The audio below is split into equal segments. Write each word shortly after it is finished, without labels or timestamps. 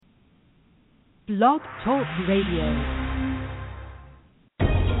Blog Talk Radio.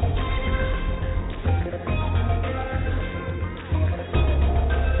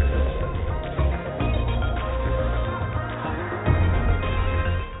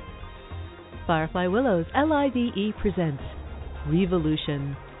 Firefly Willows LIVE presents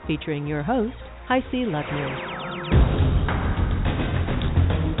Revolution, featuring your host, HiC Lutner.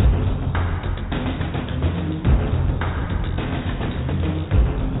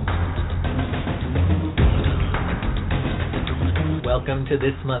 Welcome to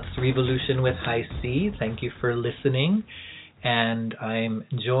this month's Revolution with HiC. Thank you for listening. And I'm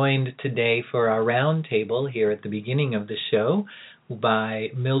joined today for our roundtable here at the beginning of the show by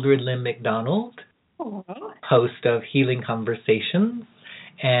Mildred Lim McDonald, Hello. host of Healing Conversations,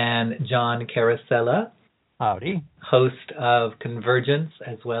 and John Carosella, howdy, host of Convergence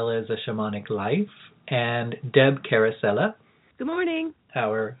as well as A Shamanic Life, and Deb Carosella, Good morning.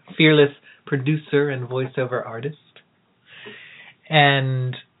 our fearless producer and voiceover artist.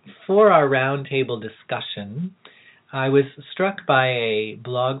 And for our roundtable discussion, I was struck by a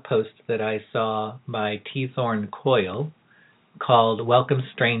blog post that I saw by T. Thorne Coyle called Welcome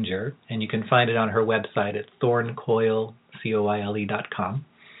Stranger, and you can find it on her website at thornecoyle.com.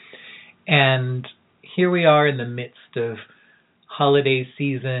 And here we are in the midst of holiday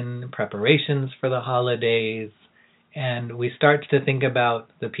season, preparations for the holidays, and we start to think about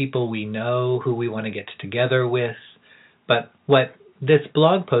the people we know, who we want to get together with. But what this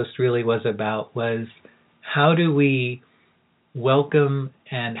blog post really was about was, how do we welcome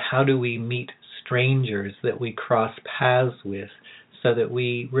and how do we meet strangers that we cross paths with, so that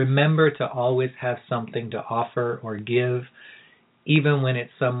we remember to always have something to offer or give, even when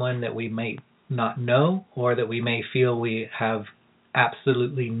it's someone that we may not know or that we may feel we have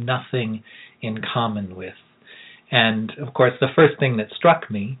absolutely nothing in common with. And of course, the first thing that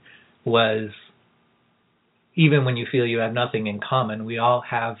struck me was, even when you feel you have nothing in common, we all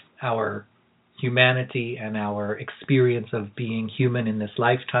have our humanity and our experience of being human in this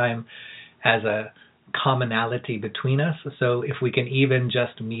lifetime as a commonality between us. So if we can even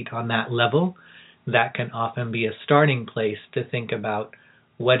just meet on that level, that can often be a starting place to think about,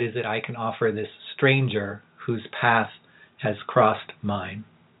 what is it I can offer this stranger whose path has crossed mine?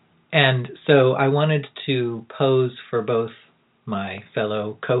 And so I wanted to pose for both my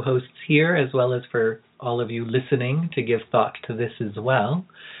fellow co-hosts here, as well as for all of you listening, to give thought to this as well.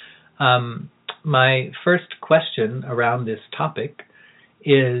 My first question around this topic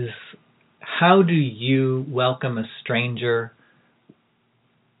is, how do you welcome a stranger?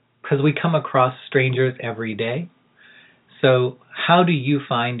 Because we come across strangers every day. So how do you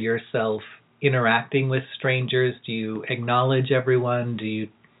find yourself interacting with strangers? Do you acknowledge everyone? Do you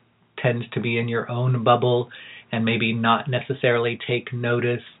tend to be in your own bubble and maybe not necessarily take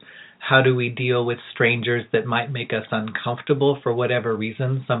notice? How do we deal with strangers that might make us uncomfortable for whatever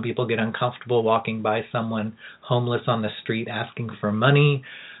reason? Some people get uncomfortable walking by someone homeless on the street asking for money.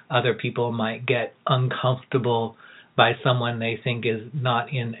 Other people might get uncomfortable by someone they think is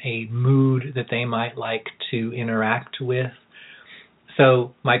not in a mood that they might like to interact with.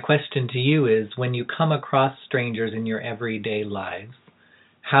 So my question to you is, when you come across strangers in your everyday lives,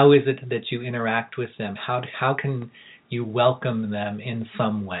 how is it that you interact with them? How can you welcome them in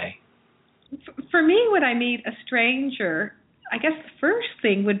some way? For me, when I meet a stranger, I guess the first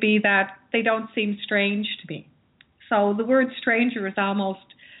thing would be that they don't seem strange to me. So the word stranger is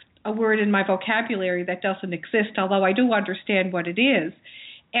almost a word in my vocabulary that doesn't exist, although I do understand what it is.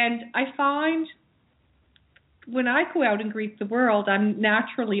 And I find when I go out and greet the world, I'm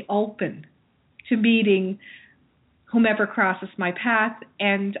naturally open to meeting whomever crosses my path.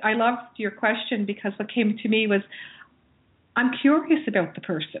 And I loved your question, because what came to me was, I'm curious about the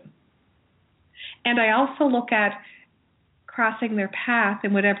person. And I also look at crossing their path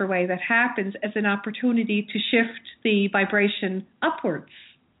in whatever way that happens as an opportunity to shift the vibration upwards.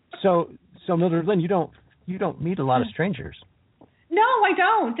 So Mildred Lynn, you don't meet a lot of strangers. No, I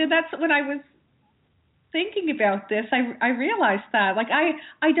don't. And that's when I was thinking about this, I realized that. Like,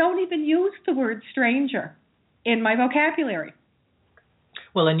 I don't even use the word stranger in my vocabulary.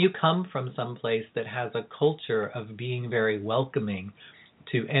 Well, and you come from some place that has a culture of being very welcoming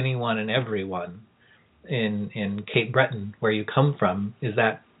to anyone and everyone in Cape Breton, where you come from. Is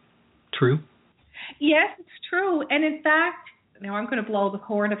that true? Yes, it's true. And in fact, now I'm going to blow the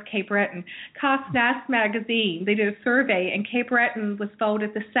horn of Cape Breton. Cosnas magazine, they did a survey, and Cape Breton was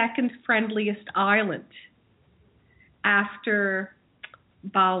voted the second friendliest island after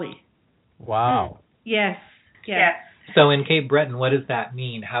Bali. Wow. Yes. So in Cape Breton, what does that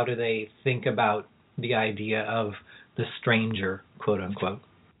mean? How do they think about the idea of the stranger, quote unquote?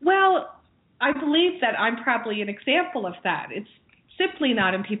 Well, I believe that I'm probably an example of that. It's simply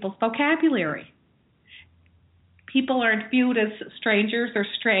not in people's vocabulary. People aren't viewed as strangers or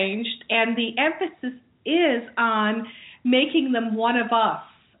strange, and the emphasis is on making them one of us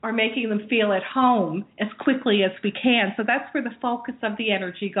or making them feel at home as quickly as we can. So that's where the focus of the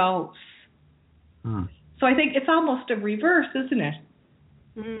energy goes. So I think it's almost a reverse, isn't it?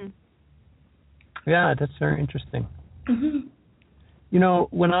 Yeah, that's very interesting. You know,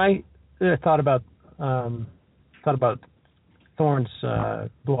 when I thought about Thorne's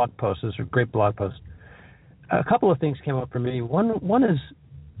blog posts, or great blog posts, a couple of things came up for me. One is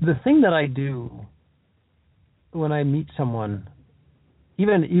the thing that I do when I meet someone,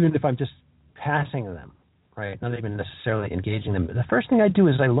 even if I'm just passing them, right, not even necessarily engaging them. The first thing I do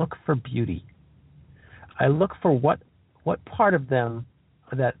is I look for beauty. I look for what part of them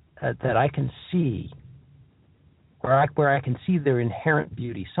that I can see, where I can see their inherent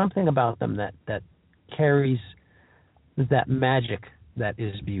beauty, something about them that carries that magic that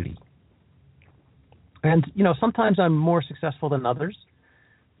is beauty. And, you know, sometimes I'm more successful than others,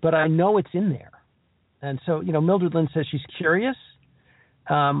 but I know it's in there. And so, you know, Mildred Lynn says she's curious.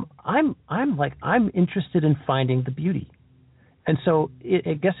 I'm interested in finding the beauty. And so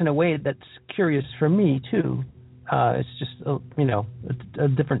I guess in a way that's curious for me too. It's just, a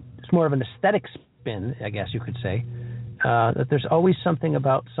different, it's more of an aesthetic spin, I guess you could say, that there's always something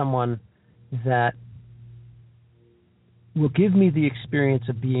about someone that will give me the experience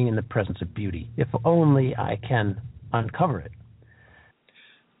of being in the presence of beauty, if only I can uncover it.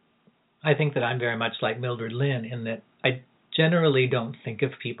 I think that I'm very much like Mildred Lynn in that I generally don't think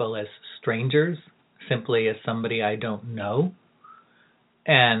of people as strangers, simply as somebody I don't know.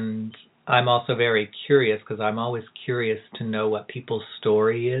 And I'm also very curious because I'm always curious to know what people's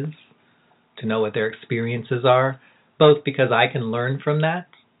story is, to know what their experiences are, both because I can learn from that,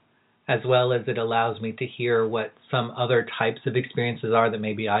 as well as it allows me to hear what some other types of experiences are that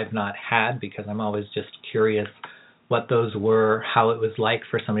maybe I've not had, because I'm always just curious what those were, how it was like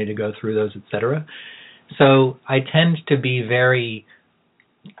for somebody to go through those, etc. So I tend to be very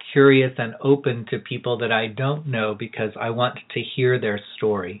curious and open to people that I don't know because I want to hear their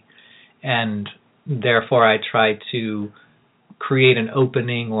story. And therefore I try to create an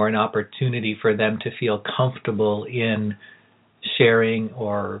opening or an opportunity for them to feel comfortable in sharing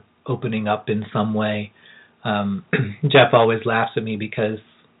or opening up in some way. Jeff always laughs at me because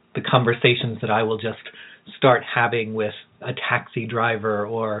the conversations that I will just start having with a taxi driver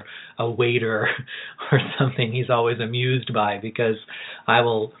or a waiter or something, he's always amused by, because I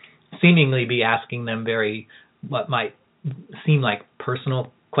will seemingly be asking them what might seem like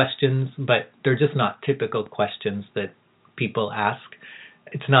personal questions, but they're just not typical questions that people ask.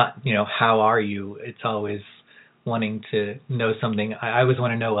 It's not, how are you? It's always wanting to know something. I always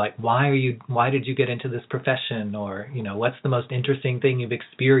want to know, like, why did you get into this profession? Or, what's the most interesting thing you've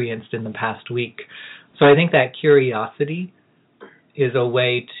experienced in the past week? So I think that curiosity is a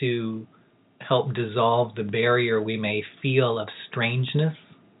way to help dissolve the barrier we may feel of strangeness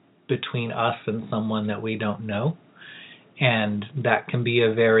between us and someone that we don't know. And that can be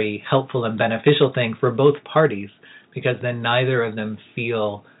a very helpful and beneficial thing for both parties, because then neither of them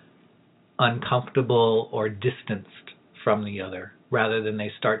feel uncomfortable or distanced from the other, rather than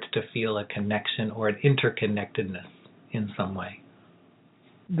they start to feel a connection or an interconnectedness in some way.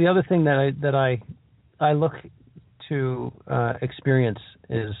 The other thing that I look to experience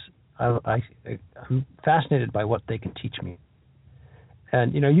is I'm fascinated by what they can teach me.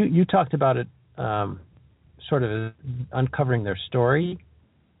 And you talked about it, sort of uncovering their story,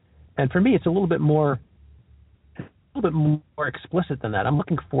 and for me it's a little bit more explicit than that. I'm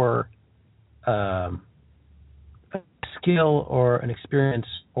looking for a skill or an experience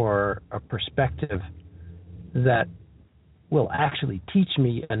or a perspective that will actually teach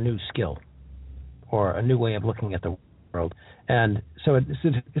me a new skill or a new way of looking at the world. And so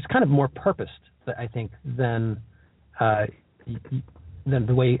it's kind of more purposed, I think, than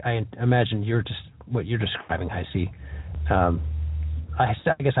the way I imagine what you're describing, HiC. I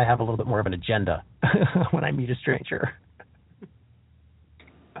guess I have a little bit more of an agenda when I meet a stranger.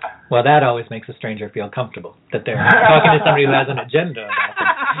 Well, that always makes a stranger feel comfortable, that they're talking to somebody who has an agenda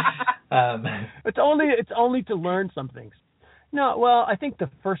about them. It's only to learn some things. No, well, I think the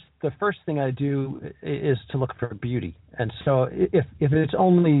first thing I do is to look for beauty, and so if I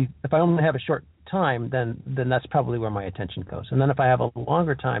only have a short time, then that's probably where my attention goes. And then if I have a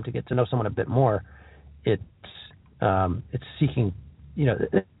longer time to get to know someone a bit more, it's seeking,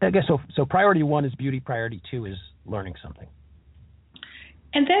 I guess so. Priority 1 is beauty. Priority 2 is learning something.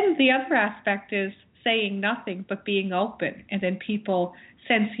 And then the other aspect is saying nothing but being open, and then people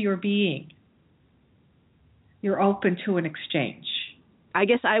sense your being. you're open to an exchange. I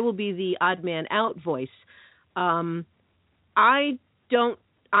guess I will be the odd man out voice. I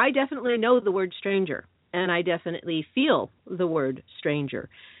definitely know the word stranger, and I definitely feel the word stranger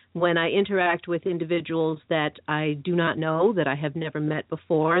when I interact with individuals that I do not know, that I have never met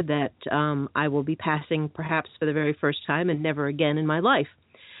before, that I will be passing perhaps for the very first time and never again in my life.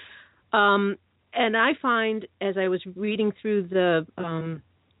 And I find, as I was reading through the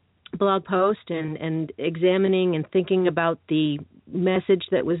blog post and examining and thinking about the message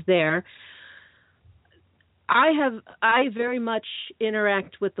that was there, I very much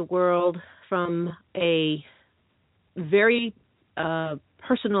interact with the world from a very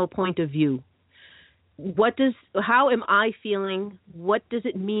personal point of view. How am I feeling? What does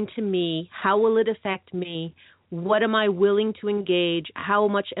it mean to me? How will it affect me? What am I willing to engage? How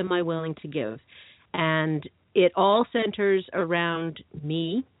much am I willing to give? And it all centers around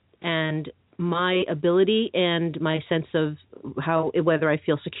me and my ability and my sense of whether I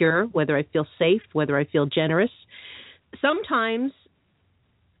feel secure, whether I feel safe, whether I feel generous. Sometimes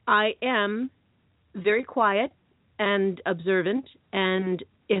I am very quiet and observant, and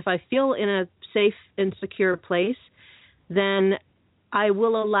if I feel in a safe and secure place, then I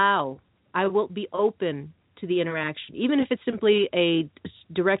will be open to the interaction, even if it's simply a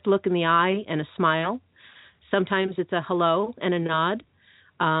direct look in the eye and a smile. Sometimes it's a hello and a nod.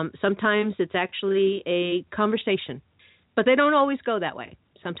 Sometimes it's actually a conversation, but they don't always go that way.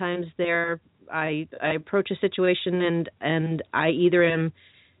 Sometimes I approach a situation and I either am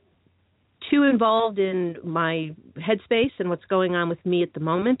too involved in my headspace and what's going on with me at the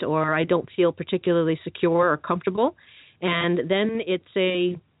moment, or I don't feel particularly secure or comfortable. And then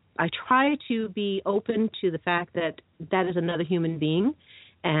I try to be open to the fact that that is another human being,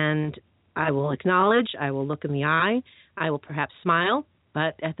 and I will acknowledge, I will look in the eye, I will perhaps smile,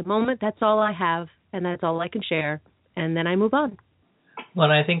 but at the moment, that's all I have, and that's all I can share, and then I move on.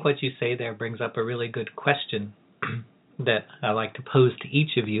 Well, I think what you say there brings up a really good question that I like to pose to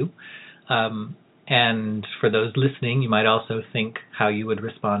each of you. And for those listening, you might also think how you would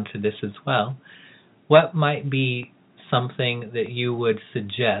respond to this as well. What might be something that you would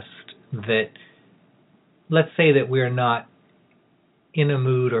suggest that, let's say that we're not in a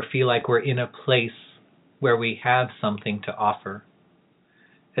mood or feel like we're in a place where we have something to offer,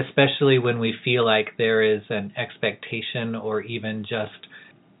 especially when we feel like there is an expectation or even just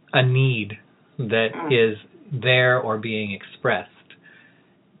a need that is there or being expressed.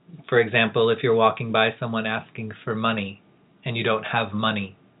 For example, if you're walking by someone asking for money and you don't have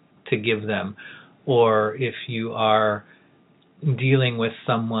money to give them, or if you are dealing with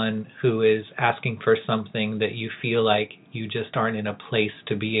someone who is asking for something that you feel like you just aren't in a place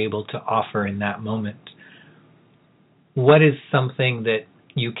to be able to offer in that moment, what is something that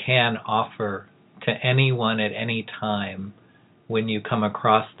you can offer to anyone at any time when you come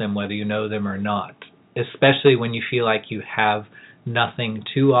across them, whether you know them or not, especially when you feel like you have nothing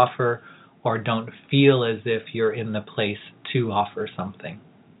to offer or don't feel as if you're in the place to offer something?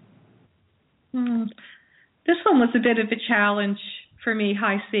 This one was a bit of a challenge for me,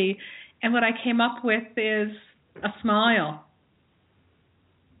 HiC, and what I came up with is a smile.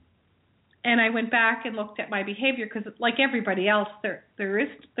 And I went back and looked at my behavior because, like everybody else, there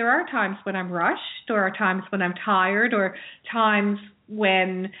are times when I'm rushed, or are times when I'm tired, or times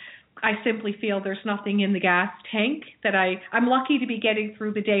when I simply feel there's nothing in the gas tank, that I'm lucky to be getting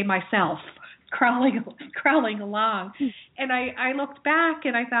through the day myself, crawling along. And I looked back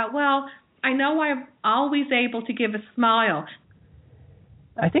and I thought, well, I know I'm always able to give a smile.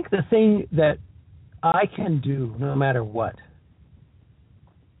 I think the thing that I can do no matter what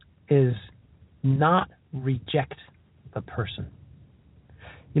is not reject the person.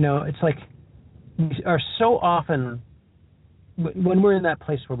 You know, it's like we are so often, when we're in that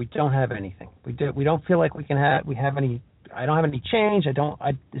place where we don't have anything, we don't feel like we have any. I don't have any change.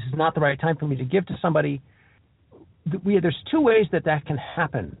 This is not the right time for me to give to somebody. There's two ways that can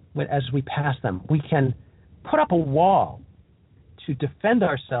happen as we pass them. We can put up a wall to defend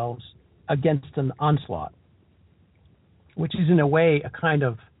ourselves against an onslaught, which is in a way a kind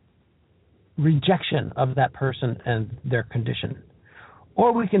of rejection of that person and their condition.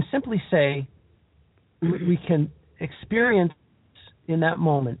 Or we can simply say, we can experience in that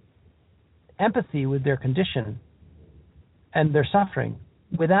moment empathy with their condition and their suffering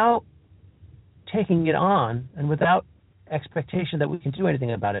without taking it on and without expectation that we can do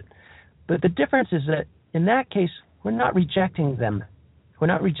anything about it. But the difference is that in that case, we're not rejecting them. We're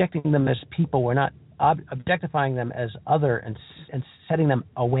not rejecting them as people. We're not objectifying them as other and setting them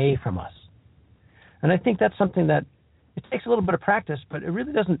away from us. And I think that's something that it takes a little bit of practice, but it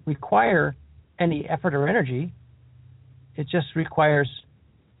really doesn't require any effort or energy. It just requires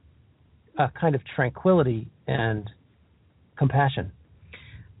a kind of tranquility and compassion.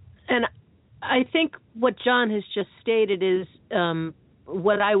 And I think what John has just stated is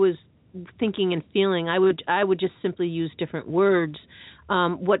what I was thinking and feeling. I would just simply use different words.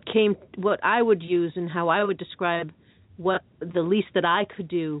 What I would use and how I would describe what the least that I could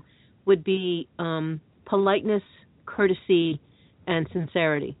do would be politeness, courtesy, and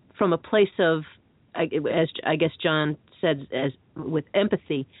sincerity from a place of, as I guess John said, as with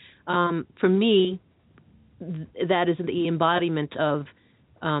empathy. For me, that is the embodiment of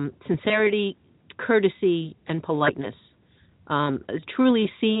sincerity, courtesy, and politeness.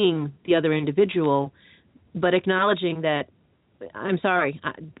 Truly seeing the other individual, but acknowledging that, I'm sorry,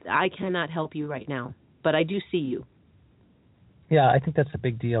 I cannot help you right now, but I do see you. Yeah, I think that's a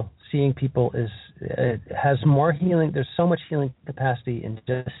big deal. Seeing people has more healing. There's so much healing capacity in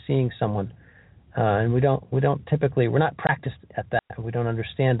just seeing someone, and we're not practiced at that. We don't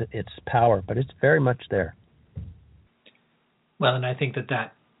understand its power, but it's very much there. Well, and I think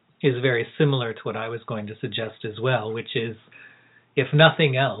that is very similar to what I was going to suggest as well, which is, if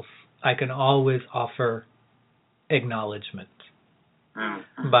nothing else, I can always offer acknowledgement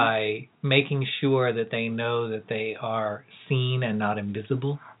by making sure that they know that they are seen and not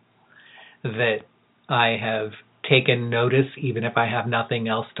invisible, that I have taken notice even if I have nothing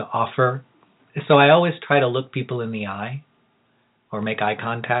else to offer. So I always try to look people in the eye, or make eye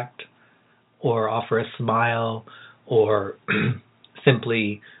contact, or offer a smile, or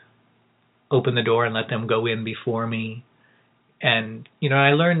simply open the door and let them go in before me. And,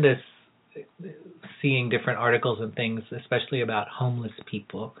 I learned this seeing different articles and things, especially about homeless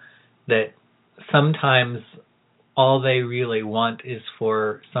people, that sometimes all they really want is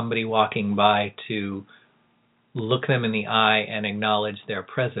for somebody walking by to look them in the eye and acknowledge their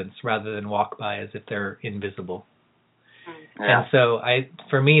presence rather than walk by as if they're invisible. Yeah. And so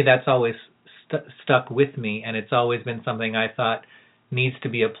for me, that's always stuck with me, and it's always been something I thought needs to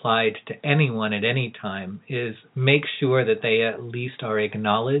be applied to anyone at any time, is make sure that they at least are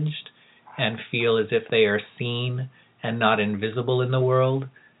acknowledged and feel as if they are seen and not invisible in the world.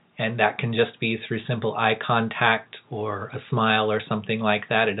 And that can just be through simple eye contact or a smile or something like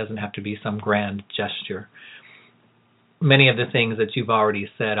that. It doesn't have to be some grand gesture. Many of the things that you've already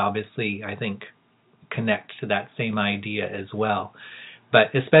said, obviously, I think, connect to that same idea as well.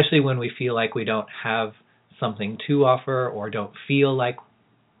 But especially when we feel like we don't have something to offer or don't feel like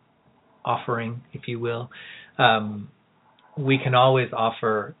offering, if you will, we can always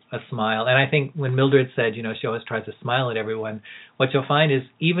offer a smile. And I think when Mildred said, she always tries to smile at everyone, what you'll find is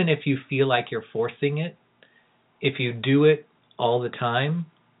even if you feel like you're forcing it, if you do it all the time,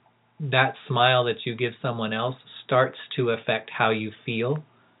 that smile that you give someone else starts to affect how you feel.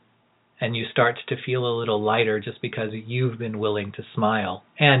 And you start to feel a little lighter just because you've been willing to smile.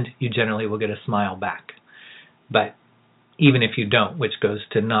 And you generally will get a smile back. But even if you don't, which goes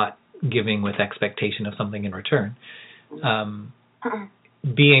to not giving with expectation of something in return,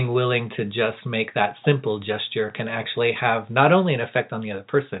 being willing to just make that simple gesture can actually have not only an effect on the other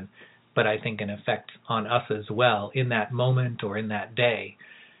person, but I think an effect on us as well in that moment or in that day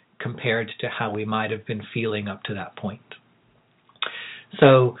compared to how we might have been feeling up to that point.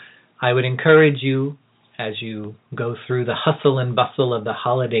 So I would encourage you, as you go through the hustle and bustle of the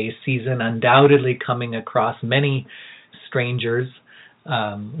holiday season, undoubtedly coming across many strangers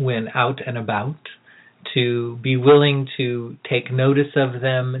when out and about, to be willing to take notice of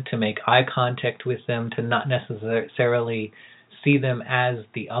them, to make eye contact with them, to not necessarily see them as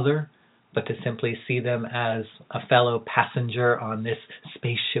the other, but to simply see them as a fellow passenger on this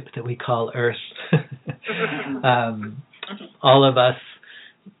spaceship that we call Earth. All of us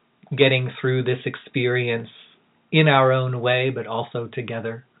getting through this experience in our own way, but also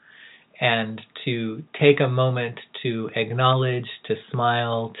together, and to take a moment to acknowledge, to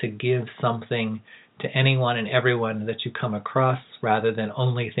smile, to give something to anyone and everyone that you come across, rather than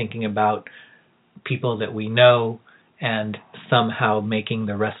only thinking about people that we know and somehow making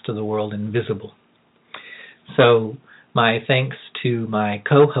the rest of the world invisible. So my thanks to my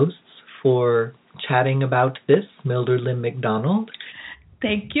co-hosts for chatting about this, Mildred Lynn McDonald.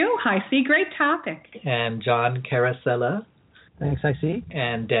 Thank you. HiC, great topic. And John Carosella. Thanks, HiC.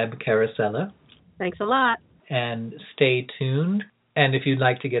 And Deb Carosella. Thanks a lot. And stay tuned. And if you'd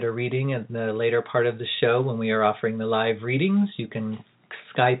like to get a reading in the later part of the show when we are offering the live readings, you can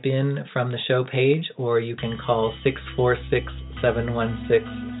Skype in from the show page, or you can call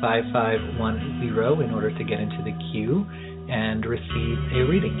 646-716-5510 in order to get into the queue and receive a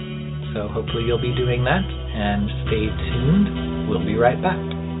reading. So hopefully you'll be doing that, and stay tuned. We'll be right back.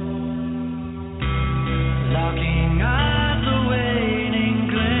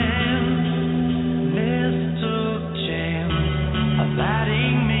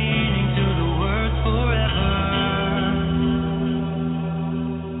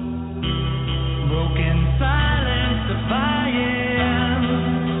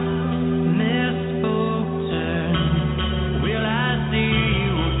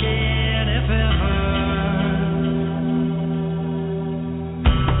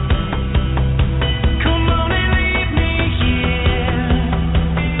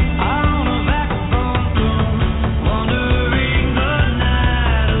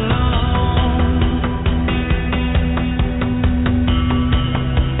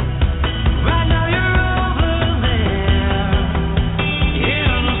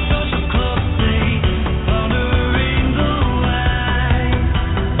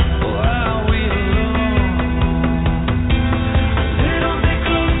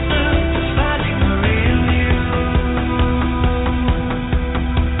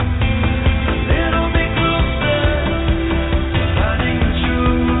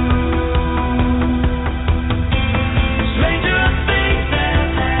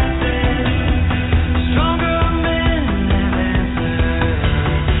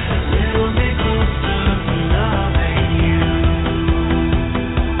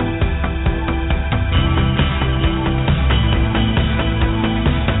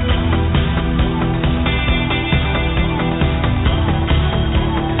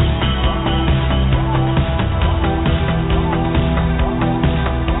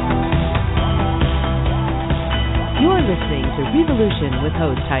 Evolution with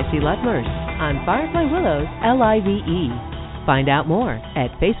host HiC on Firefly Willows LIVE. Find out more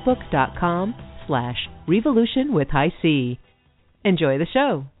at facebook.com/Revolution with HiC. Enjoy the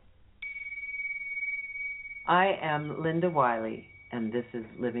show. I am Linda Wiley, and this is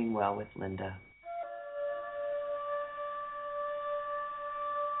Living Well with Linda.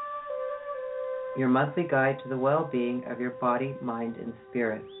 Your monthly guide to the well-being of your body, mind, and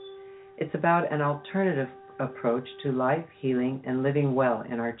spirit. It's about an alternative approach to life, healing, and living well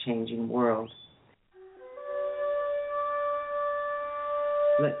in our changing world.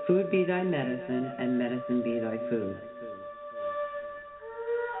 Let food be thy medicine, and medicine be thy food.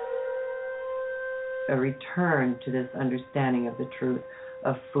 A return to this understanding of the truth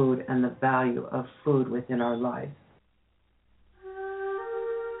of food and the value of food within our lives.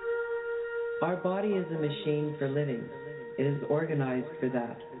 Our body is a machine for living. It is organized for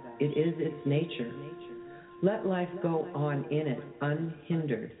that. It is its nature. Let life go on in it,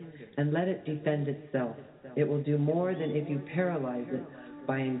 unhindered, and let it defend itself. It will do more than if you paralyze it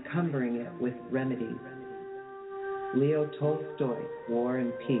by encumbering it with remedies. Leo Tolstoy, War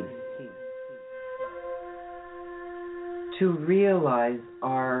and Peace. To realize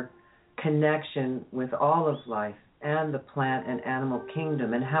our connection with all of life and the plant and animal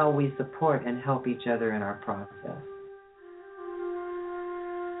kingdom and how we support and help each other in our process.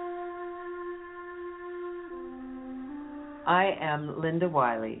 I am Linda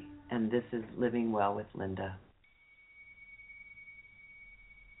Wiley, and this is Living Well with Linda.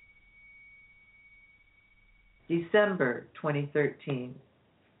 December 2013.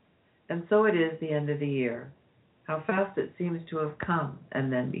 And so it is the end of the year. How fast it seems to have come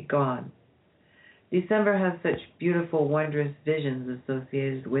and then be gone. December has such beautiful, wondrous visions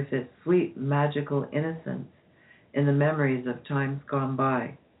associated with its sweet, magical innocence in the memories of times gone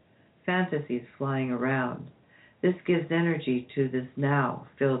by, fantasies flying around. This gives energy to this now,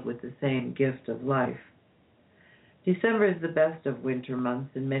 filled with the same gift of life. December is the best of winter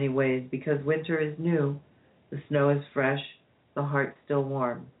months in many ways because winter is new, the snow is fresh, the heart still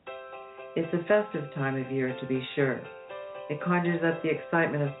warm. It's a festive time of year, to be sure. It conjures up the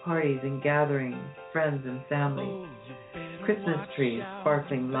excitement of parties and gatherings, friends and family. Christmas trees,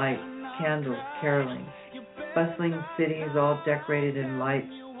 sparkling lights, candles, caroling. Bustling cities all decorated in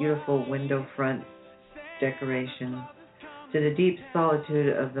lights, beautiful window fronts, decorations. To the deep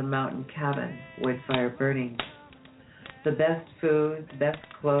solitude of the mountain cabin, wood fire burning. The best food, best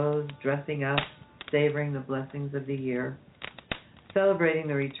clothes, dressing up, savoring the blessings of the year. Celebrating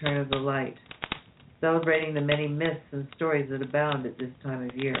the return of the light. Celebrating the many myths and stories that abound at this time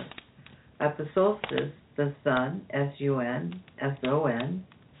of year. At the solstice, the sun, S-U-N,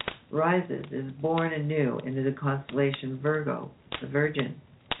 rises, is born anew into the constellation Virgo, the Virgin,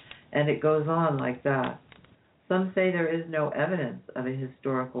 and it goes on like that. Some say there is no evidence of a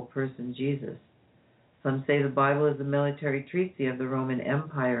historical person, Jesus. Some say the Bible is a military treatise of the Roman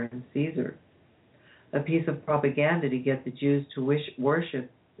Empire and Caesar, a piece of propaganda to get the Jews to worship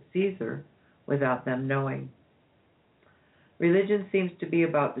Caesar without them knowing. Religion seems to be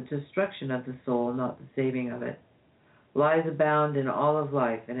about the destruction of the soul, not the saving of it. Lies abound in all of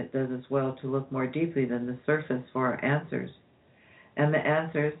life, and it does us well to look more deeply than the surface for our answers. And the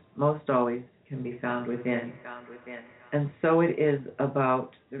answers, most always, can be found within. And so it is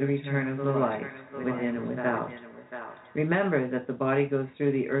about the return of the life, within and without. Remember that the body goes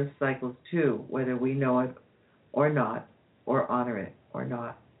through the earth cycles too, whether we know it or not, or honor it or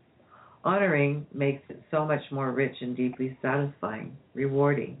not. Honoring makes it so much more rich and deeply satisfying,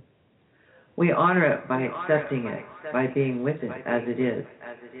 rewarding. We honor it by accepting it, by being with it as it is,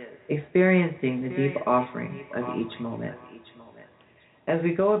 experiencing the deep offering of each moment. As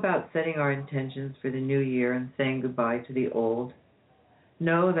we go about setting our intentions for the new year and saying goodbye to the old,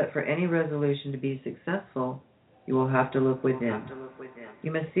 know that for any resolution to be successful, you will have to look within.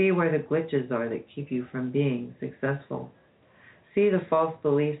 You must see where the glitches are that keep you from being successful. See the false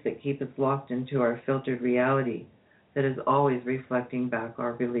beliefs that keep us locked into our filtered reality that is always reflecting back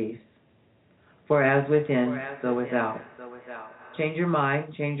our beliefs. For as within, so without. Change your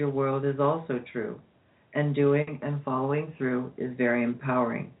mind, change your world is also true, and doing and following through is very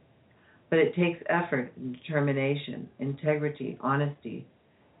empowering. But it takes effort and determination, integrity, honesty,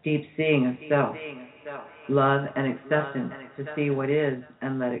 deep seeing of self, love and acceptance to see what is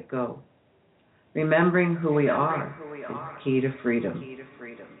and let it go. Remembering who we are is key to freedom.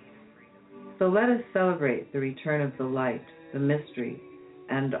 So let us celebrate the return of the light, the mystery,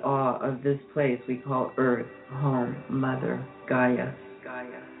 and awe of this place we call Earth, home, Mother, Gaia.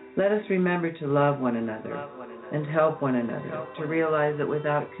 Let us remember to love one another and help one another, to realize that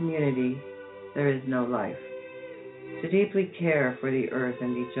without community, there is no life. To deeply care for the earth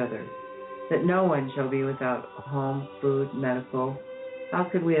and each other, that no one shall be without home, food, medical. How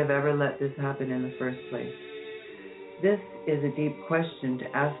could we have ever let this happen in the first place? This is a deep question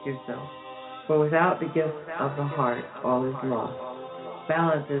to ask yourself, for without the gift of the heart, all is lost.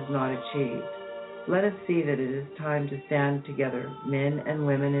 Balance is not achieved. Let us see that it is time to stand together, men and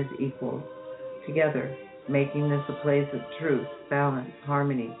women as equals, together, making this a place of truth, balance,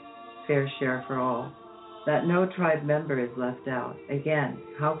 harmony, fair share for all. That no tribe member is left out. Again,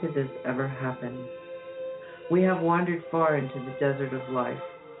 how could this ever happen? We have wandered far into the desert of life.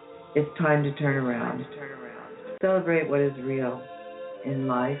 It's time to turn around. Celebrate what is real in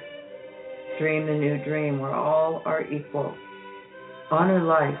life. Dream the new dream where all are equal. Honor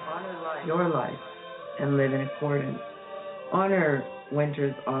life, your life, and live in accordance. Honor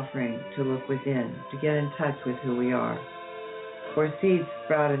winter's offering to look within, to get in touch with who we are. For seeds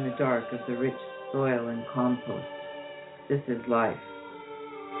sprout in the dark of the rich soil and compost. This is life.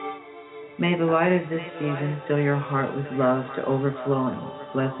 May the light of this season fill your heart with love to overflowing,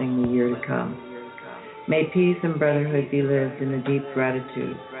 blessing the year to come. May peace and brotherhood be lived in the deep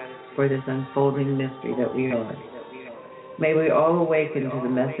gratitude for this unfolding mystery that we are. May we all awaken to the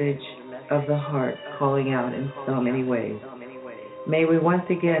message of the heart calling out in so many ways. May we once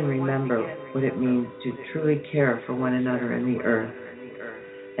again remember what it means to truly care for one another and the earth.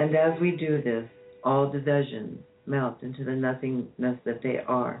 And as we do this, all divisions melt into the nothingness that they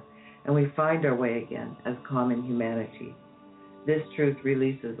are, and we find our way again as common humanity. This truth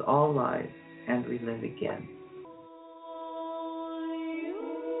releases all lies, and we live again.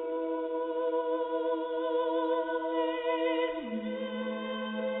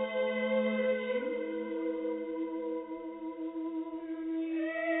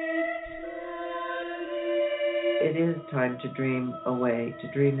 It is time to dream away, to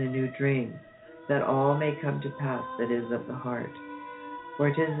dream the new dream, that all may come to pass that is of the heart. For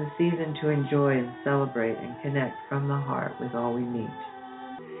it is the season to enjoy and celebrate and connect from the heart with all we meet.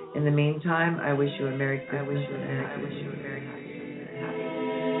 In the meantime, I wish you a Merry Christmas and I wish you a Merry Happy.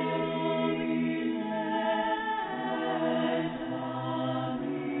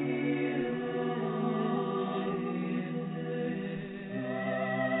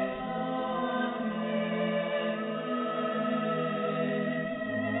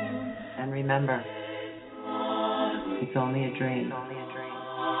 And remember, it's only a dream.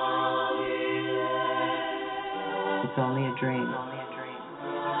 It's only a dream.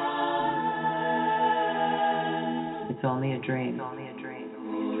 It's only a dream.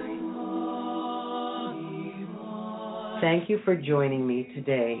 Thank you for joining me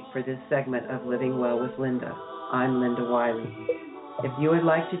today for this segment of Living Well with Linda. I'm Linda Wiley. If you would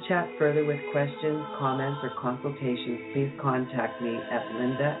like to chat further with questions, comments, or consultations, please contact me at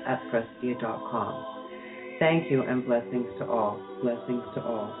linda@prestia.com. Thank you and blessings to all. Blessings to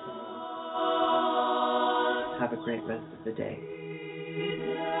all. Have a great rest of the day.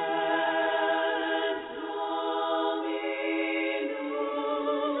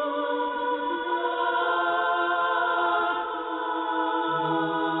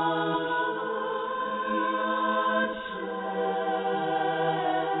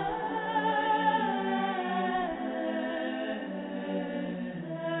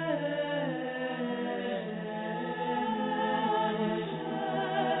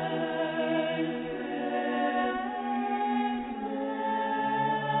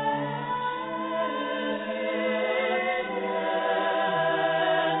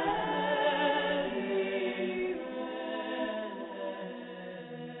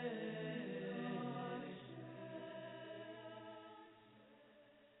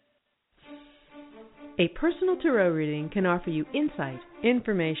 A personal tarot reading can offer you insight,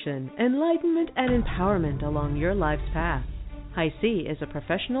 information, enlightenment, and empowerment along your life's path. HiC is a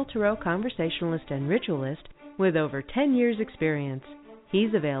professional tarot conversationalist and ritualist with over 10 years' experience.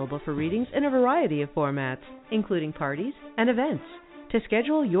 He's available for readings in a variety of formats, including parties and events. To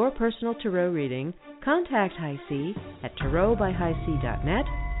schedule your personal tarot reading, contact HiC at tarotbyhic.net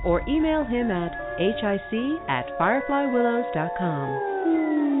or email him at hic@fireflywillows.com.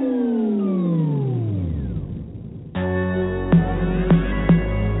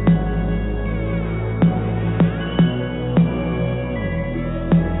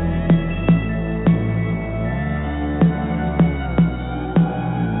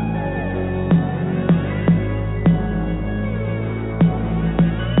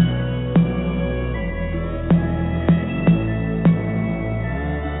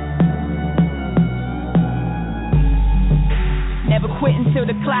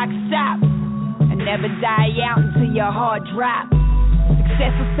 Your heart drop.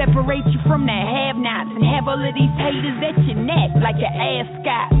 Success will separate you from the have-nots and have all of these haters at your neck like your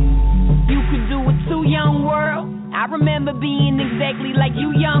ascot. You could do it too, young world. I remember being exactly like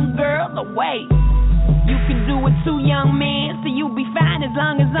you, young girl. No, wait. You can do it too, young man. So you'll be fine as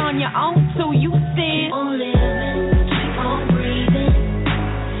long as on your own too. You stand. Keep on living, keep on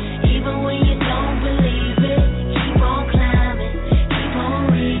breathing, even when you don't believe it. Keep on climbing, keep on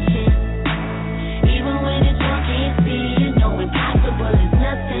reaching, even when it's can't see it, no impossible is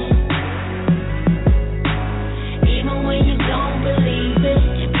nothing. Even when you don't believe it,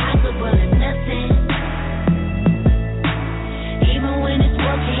 impossible is nothing. Even when it's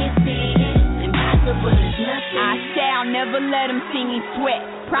work can't see it, impossible is nothing. I shall never let him see me sweat.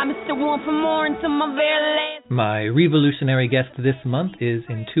 Promise to want for more until my very last. My revolutionary guest this month is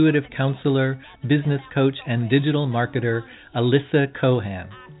intuitive counselor, business coach, and digital marketer Alissa Cohan.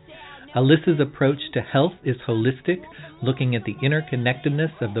 Alissa's approach to health is holistic, looking at the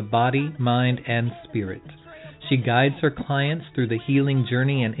interconnectedness of the body, mind, and spirit. She guides her clients through the healing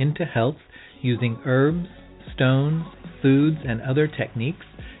journey and into health using herbs, stones, foods, and other techniques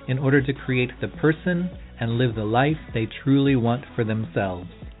in order to create the person and live the life they truly want for themselves.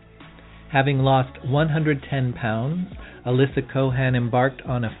 Having lost 110 pounds, Alissa Cohan embarked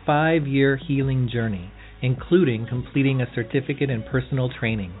on a 5-year healing journey, including completing a certificate in personal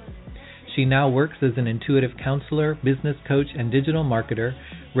training. She now works as an intuitive counselor, business coach, and digital marketer,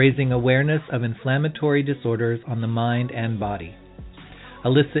 raising awareness of inflammatory disorders on the mind and body.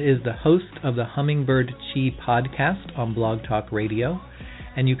 Alissa is the host of the Hummingbird Qi podcast on Blog Talk Radio,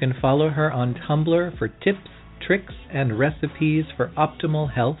 and you can follow her on Tumblr for tips, tricks, and recipes for optimal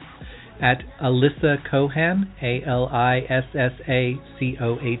health at Alissa Cohan,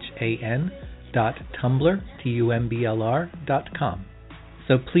 ALISSACOHAN.tumblr, TUMBLR.com.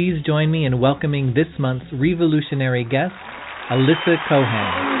 So please join me in welcoming this month's revolutionary guest, Alissa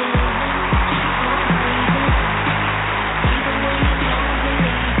Cohan.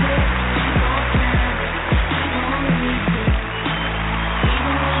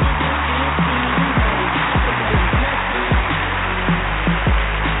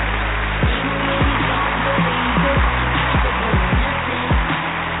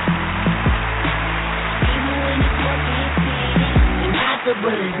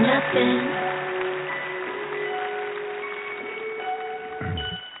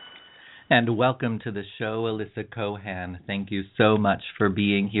 And welcome to the show, Alissa Cohan. Thank you so much for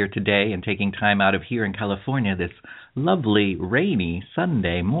being here today and taking time out of here in California this lovely, rainy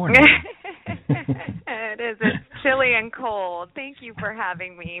Sunday morning. It is. It's chilly and cold. Thank you for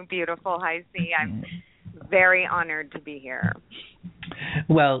having me, beautiful HiC. I'm very honored to be here.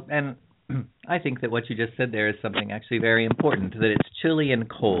 Well, and I think that what you just said there is something actually very important, that it's chilly and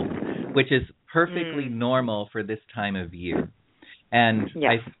cold, which is perfectly normal for this time of year. And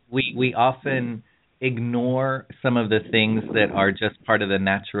yes. We often ignore some of the things that are just part of the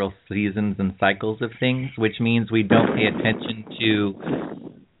natural seasons and cycles of things, which means we don't pay attention to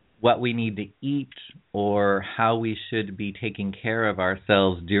what we need to eat or how we should be taking care of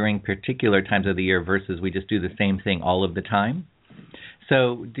ourselves during particular times of the year versus we just do the same thing all of the time.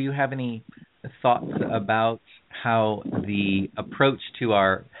 So do you have any thoughts about how the approach to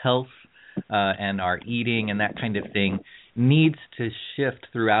our health and our eating and that kind of thing needs to shift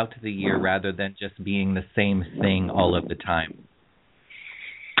throughout the year rather than just being the same thing all of the time?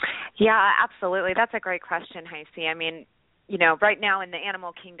 Yeah, absolutely. That's a great question, HiC. I mean, you know, right now in the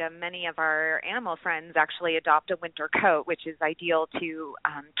animal kingdom, many of our animal friends actually adopt a winter coat, which is ideal to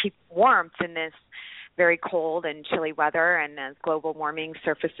keep warmth in this very cold and chilly weather. And as global warming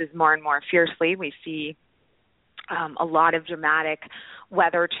surfaces more and more fiercely, we see a lot of dramatic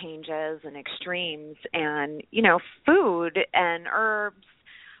weather changes and extremes. And, food and herbs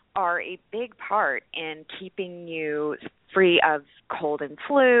are a big part in keeping you free of cold and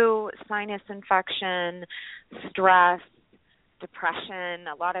flu, sinus infection, stress, depression.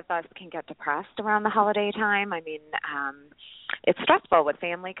 A lot of us can get depressed around the holiday time. I mean, it's stressful with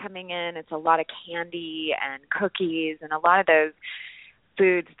family coming in. It's a lot of candy and cookies and a lot of those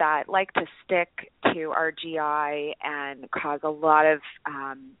foods that like to stick to our GI and cause a lot of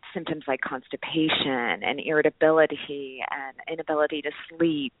symptoms like constipation and irritability and inability to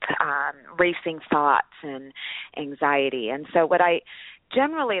sleep, racing thoughts and anxiety. And so what I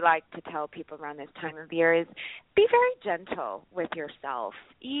generally like to tell people around this time of year is be very gentle with yourself.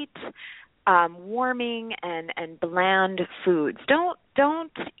 Eat warming and bland foods.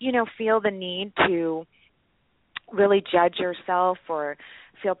 Don't feel the need to really judge yourself or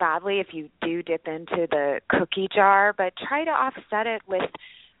feel badly if you do dip into the cookie jar, but try to offset it with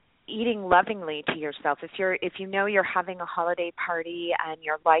eating lovingly to yourself. If you know you're having a holiday party and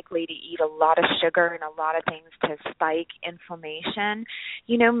you're likely to eat a lot of sugar and a lot of things to spike inflammation,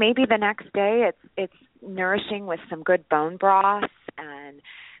 maybe the next day it's nourishing with some good bone broth and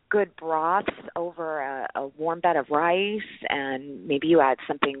good broths over a warm bed of rice, and maybe you add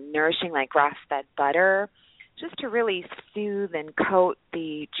something nourishing like grass-fed butter, just to really soothe and coat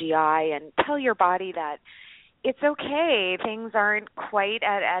the GI and tell your body that it's okay. Things aren't quite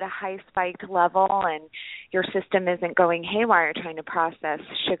at a high spiked level and your system isn't going haywire trying to process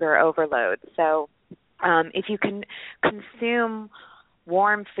sugar overload. So if you can consume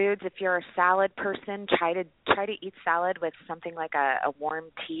warm foods, if you're a salad person, try to eat salad with something like a warm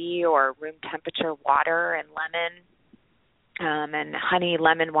tea or room temperature water and lemon. And honey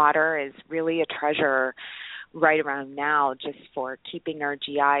lemon water is really a treasure right around now, just for keeping our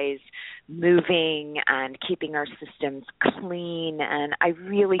GIs moving and keeping our systems clean. And I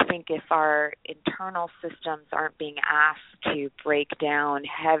really think if our internal systems aren't being asked to break down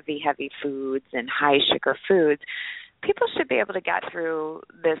heavy foods and high sugar foods, people should be able to get through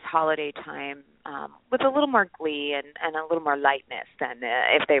this holiday time with a little more glee and a little more lightness than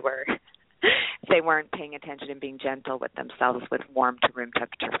if they weren't paying attention and being gentle with themselves with warm to room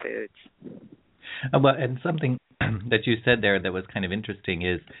temperature foods. Well, and something that you said there that was kind of interesting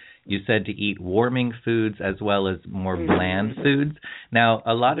is you said to eat warming foods as well as more bland foods. Now,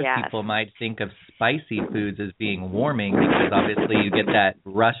 a lot of people might think of spicy foods as being warming because obviously you get that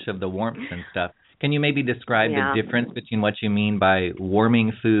rush of the warmth and stuff. Can you maybe describe the difference between what you mean by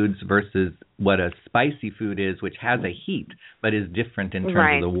warming foods versus what a spicy food is, which has a heat but is different in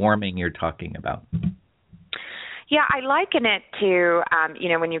terms of the warming you're talking about? Yeah, I liken it to,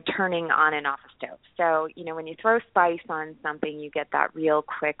 when you're turning on and off a stove. So, when you throw spice on something, you get that real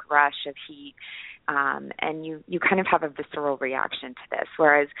quick rush of heat, and you kind of have a visceral reaction to this.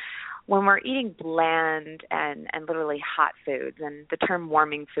 Whereas when we're eating bland and literally hot foods, and the term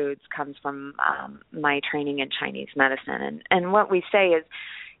warming foods comes from my training in Chinese medicine, and what we say is,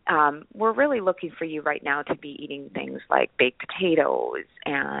 we're really looking for you right now to be eating things like baked potatoes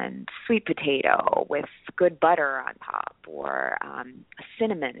and sweet potato with good butter on top, or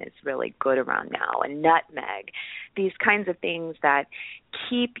cinnamon is really good around now, and nutmeg. These kinds of things that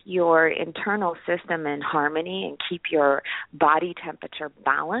keep your internal system in harmony and keep your body temperature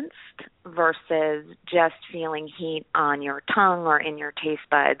balanced versus just feeling heat on your tongue or in your taste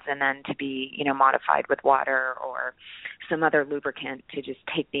buds and then to be, modified with water or some other lubricant to just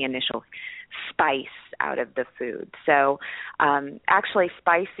take the initial spice out of the food. So actually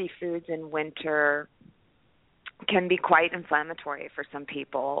spicy foods in winter can be quite inflammatory for some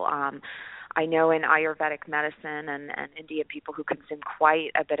people. I know in Ayurvedic medicine and Indian people who consume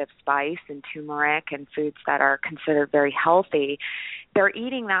quite a bit of spice and turmeric and foods that are considered very healthy, they're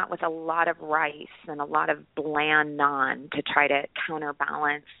eating that with a lot of rice and a lot of bland naan to try to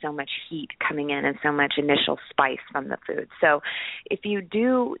counterbalance so much heat coming in and so much initial spice from the food. So if you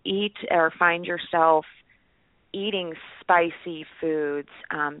do eat or find yourself eating spicy foods,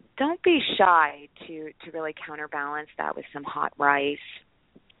 don't be shy to really counterbalance that with some hot rice.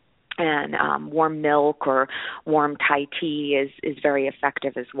 And warm milk or warm Thai tea is very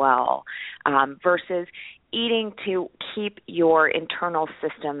effective as well, versus eating to keep your internal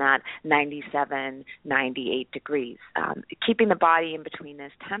system at 97, 98 degrees. Keeping the body in between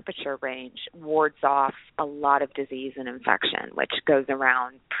this temperature range wards off a lot of disease and infection, which goes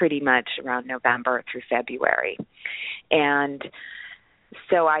around pretty much around November through February. And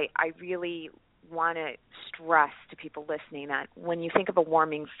so I really want to stress to people listening that when you think of a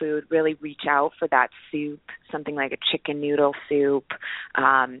warming food, really reach out for that soup, something like a chicken noodle soup.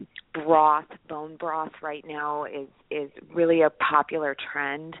 Broth, bone broth right now is really a popular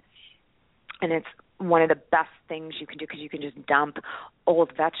trend. And it's one of the best things you can do because you can just dump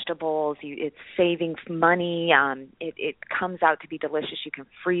old vegetables. It's saving money. It comes out to be delicious. You can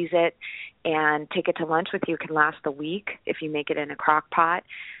freeze it and take it to lunch with you. It can last a week if you make it in a crock pot.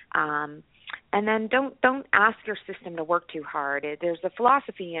 And then don't ask your system to work too hard. There's a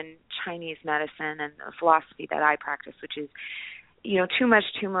philosophy in Chinese medicine and a philosophy that I practice, which is, too much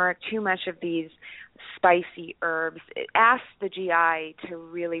turmeric, too much of these spicy herbs. Ask the GI to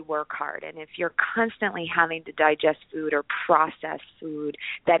really work hard. And if you're constantly having to digest food or process food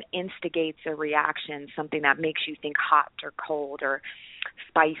that instigates a reaction, something that makes you think hot or cold or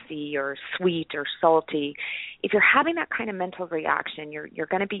spicy or sweet or salty, if you're having that kind of mental reaction, you're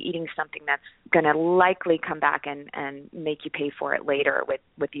going to be eating something that's going to likely come back and make you pay for it later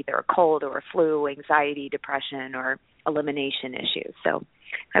with either a cold or a flu, anxiety, depression, or elimination issues. So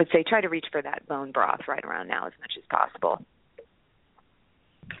I would say try to reach for that bone broth right around now as much as possible.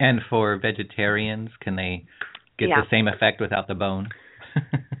 And for vegetarians, can they get the same effect without the bone?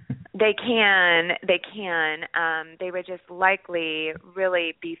 They can. They would just likely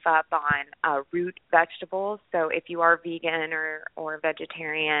really beef up on root vegetables. So if you are vegan or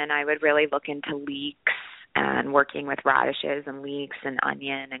vegetarian, I would really look into leeks and working with radishes and leeks and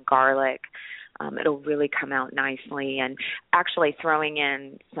onion and garlic. It'll really come out nicely. And actually throwing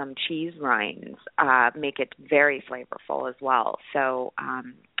in some cheese rinds make it very flavorful as well. So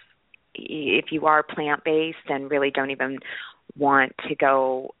if you are plant-based and really don't even want to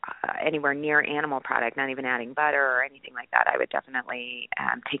go anywhere near animal product, not even adding butter or anything like that, I would definitely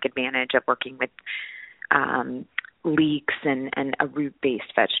take advantage of working with leeks and a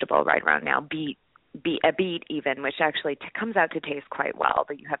root-based vegetable right around now. A beet even, which actually comes out to taste quite well,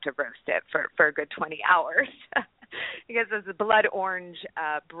 but you have to roast it for a good 20 hours because it's a blood orange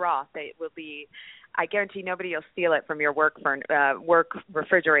broth. It will be, I guarantee nobody will steal it from your work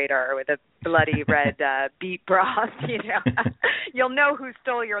refrigerator with a bloody red beet broth. You'll know who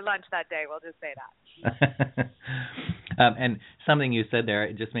stole your lunch that day. We'll just say that. And something you said there,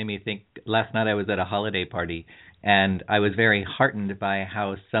 it just made me think. Last night I was at a holiday party, and I was very heartened by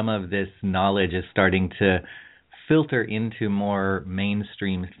how some of this knowledge is starting to filter into more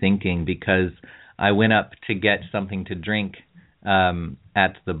mainstream thinking, because I went up to get something to drink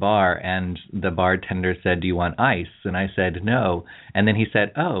at the bar, and the bartender said, "Do you want ice?" And I said, "No." And then he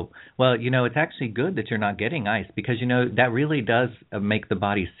said, "Oh, well, it's actually good that you're not getting ice, because, that really does make the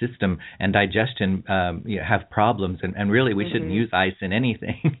body's system and digestion have problems, and really we shouldn't use ice in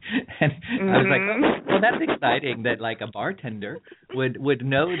anything." And I was like, "Oh, well, that's exciting that like a bartender would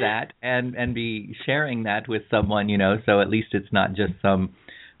know that and be sharing that with someone, so at least it's not just some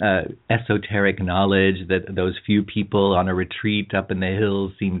esoteric knowledge that those few people on a retreat up in the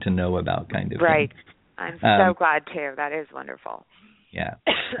hills seem to know about, kind of right. thing." I'm so glad too. That is wonderful. Yeah.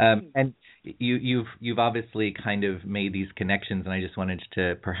 And you've obviously kind of made these connections, and I just wanted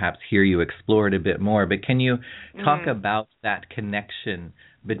to perhaps hear you explore it a bit more. But can you talk about that connection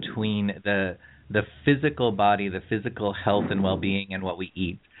between the physical body, the physical health and well-being and what we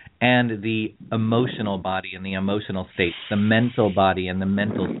eat, and the emotional body and the emotional states, the mental body and the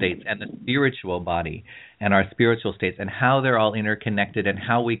mental states, and the spiritual body and our spiritual states, and how they're all interconnected, and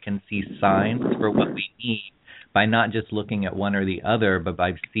how we can see signs for what we need by not just looking at one or the other, but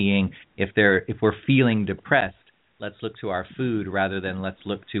by seeing if we're feeling depressed, let's look to our food rather than let's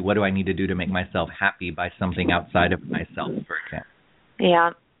look to what do I need to do to make myself happy by something outside of myself, for example.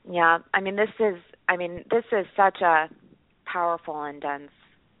 Yeah. This is such a powerful and dense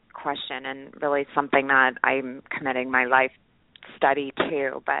question, and really something that I'm committing my life study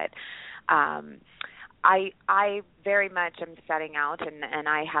to. But I very much am setting out, and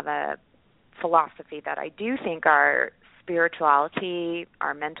I have a philosophy that I do think our spirituality,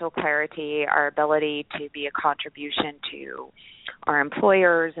 our mental clarity, our ability to be a contribution to our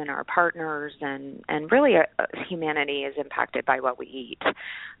employers and our partners, and really humanity is impacted by what we eat.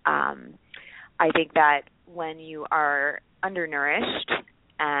 I think that when you are undernourished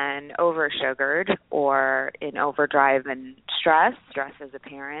and over-sugared or in overdrive and stress as a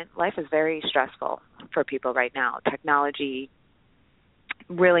parent, life is very stressful for people right now. Technology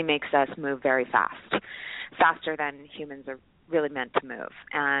really makes us move very fast, faster than humans are really meant to move.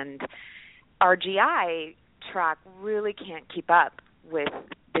 And our GI tract really can't keep up with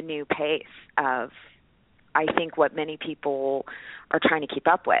the new pace of, I think, what many people are trying to keep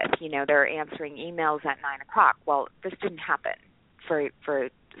up with. They're answering emails at 9 o'clock. Well, this didn't happen for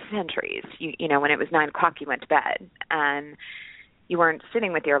centuries. You know, when it was 9 o'clock, you went to bed, and you weren't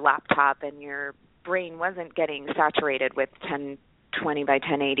sitting with your laptop, and your brain wasn't getting saturated with 1020 by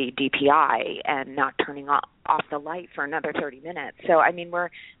 1080 DPI and not turning off the light for another 30 minutes. So, I mean, we're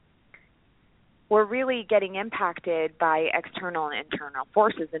really getting impacted by external and internal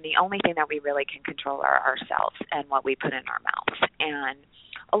forces, and the only thing that we really can control are ourselves and what we put in our mouths. And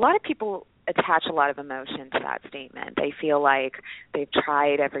a lot of people attach a lot of emotion to that statement. They feel like they've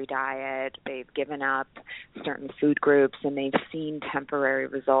tried every diet, they've given up certain food groups, and they've seen temporary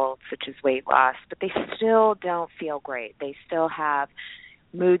results, such as weight loss, but they still don't feel great. They still have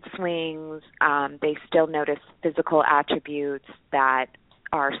mood swings. They still notice physical attributes that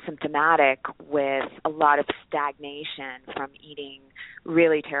are symptomatic with a lot of stagnation from eating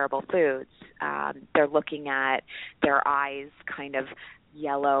really terrible foods. They're looking at their eyes kind of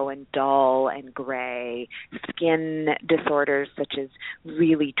yellow and dull and gray, skin disorders such as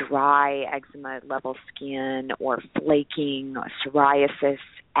really dry eczema level skin or flaking, or psoriasis,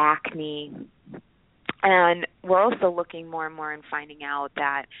 acne. And we're also looking more and more and finding out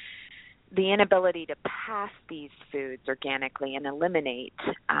that the inability to pass these foods organically and eliminate,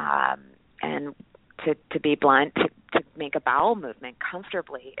 and to be blunt, to make a bowel movement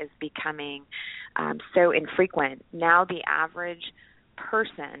comfortably is becoming so infrequent. Now the average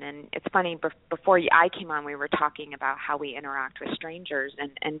person, and it's funny, before I came on, we were talking about how we interact with strangers,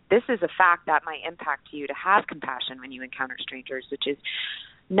 and this is a fact that might impact you to have compassion when you encounter strangers, which is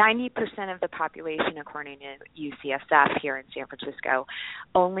 90% of the population, according to UCSF here in San Francisco,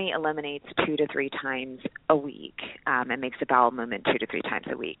 only eliminates 2 to 3 times a week and makes a bowel movement 2 to 3 times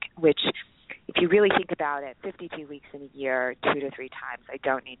a week, which, if you really think about it, 52 weeks in a year, 2 to 3 times, I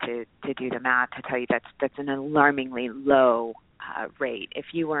don't need to do the math to tell you that's an alarmingly low rate. If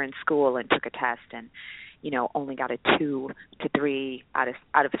you were in school and took a test and only got a 2 to 3 out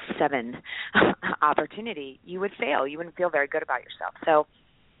of 7 opportunity, you would fail. You wouldn't feel very good about yourself. So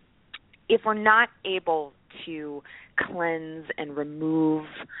if we're not able to cleanse and remove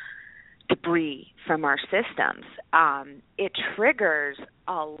debris from our systems, it triggers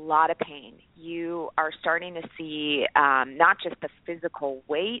a lot of pain. You are starting to see not just the physical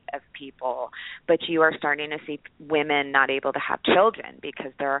weight of people, but you are starting to see women not able to have children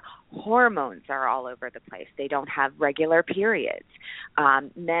because their hormones are all over the place. They don't have regular periods.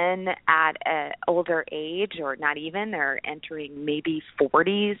 Men at an older age, or not even, they're entering maybe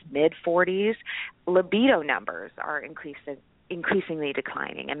 40s, mid-40s, libido numbers are increasingly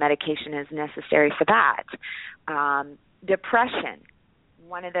declining, and medication is necessary for that. Depression,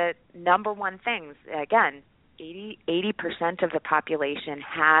 one of the number one things, again, 80% of the population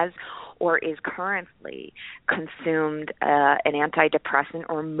has or is currently consumed an antidepressant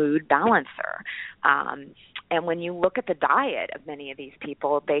or mood balancer. And when you look at the diet of many of these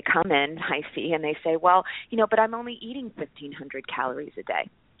people, they come in, HiC, and they say, well, but I'm only eating 1,500 calories a day.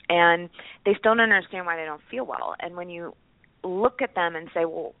 And they still don't understand why they don't feel well. And when you look at them and say,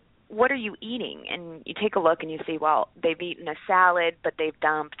 well, what are you eating? And you take a look and you see, well, they've eaten a salad, but they've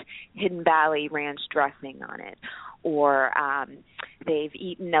dumped Hidden Valley Ranch dressing on it. Or they've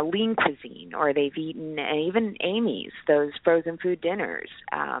eaten a lean cuisine, or they've eaten even Amy's, those frozen food dinners.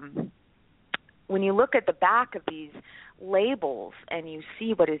 When you look at the back of these labels and you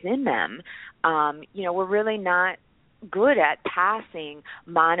see what is in them, we're really not good at passing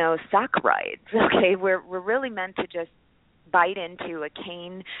monosaccharides. Okay, we're really meant to just bite into a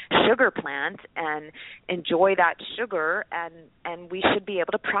cane sugar plant and enjoy that sugar, and we should be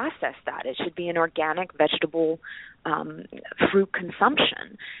able to process that. It should be an organic vegetable fruit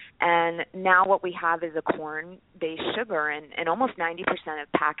consumption. And now what we have is a corn-based sugar and almost 90%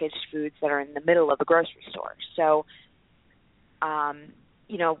 of packaged foods that are in the middle of a grocery store. So,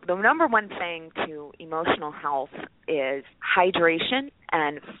 the number one thing to emotional health is hydration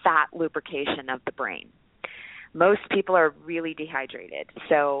and fat lubrication of the brain. Most people are really dehydrated.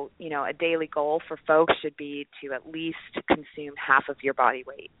 So, a daily goal for folks should be to at least consume half of your body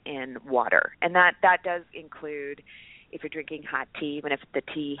weight in water. And that does include, if you're drinking hot tea, even if the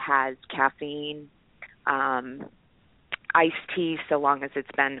tea has caffeine, iced tea, so long as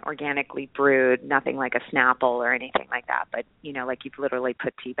it's been organically brewed, nothing like a Snapple or anything like that. But, like you've literally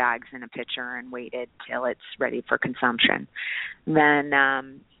put tea bags in a pitcher and waited till it's ready for consumption. Then,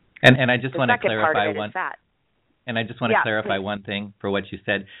 and I just want to clarify one. Fat. And I just want to clarify one thing for what you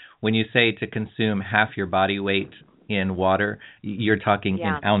said. When you say to consume half your body weight in water, you're talking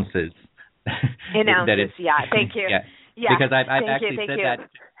in ounces. In ounces, Thank you. Yeah. Because I've actually said that.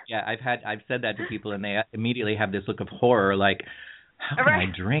 Yeah, I've said that to people, and they immediately have this look of horror, like, how can I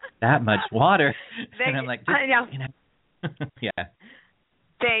drink that much water? And I'm like, I know. Yeah.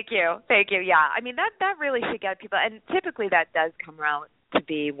 Thank you. Yeah, I mean that really should get people, and typically that does come out to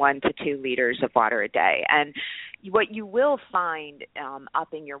be 1 to 2 liters of water a day. And what you will find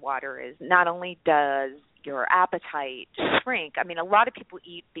upping your water is not only does your appetite shrink. I mean, a lot of people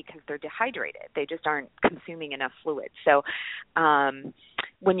eat because they're dehydrated. They just aren't consuming enough fluid. So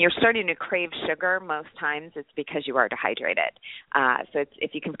when you're starting to crave sugar, most times it's because you are dehydrated. So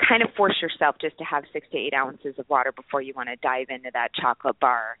if you can kind of force yourself just to have 6 to 8 ounces of water before you want to dive into that chocolate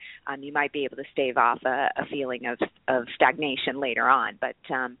bar, you might be able to stave off a feeling of stagnation later on. But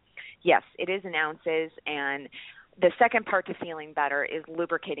yes, it is in ounces, and the second part to feeling better is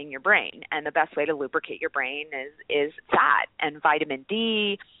lubricating your brain. And the best way to lubricate your brain is fat and vitamin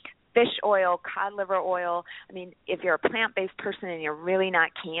D, fish oil, cod liver oil. I mean, if you're a plant-based person and you're really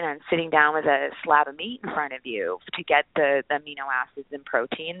not keen on sitting down with a slab of meat in front of you to get the amino acids and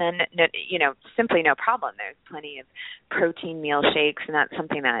protein, then, simply no problem. There's plenty of protein meal shakes, and that's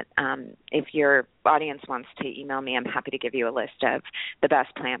something that if your audience wants to email me, I'm happy to give you a list of the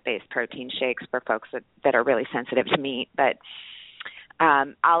best plant-based protein shakes for folks that are really sensitive to meat. But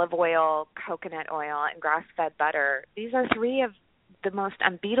olive oil, coconut oil, and grass-fed butter, these are 3 of the most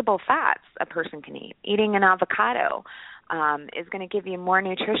unbeatable fats a person can eat. Eating an avocado is going to give you more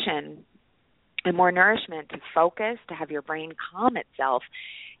nutrition and more nourishment to focus, to have your brain calm itself.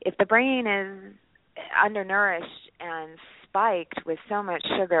 If the brain is undernourished and spiked with so much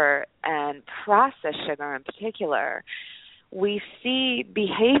sugar and processed sugar in particular, we see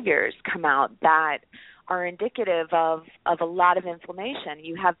behaviors come out that are indicative of a lot of inflammation.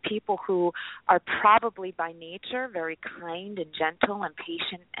 You have people who are probably by nature very kind and gentle and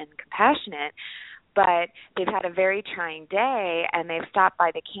patient and compassionate, but they've had a very trying day and they've stopped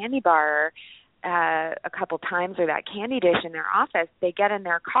by the candy bar a couple times or that candy dish in their office. They get in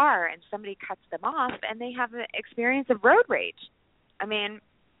their car and somebody cuts them off and they have an experience of road rage. I mean,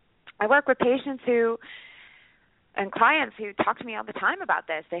 I work with patients and clients who talk to me all the time about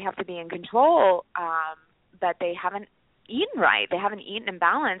this. They have to be in control, but they haven't eaten right. They haven't eaten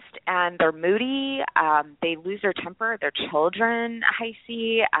imbalanced, and they're moody. They lose their temper. Their children,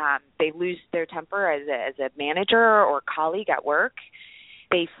 HiC, they lose their temper as a manager or colleague at work.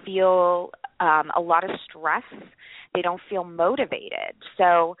 They feel a lot of stress. They don't feel motivated.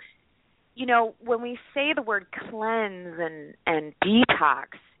 So, when we say the word cleanse and detox,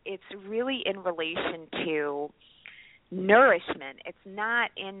 it's really in relation to nourishment. It's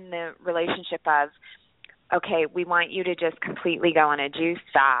not in the relationship of, okay, we want you to just completely go on a juice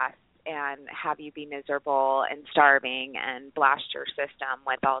fast and have you be miserable and starving and blast your system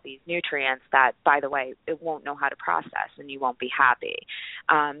with all these nutrients that, by the way, it won't know how to process and you won't be happy.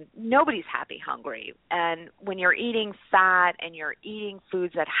 Nobody's happy hungry. And when you're eating fat and you're eating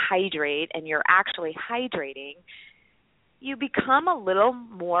foods that hydrate and you're actually hydrating, you become a little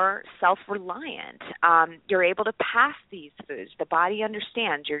more self-reliant. You're able to pass these foods. The body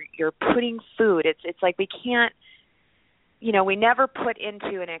understands. You're putting food. It's like we can't, we never put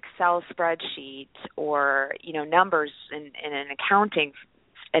into an Excel spreadsheet or, numbers in an accounting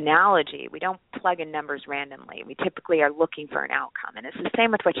analogy. We don't plug in numbers randomly. We typically are looking for an outcome. And it's the same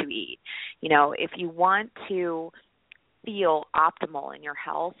with what you eat. If you want to feel optimal in your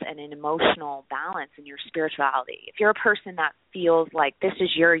health and in emotional balance in your spirituality, if you're a person that feels like this is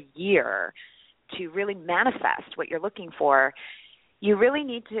your year to really manifest what you're looking for, you really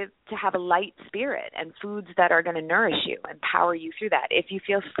need to have a light spirit and foods that are going to nourish you and power you through that. If you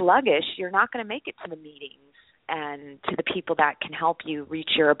feel sluggish, you're not going to make it to the meetings and to the people that can help you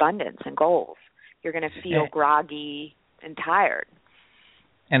reach your abundance and goals. You're going to feel groggy and tired.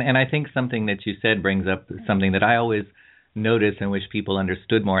 And I think something that you said brings up something that I always notice and wish people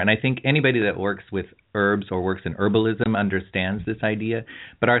understood more. And I think anybody that works with herbs or works in herbalism understands this idea.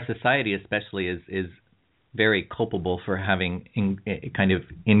 But our society especially is very culpable for having kind of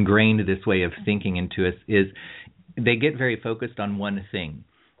ingrained this way of thinking into us. Is they get very focused on one thing.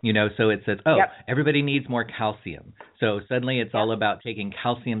 So it says, everybody needs more calcium. So suddenly it's all about taking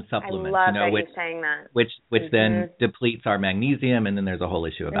calcium supplements. I love that you're saying that. Which then depletes our magnesium, and then there's a whole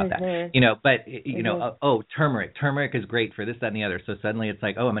issue about that. Turmeric. Turmeric is great for this, that, and the other. So suddenly it's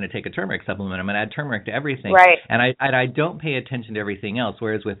like, I'm going to take a turmeric supplement. I'm going to add turmeric to everything. Right. And I don't pay attention to everything else.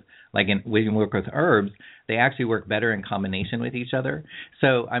 Whereas when you work with herbs, they actually work better in combination with each other.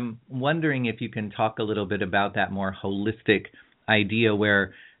 So I'm wondering if you can talk a little bit about that more holistic idea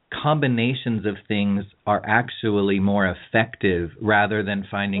where combinations of things are actually more effective rather than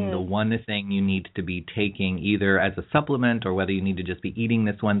finding the one thing you need to be taking either as a supplement or whether you need to just be eating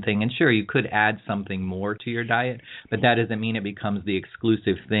this one thing. And sure, you could add something more to your diet, but that doesn't mean it becomes the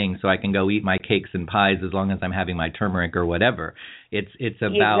exclusive thing so I can go eat my cakes and pies as long as I'm having my turmeric or whatever. It's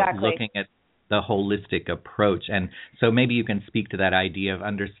about looking at the holistic approach. And so maybe you can speak to that idea of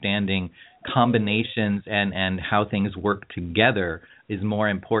understanding combinations and how things work together is more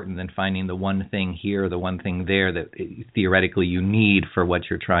important than finding the one thing here or the one thing there that theoretically you need for what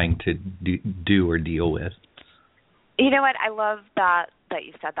you're trying to do or deal with. You know what? I love that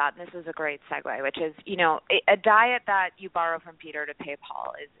you said that, and this is a great segue, which is, a diet that you borrow from Peter to pay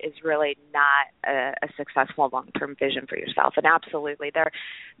Paul is really not a successful long-term vision for yourself. And absolutely,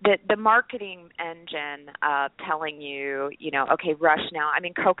 the marketing engine telling you, okay, rush now. I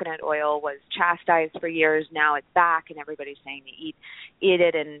mean, coconut oil was chastised for years. Now it's back, and everybody's saying to eat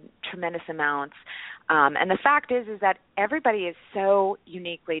it in tremendous amounts. And the fact is that everybody is so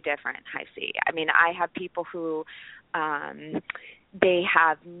uniquely different, HiC. I mean, I have people who they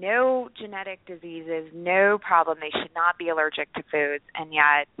have no genetic diseases, no problem. They should not be allergic to foods, and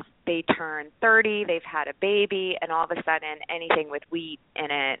yet they turn 30, they've had a baby, and all of a sudden anything with wheat in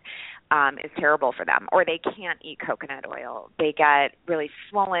it is terrible for them, or they can't eat coconut oil. They get really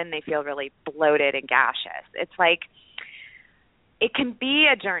swollen, they feel really bloated and gaseous. It's like it can be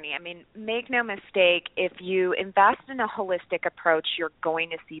a journey. I mean, make no mistake, if you invest in a holistic approach, you're going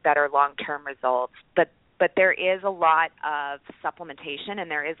to see better long-term results, but there is a lot of supplementation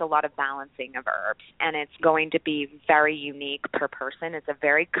and there is a lot of balancing of herbs, and it's going to be very unique per person. It's a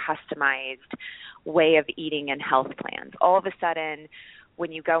very customized way of eating and health plans. All of a sudden,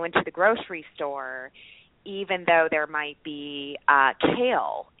 when you go into the grocery store, even though there might be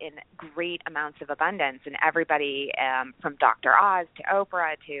kale in great amounts of abundance, and everybody from Dr. Oz to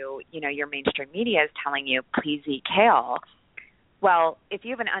Oprah to your mainstream media is telling you, please eat kale. Well, if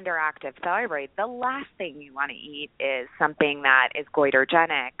you have an underactive thyroid, the last thing you want to eat is something that is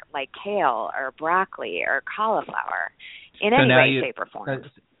goitrogenic, like kale or broccoli or cauliflower, in any way, shape, or form.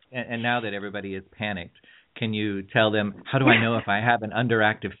 And now that everybody is panicked, can you tell them, how do I know if I have an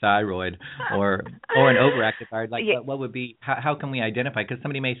underactive thyroid or an overactive thyroid? Like, what would be, how can we identify? Because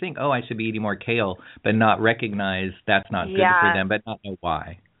somebody may think, I should be eating more kale, but not recognize that's not good for them, but not know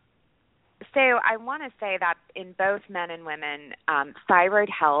why. So I want to say that in both men and women, thyroid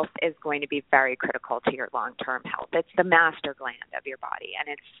health is going to be very critical to your long-term health. It's the master gland of your body,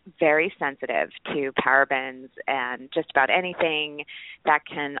 and it's very sensitive to parabens and just about anything that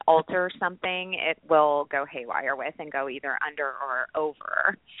can alter something. It will go haywire with and go either under or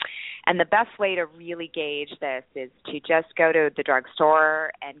over. And the best way to really gauge this is to just go to the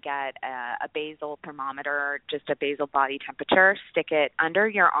drugstore and get a basal thermometer, just a basal body temperature, stick it under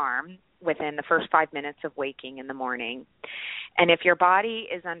your arm within the first 5 minutes of waking in the morning. And if your body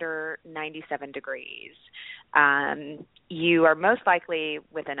is under 97 degrees, you are most likely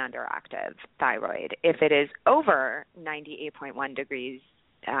with an underactive thyroid. If it is over 98.1 degrees,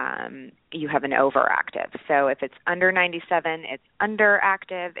 you have an overactive. So if it's under 97, it's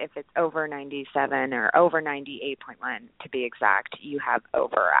underactive. If it's over 97 or over 98.1 to be exact, you have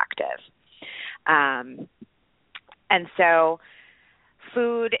overactive. And so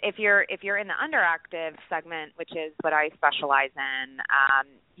food, if you're in the underactive segment, which is what I specialize in,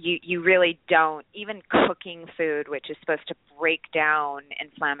 you really don't, even cooking food, which is supposed to break down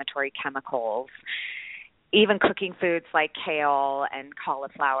inflammatory chemicals, even cooking foods like kale and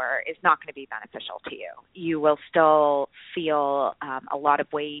cauliflower is not going to be beneficial to you. You will still feel a lot of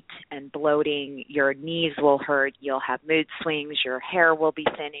weight and bloating. Your knees will hurt. You'll have mood swings. Your hair will be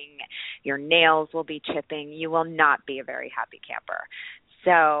thinning. Your nails will be chipping. You will not be a very happy camper.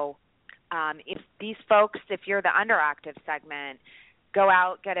 So if these folks, if you're the underactive segment, go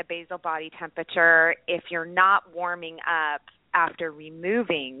out, get a basal body temperature. If you're not warming up after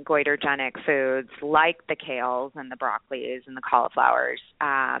removing goitrogenic foods like the kales and the broccolis and the cauliflowers,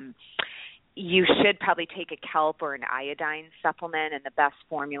 you should probably take a kelp or an iodine supplement, and the best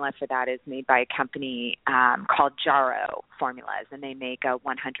formula for that is made by a company called Jarrow Formulas, and they make a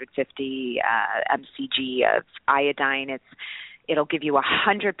 150 mcg of iodine. It'll give you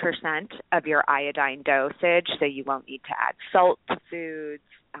 100% of your iodine dosage, so you won't need to add salt to foods,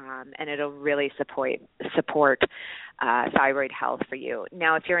 and it'll really support thyroid health for you.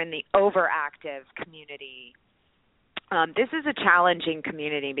 Now, if you're in the overactive community, this is a challenging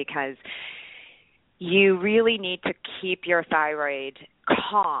community because you really need to keep your thyroid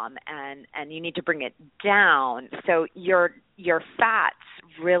calm and you need to bring it down. So your fats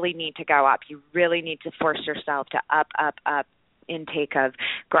really need to go up. You really need to force yourself to up intake of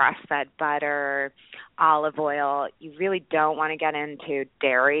grass-fed butter, olive oil. You really don't want to get into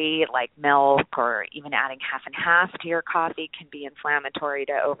dairy like milk, or even adding half and half to your coffee can be inflammatory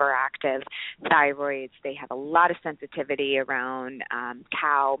to overactive thyroids. They have a lot of sensitivity around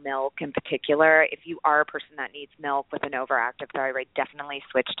cow milk in particular. If you are a person that needs milk with an overactive thyroid, definitely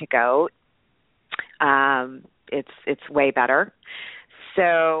switch to goat. It's way better.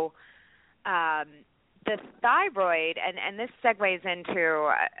 So the thyroid, and this segues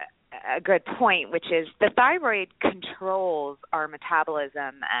into a good point, which is the thyroid controls our metabolism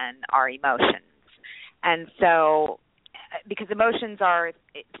and our emotions. And so, because emotions are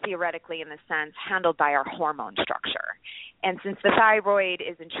theoretically, in a sense, handled by our hormone structure. And since the thyroid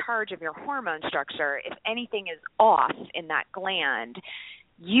is in charge of your hormone structure, if anything is off in that gland,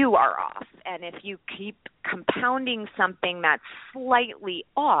 you are off. And if you keep compounding something that's slightly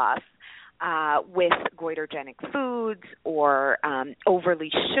off, with goitrogenic foods or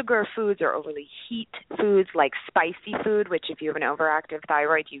overly sugar foods or overly heat foods like spicy food, which if you have an overactive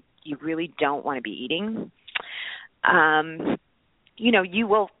thyroid, you really don't want to be eating, you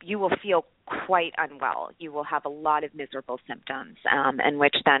will feel quite unwell. You will have a lot of miserable symptoms, and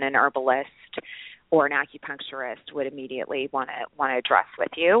which then an herbalist or an acupuncturist would immediately want to address with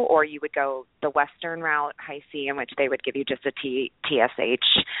you, or you would go the Western route, HiC, in which they would give you just a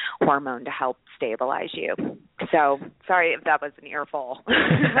TSH hormone to help stabilize you. So, sorry if that was an earful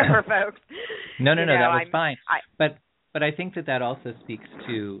for folks. No, that was fine. But I think that also speaks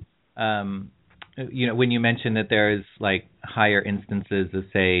to, when you mentioned that there is like higher instances of,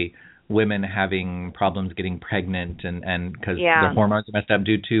 say, women having problems getting pregnant and because the hormones are messed up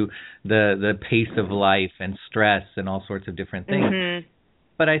due to the pace of life and stress and all sorts of different things. Mm-hmm.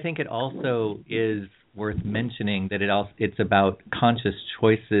 But I think it also is worth mentioning that it's about conscious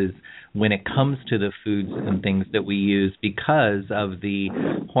choices when it comes to the foods and things that we use, because of the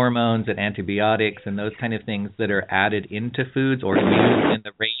hormones and antibiotics and those kind of things that are added into foods or used in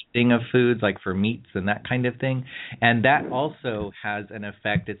the raising of foods, like for meats and that kind of thing. And that also has an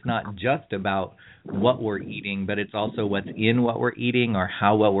effect. It's not just about what we're eating, but it's also what's in what we're eating or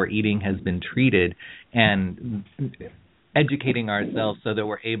how what we're eating has been treated, and educating ourselves so that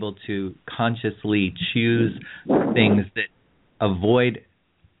we're able to consciously choose things that avoid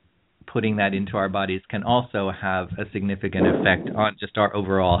putting that into our bodies can also have a significant effect on just our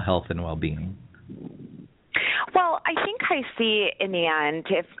overall health and well-being. Well, I think I see in the end,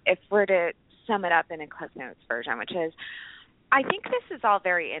 if we're to sum it up in a Cliff Notes version, which is, I think this is all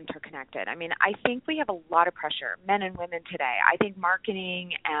very interconnected. I mean, I think we have a lot of pressure, men and women today. I think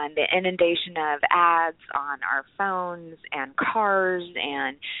marketing and the inundation of ads on our phones and cars,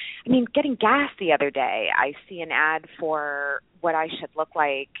 and getting gas the other day, I see an ad for what I should look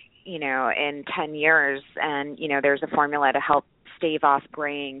like, in 10 years. And, there's a formula to help stave off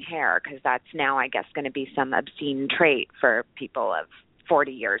graying hair, because that's now, I guess, going to be some obscene trait for people of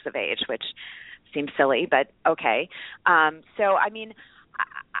 40 years of age, which seems silly, but okay. I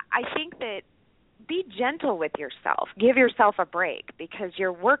think that be gentle with yourself. Give yourself a break, because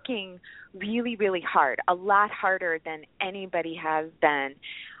you're working really, really hard, a lot harder than anybody has been.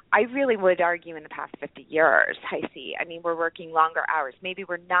 I really would argue in the past 50 years, HiC. We're working longer hours. Maybe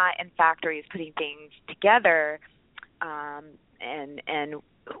we're not in factories putting things together, and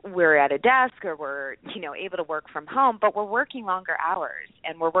we're at a desk, or we're, able to work from home, but we're working longer hours,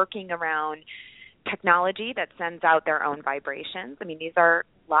 and we're working around technology that sends out their own vibrations. These are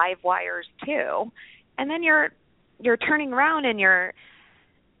live wires too. And then you're turning around and you're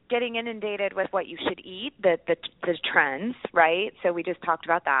getting inundated with what you should eat, the trends, right? So we just talked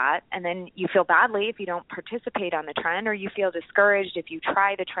about that. And then you feel badly if you don't participate on the trend, or you feel discouraged if you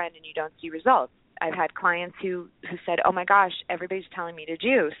try the trend and you don't see results. I've had clients who said, oh my gosh, everybody's telling me to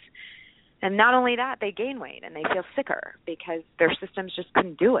juice. And not only that, they gain weight and they feel sicker because their systems just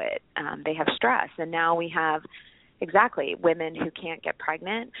couldn't do it. They have stress. And now we have women who can't get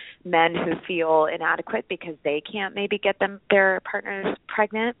pregnant, men who feel inadequate because they can't maybe get their partners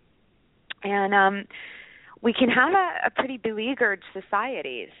pregnant. And we can have a pretty beleaguered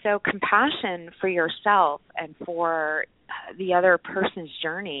society. So compassion for yourself and for the other person's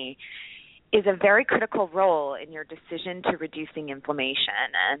journey is a very critical role in your decision to reducing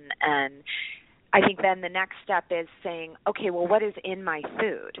inflammation. And I think then the next step is saying, okay, well, what is in my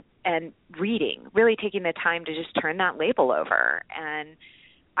food? And reading, really taking the time to just turn that label over. And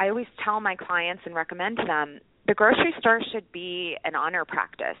I always tell my clients and recommend to them, the grocery store should be an honor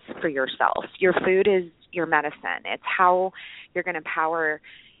practice for yourself. Your food is your medicine. It's how you're going to power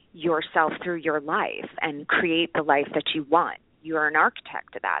yourself through your life and create the life that you want. You're an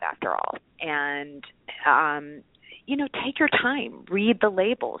architect of that, after all. And, take your time, read the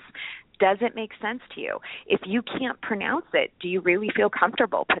labels. Does it make sense to you? If you can't pronounce it, do you really feel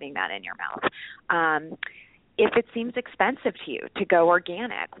comfortable putting that in your mouth? If it seems expensive to you to go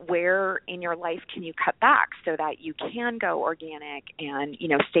organic, where in your life can you cut back so that you can go organic and,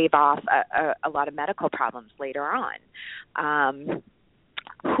 stave off a lot of medical problems later on?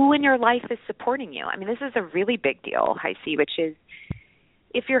 Who in your life is supporting you? I mean, this is a really big deal, HiC, which is,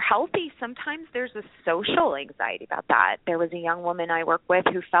 if you're healthy, sometimes there's a social anxiety about that. There was a young woman I work with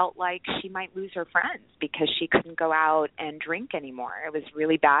who felt like she might lose her friends because she couldn't go out and drink anymore. It was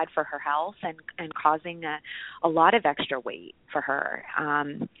really bad for her health and causing a lot of extra weight for her.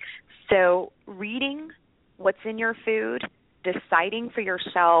 So reading what's in your food, deciding for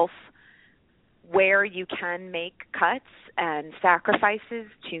yourself where you can make cuts and sacrifices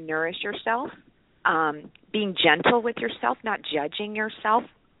to nourish yourself, being gentle with yourself, not judging yourself.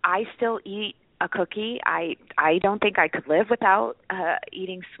 I still eat a cookie. I don't think I could live without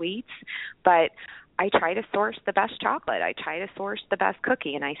eating sweets, but I try to source the best chocolate. I try to source the best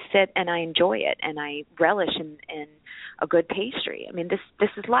cookie, and I sit and I enjoy it, and I relish in a good pastry. I mean, this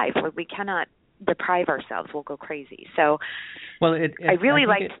is life. We cannot deprive ourselves. We'll go crazy. So I really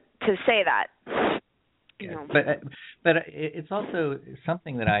like to say that. Yeah, but it's also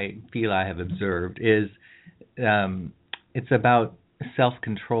something that I feel I have observed is it's about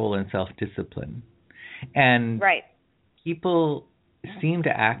self-control and self-discipline. And right. People seem to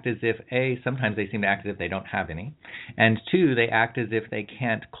act as if, sometimes they seem to act as if they don't have any, and two, they act as if they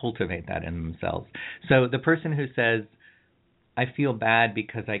can't cultivate that in themselves. So the person who says, I feel bad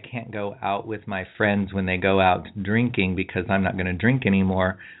because I can't go out with my friends when they go out drinking because I'm not going to drink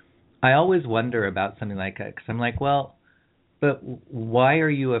anymore, I always wonder about something like that, because I'm like, well, but why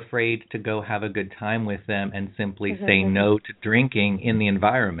are you afraid to go have a good time with them and simply say no to drinking in the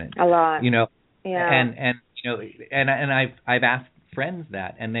environment? A lot. Yeah. And I've asked friends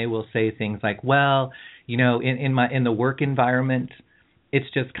that, and they will say things like, well, in the work environment,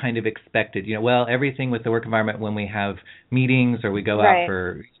 it's just kind of expected. Everything with the work environment, when we have meetings or we go out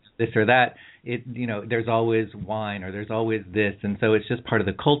for this or that, there's always wine or there's always this, and so it's just part of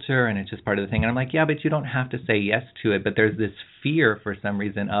the culture and it's just part of the thing. And I'm like, yeah, but you don't have to say yes to it. But there's this fear for some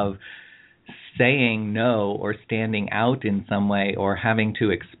reason of saying no or standing out in some way or having to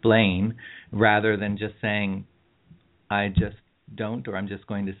explain, rather than just saying, I just don't, or I'm just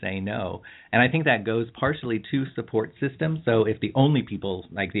going to say no. And I think that goes partially to support systems. So if the only people,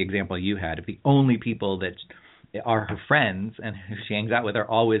 like the example you had, if the only people that are her friends and who she hangs out with are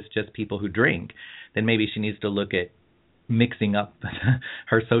always just people who drink, then maybe she needs to look at mixing up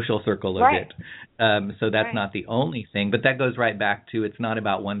her social circle a bit. So that's not the only thing. But that goes right back to, it's not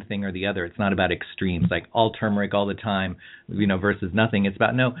about one thing or the other. It's not about extremes, like all turmeric all the time, versus nothing.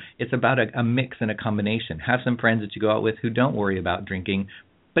 It's about a mix and a combination. Have some friends that you go out with who don't worry about drinking,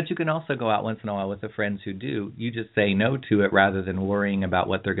 but you can also go out once in a while with the friends who do. You just say no to it rather than worrying about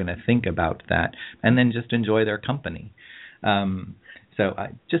what they're going to think about that, and then just enjoy their company. So I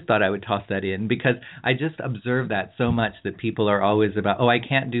just thought I would toss that in, because I just observe that so much, that people are always about, I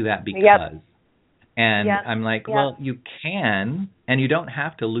can't do that because. And I'm like, well, you can, and you don't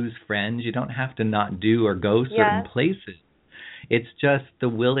have to lose friends. You don't have to not do or go certain places. It's just the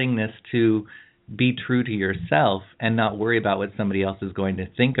willingness to be true to yourself and not worry about what somebody else is going to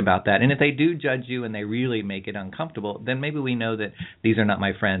think about that. And if they do judge you and they really make it uncomfortable, then maybe we know that these are not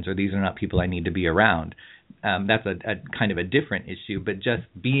my friends, or these are not people I need to be around. That's a kind of a different issue, but just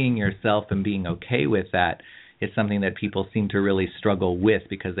being yourself and being okay with that is something that people seem to really struggle with,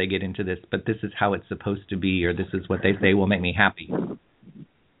 because they get into this, but this is how it's supposed to be, or this is what they say will make me happy.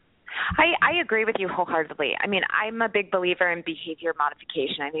 I agree with you wholeheartedly. I mean, I'm a big believer in behavior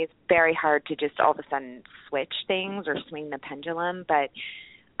modification. I think it's very hard to just all of a sudden switch things or swing the pendulum, but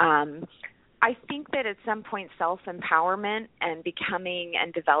I think that at some point self-empowerment and becoming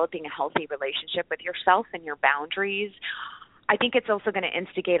and developing a healthy relationship with yourself and your boundaries, I think it's also going to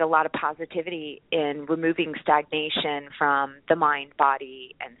instigate a lot of positivity in removing stagnation from the mind,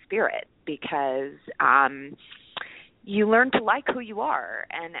 body, and spirit, because you learn to like who you are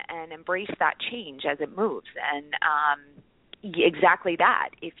and embrace that change as it moves. And exactly that.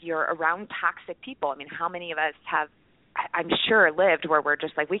 If you're around toxic people, I mean, how many of us have, I'm sure, lived where we're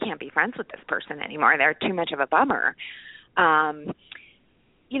just like, we can't be friends with this person anymore. They're too much of a bummer.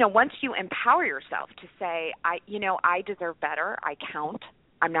 Once you empower yourself to say, I deserve better, I count,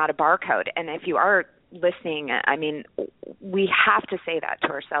 I'm not a barcode. And if you are listening, I mean, we have to say that to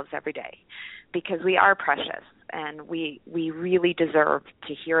ourselves every day, because we are precious, and we really deserve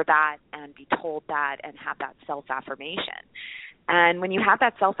to hear that and be told that and have that self-affirmation. And when you have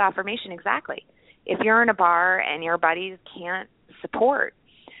that self-affirmation, exactly, if you're in a bar and your buddies can't support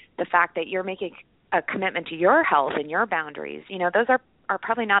the fact that you're making a commitment to your health and your boundaries, those are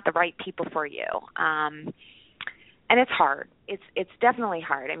probably not the right people for you. And it's hard. It's definitely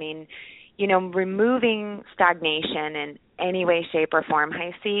hard. I mean, removing stagnation in any way, shape, or form,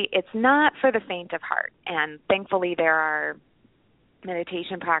 HiC, it's not for the faint of heart. And thankfully there are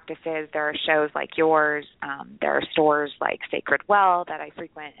meditation practices, there are shows like yours, there are stores like Sacred Well that I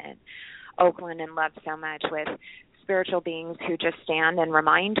frequent in Oakland and love so much, with spiritual beings who just stand and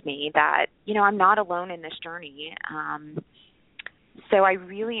remind me that, I'm not alone in this journey. So I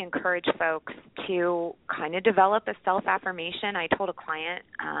really encourage folks to kind of develop a self-affirmation. I told a client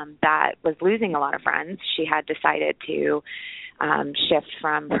that was losing a lot of friends. She had decided to shift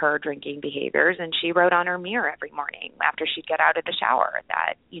from her drinking behaviors, and she wrote on her mirror every morning after she'd get out of the shower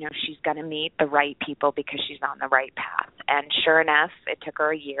that, she's going to meet the right people because she's on the right path. And sure enough, it took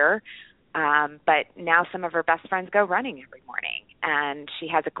her a year. But now some of her best friends go running every morning, and she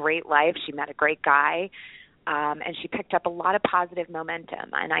has a great life. She met a great guy. And she picked up a lot of positive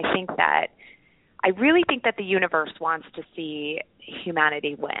momentum. And I really think that the universe wants to see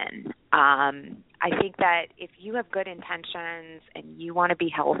humanity win. I think that if you have good intentions and you want to be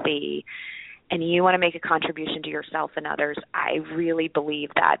healthy and you want to make a contribution to yourself and others, I really believe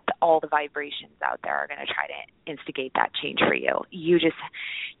that all the vibrations out there are going to try to instigate that change for you. You just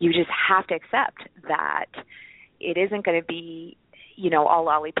have to accept that it isn't going to be all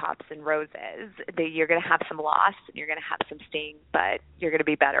lollipops and roses. You're going to have some loss and you're going to have some sting, but you're going to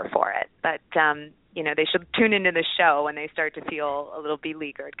be better for it. But, they should tune into the show when they start to feel a little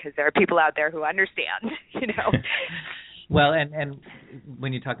beleaguered, because there are people out there who understand, Well, and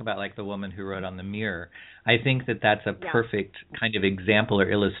when you talk about like the woman who wrote on the mirror, I think that that's a perfect kind of example or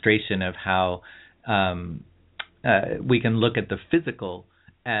illustration of how we can look at the physical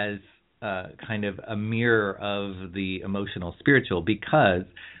as kind of a mirror of the emotional spiritual, because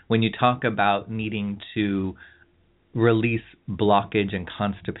when you talk about needing to release blockage and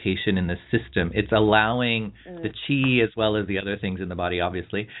constipation in the system, it's allowing the qi as well as the other things in the body,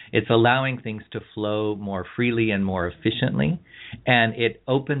 obviously. It's allowing things to flow more freely and more efficiently, and it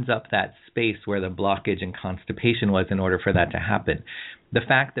opens up that space where the blockage and constipation was in order for that to happen. The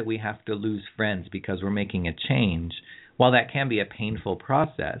fact that we have to lose friends because we're making a change, while that can be a painful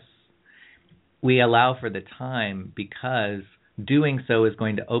process, we allow for the time, because doing so is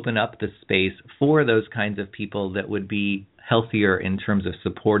going to open up the space for those kinds of people that would be healthier in terms of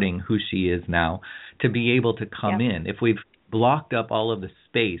supporting who she is now to be able to come in. If we've blocked up all of the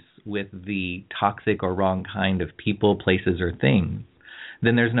space with the toxic or wrong kind of people, places, or things,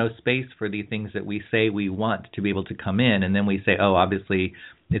 then there's no space for the things that we say we want to be able to come in, and then we say, oh, obviously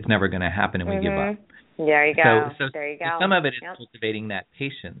it's never going to happen, and we give up. There you go. So there you go. Some of it is cultivating that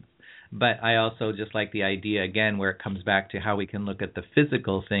patience. But I also just like the idea, again, where it comes back to how we can look at the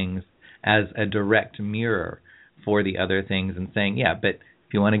physical things as a direct mirror for the other things, and saying, but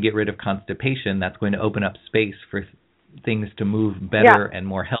if you want to get rid of constipation, that's going to open up space for things to move better and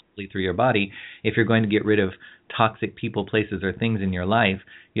more healthily through your body. If you're going to get rid of toxic people, places, or things in your life,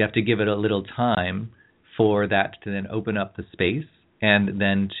 you have to give it a little time for that to then open up the space, and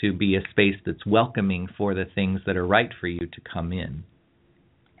then to be a space that's welcoming for the things that are right for you to come in.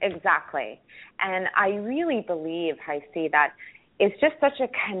 Exactly. And I really believe, HiC, that it's just such a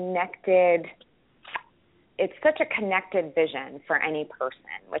connected vision for any person,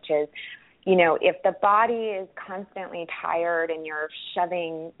 which is, if the body is constantly tired and you're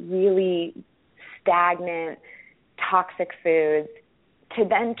shoving really stagnant, toxic foods, to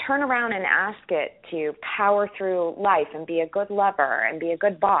then turn around and ask it to power through life and be a good lover and be a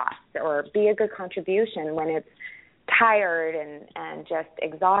good boss or be a good contribution when it's tired and just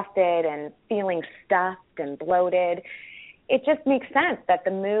exhausted and feeling stuffed and bloated, it just makes sense that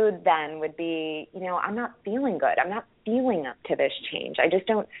the mood then would be, I'm not feeling good. I'm not feeling up to this change. I just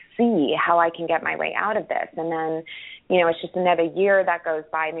don't see how I can get my way out of this. And then, it's just another year that goes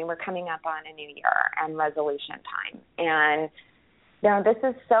by. I mean, we're coming up on a new year and resolution time. And this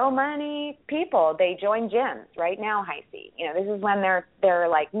is so many people, they join gyms right now, HiC. This is when they're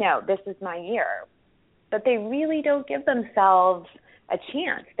like, no, this is my year. But they really don't give themselves a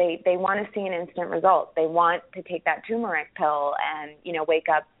chance. They want to see an instant result. They want to take that turmeric pill and, wake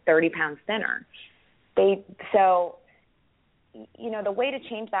up 30 pounds thinner. The way to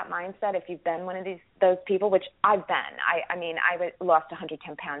change that mindset, if you've been one of those people, which I've been, I lost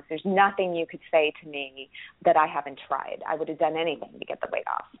 110 pounds. There's nothing you could say to me that I haven't tried. I would have done anything to get the weight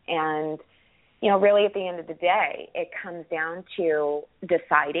off. And really at the end of the day, it comes down to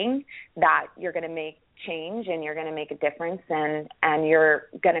deciding that you're going to make change and you're going to make a difference, and you're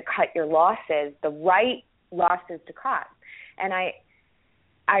going to cut your losses, the right losses to cut. And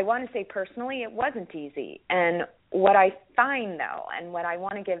I want to say personally, it wasn't easy. And what I find, though, and what I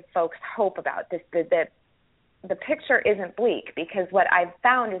want to give folks hope about, this, the picture isn't bleak, because what I've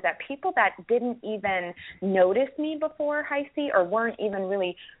found is that people that didn't even notice me before HiC or weren't even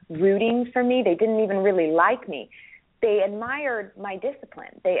really rooting for me, they didn't even really like me, they admired my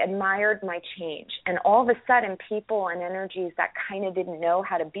discipline. They admired my change. And all of a sudden, people and energies that kind of didn't know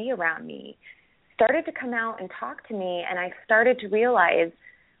how to be around me started to come out and talk to me, and I started to realize,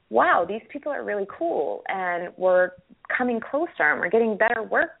 wow, these people are really cool, and we're coming closer, and we're getting better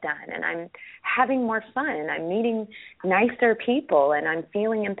work done, and I'm having more fun, and I'm meeting nicer people, and I'm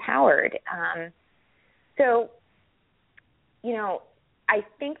feeling empowered. So, you know, I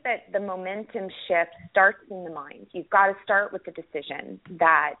think that the momentum shift starts in the mind. You've got to start with the decision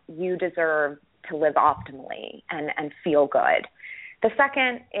that you deserve to live optimally and feel good. The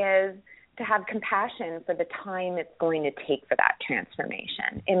second is to have compassion for the time it's going to take for that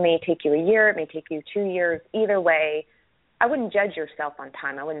transformation. It may take you a year, it may take you 2 years. Either way, I wouldn't judge yourself on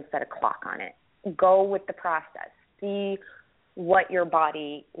time. I wouldn't set a clock on it. Go with the process. See what your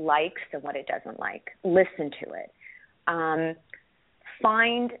body likes and what it doesn't like. Listen to it.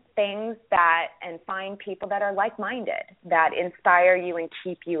 Find things and find people that are like-minded, that inspire you and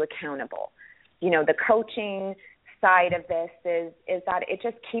keep you accountable. You know, the coaching side of this is that it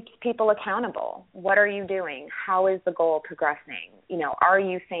just keeps people accountable. What are you doing? How is the goal progressing? You know, are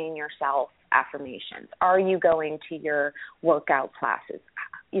you saying yourself affirmations? Are you going to your workout classes?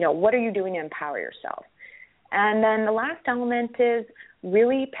 You know, what are you doing to empower yourself? And then the last element is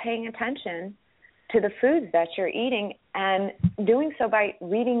really paying attention to the foods that you're eating, and doing so by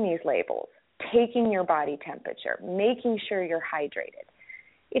reading these labels, taking your body temperature, making sure you're hydrated.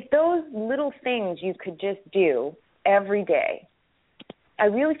 If those little things you could just do every day, I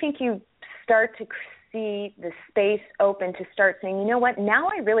really think you start to see the space open to start saying, you know what, now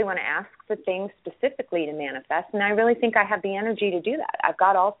I really want to ask for things specifically to manifest, and I really think I have the energy to do that. I've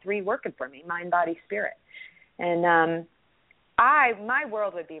got all three working for me, mind, body, spirit. And my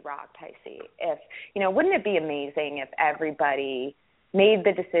world would be rocked, HiC, if, you know, wouldn't it be amazing if everybody made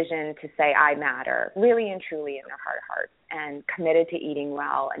the decision to say I matter, really and truly in their heart of hearts, and committed to eating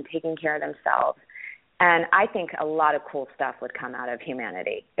well and taking care of themselves. And I think a lot of cool stuff would come out of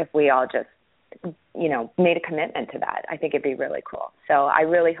humanity if we all just, you know, made a commitment to that. I think it'd be really cool. So I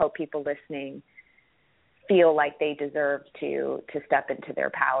really hope people listening feel like they deserve to step into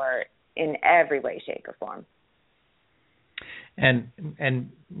their power in every way, shape, or form. And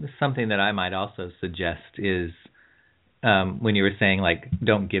something that I might also suggest is when you were saying, like,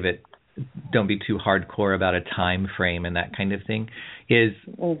 don't be too hardcore about a time frame and that kind of thing, is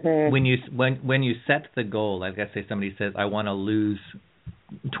when you set the goal, like I say, somebody says, I want to lose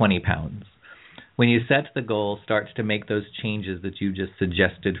 20 pounds. When you set the goal, start to make those changes that you just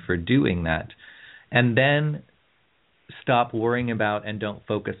suggested for doing that, and then stop worrying about and don't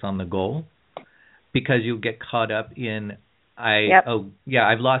focus on the goal, because you'll get caught up in,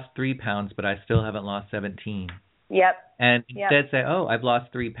 I've lost 3 pounds, but I still haven't lost 17. Yep. And instead say, I've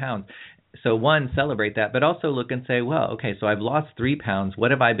lost 3 pounds. So one, celebrate that, but also look and say, well, okay, so I've lost 3 pounds.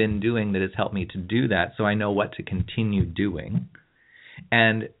 What have I been doing that has helped me to do that, so I know what to continue doing?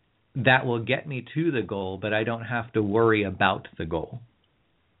 And that will get me to the goal, but I don't have to worry about the goal,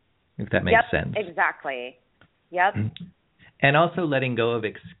 if that makes sense. Exactly. Yep. And also letting go of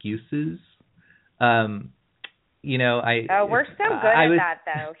excuses. You know, we're so good at that,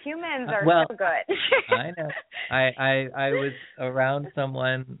 though. Humans are so good. I know. I was around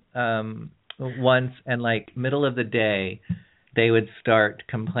someone once, and like middle of the day, they would start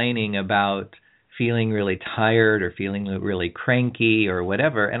complaining about feeling really tired or feeling really cranky or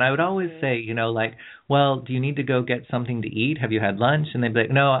whatever. And I would always say, you know, like, well, do you need to go get something to eat? Have you had lunch? And they'd be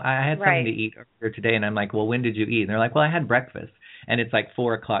like, no, I had something to eat earlier today. And I'm like, well, when did you eat? And they're like, well, I had breakfast. And it's like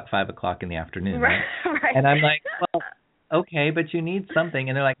 4 o'clock, 5 o'clock in the afternoon. Right? And I'm like, well, okay, but you need something.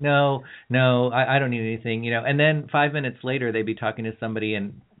 And they're like, no, I don't need anything, you know. And then 5 minutes later, they'd be talking to somebody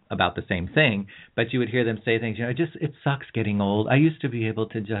about the same thing, but you would hear them say things, you know, it sucks getting old. I used to be able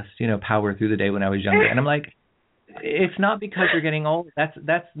to just, you know, power through the day when I was younger. And I'm like, it's not because you're getting old.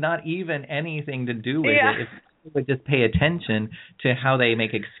 That's not even anything to do with it. If people would just pay attention to how they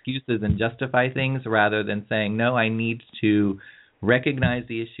make excuses and justify things, rather than saying, no, I need to recognize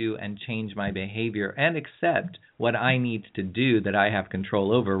the issue and change my behavior and accept what I need to do that I have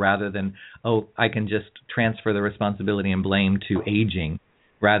control over, rather than, I can just transfer the responsibility and blame to aging,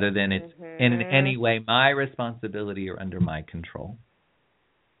 rather than it's in any way my responsibility or under my control.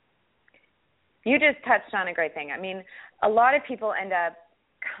 You just touched on a great thing. I mean, a lot of people end up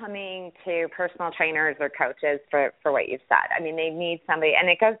coming to personal trainers or coaches for what you've said. I mean, they need somebody, and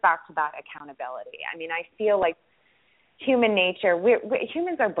it goes back to that accountability. I mean, I feel like human nature,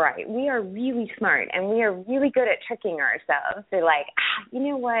 humans are bright. We are really smart, and we are really good at tricking ourselves. They're like, you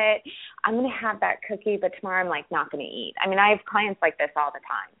know what, I'm going to have that cookie, but tomorrow I'm like not going to eat. I mean, I have clients like this all the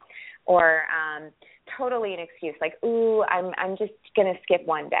time. Or totally an excuse, like, ooh, I'm just going to skip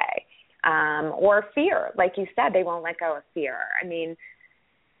one day. Or fear, like you said, they won't let go of fear. I mean,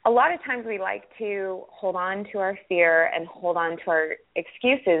 a lot of times we like to hold on to our fear and hold on to our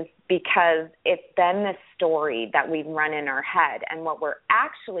excuses because it's then the story that we run in our head. And what we're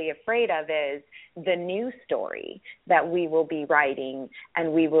actually afraid of is the new story that we will be writing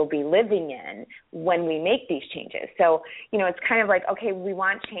and we will be living in when we make these changes. So, you know, it's kind of like, okay, we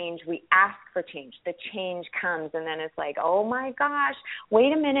want change. We ask for change. The change comes, and then it's like, oh my gosh,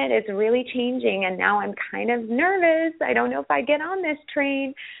 wait a minute, it's really changing. And now I'm kind of nervous. I don't know if I get on this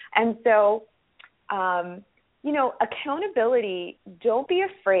train. And so, you know, accountability, don't be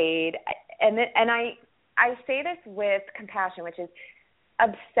afraid. And I say this with compassion, which is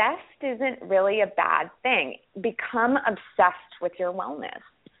obsessed isn't really a bad thing. Become obsessed with your wellness.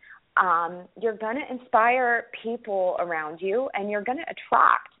 You're going to inspire people around you, and you're going to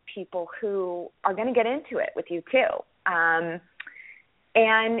attract people who are going to get into it with you too. And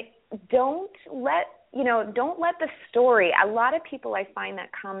don't let the story, a lot of people I find that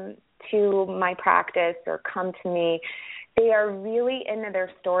come to my practice or come to me, they are really into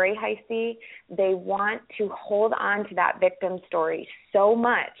their story, HiC. They want to hold on to that victim story so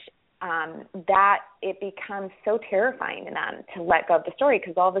much that it becomes so terrifying to them to let go of the story,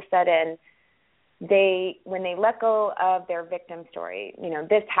 because all of a sudden when they let go of their victim story, you know,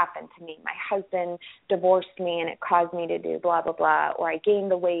 this happened to me, my husband divorced me and it caused me to do blah, blah, blah, or I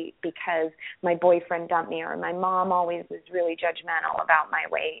gained the weight because my boyfriend dumped me, or my mom always was really judgmental about my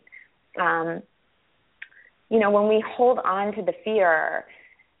weight. You know, when we hold on to the fear,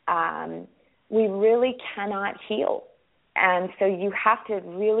 we really cannot heal. And so you have to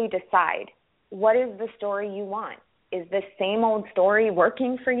really decide, what is the story you want? Is this same old story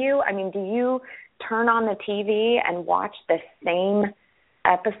working for you? I mean, do you turn on the TV and watch the same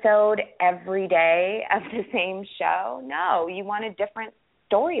episode every day of the same show? No, you want a different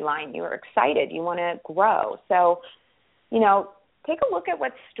storyline. You're excited. You want to grow. So, you know, take a look at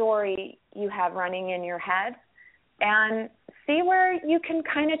what story you have running in your head and see where you can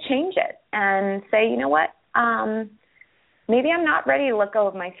kind of change it and say, you know what, maybe I'm not ready to let go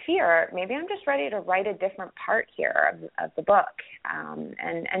of my fear. Maybe I'm just ready to write a different part here of the book,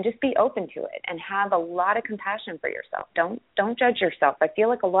 and just be open to it and have a lot of compassion for yourself. Don't judge yourself. I feel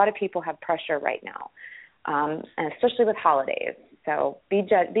like a lot of people have pressure right now, and especially with holidays. So be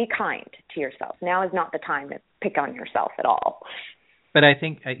kind to yourself. Now is not the time to pick on yourself at all. But I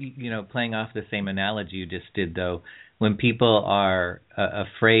think, you know, playing off the same analogy you just did, though, when people are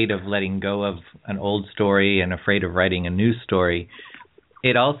afraid of letting go of an old story and afraid of writing a new story,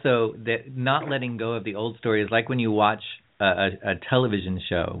 it also, that not letting go of the old story is like when you watch a television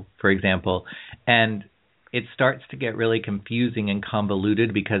show, for example, and it starts to get really confusing and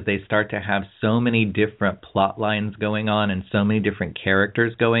convoluted because they start to have so many different plot lines going on and so many different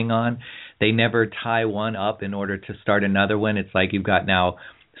characters going on. They never tie one up in order to start another one. It's like you've got now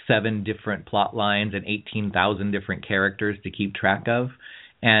 7 different plot lines and 18,000 different characters to keep track of.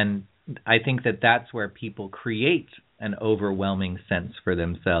 And I think that that's where people create an overwhelming sense for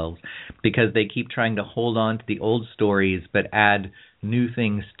themselves, because they keep trying to hold on to the old stories but add new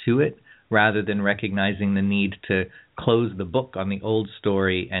things to it, rather than recognizing the need to close the book on the old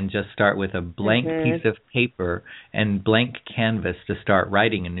story and just start with a blank piece of paper and blank canvas to start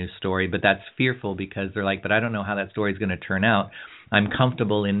writing a new story. But that's fearful because they're like, but I don't know how that story is going to turn out. I'm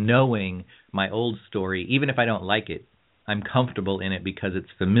comfortable in knowing my old story. Even if I don't like it, I'm comfortable in it because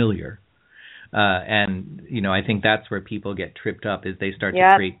it's familiar. And, you know, I think that's where people get tripped up, is they start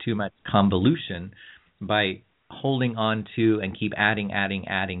to create too much convolution by holding on to and keep adding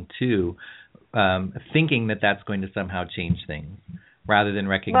to, thinking that that's going to somehow change things, rather than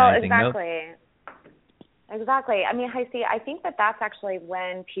recognizing. Well, exactly. I mean, I think that that's actually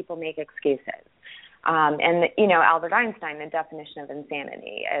when people make excuses. And, you know, Albert Einstein, the definition of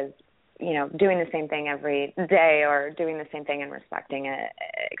insanity is, you know, doing the same thing every day or doing the same thing and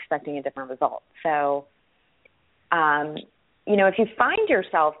expecting a different result. So, you know, if you find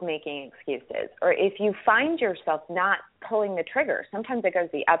yourself making excuses, or if you find yourself not pulling the trigger, sometimes it goes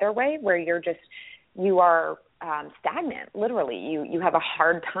the other way, where you are stagnant, literally. You have a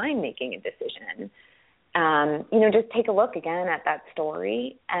hard time making a decision. You know, just take a look again at that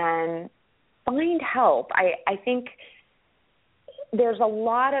story and find help. I think there's a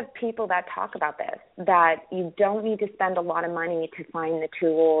lot of people that talk about this, that you don't need to spend a lot of money to find the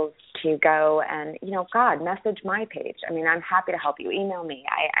tools to go and, God, message my page. I mean, I'm happy to help you. Email me.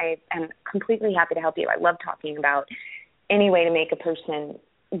 I am completely happy to help you. I love talking about any way to make a person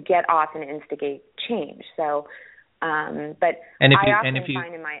get off and instigate change. So, but I often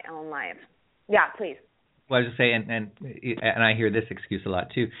find in my own life. Yeah, please. Well, I was just saying, and I hear this excuse a lot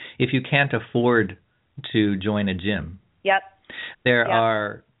too. If you can't afford to join a gym, yep. There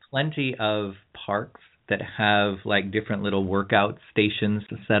are plenty of parks that have like different little workout stations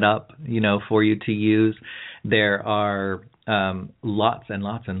set up, for you to use. There are lots and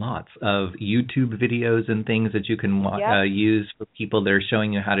lots and lots of YouTube videos and things that you can use for people that are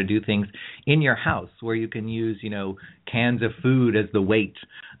showing you how to do things in your house, where you can use, cans of food as the weight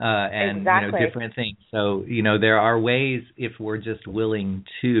and different things. So, there are ways, if we're just willing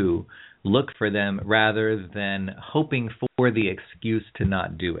to look for them rather than hoping for the excuse to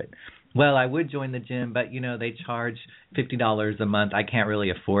not do it. Well, I would join the gym, but, they charge $50 a month. I can't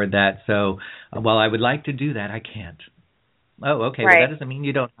really afford that. So, while I would like to do that, I can't. Oh, okay. Right. Well, that doesn't mean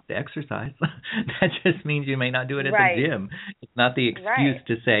you don't have to exercise. That just means you may not do it at the gym. It's not the excuse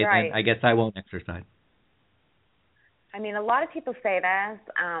to say, then I guess I won't exercise. I mean, a lot of people say this,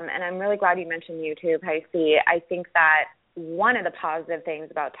 and I'm really glad you mentioned YouTube, HiC. I think that one of the positive things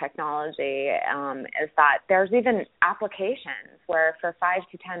about technology is that there's even applications where for $5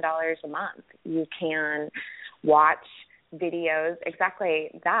 to $10 a month you can watch videos exactly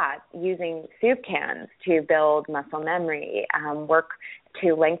that, using soup cans to build muscle memory, work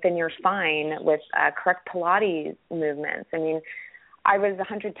to lengthen your spine with correct Pilates movements. I mean, I was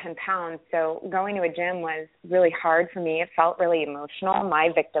 110 pounds, so going to a gym was really hard for me. It felt really emotional. My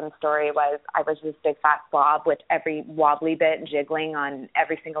victim story was I was this big fat blob with every wobbly bit jiggling on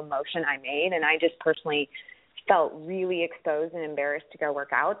every single motion I made, and I just personally felt really exposed and embarrassed to go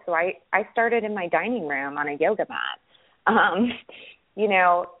work out. So I started in my dining room on a yoga mat.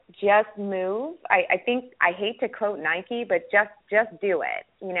 Just move. I think, I hate to quote Nike, but just do it.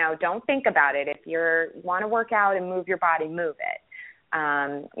 Don't think about it. If you want to work out and move your body, move it.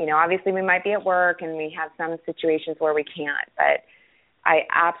 Obviously we might be at work and we have some situations where we can't, but I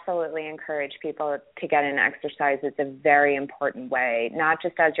absolutely encourage people to get in exercise. It's a very important way, not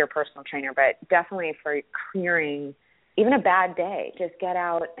just as your personal trainer, but definitely for clearing even a bad day. Just get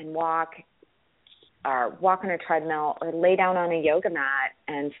out and walk on a treadmill or lay down on a yoga mat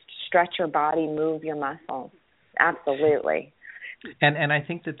and stretch your body, move your muscles. Absolutely. And I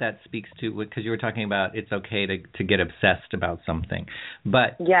think that speaks to, because you were talking about it's okay to get obsessed about something.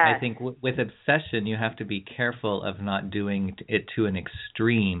 But I think with obsession, you have to be careful of not doing it to an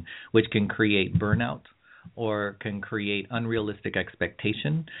extreme, which can create burnout or can create unrealistic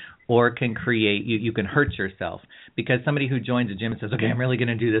expectation or can create, you can hurt yourself. Because somebody who joins a gym and says, okay, I'm really going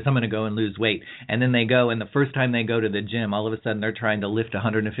to do this, I'm going to go and lose weight. And then they go, and the first time they go to the gym, all of a sudden they're trying to lift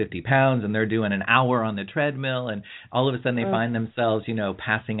 150 pounds and they're doing an hour on the treadmill, and all of a sudden they find themselves,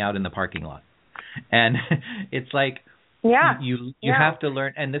 passing out in the parking lot. And it's like, you have to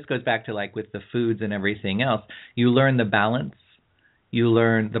learn, and this goes back to like with the foods and everything else, you learn the balance, you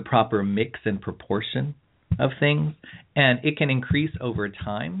learn the proper mix and proportion of things, and it can increase over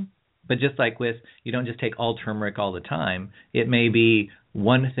time. But just like with, you don't just take all turmeric all the time. It may be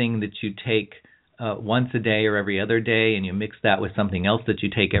one thing that you take once a day or every other day, and you mix that with something else that you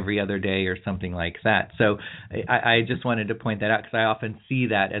take every other day or something like that. So I just wanted to point that out, because I often see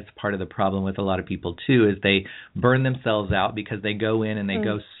that as part of the problem with a lot of people too, is they burn themselves out because they go in and they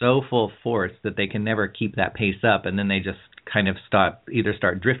go so full force that they can never keep that pace up, and then they just kind of either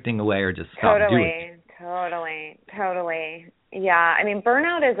start drifting away or just stop doing it. Totally. Yeah, I mean,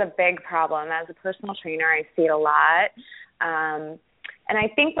 burnout is a big problem. As a personal trainer, I see it a lot. And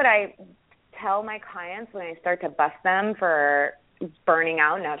I think what I tell my clients when I start to bust them for burning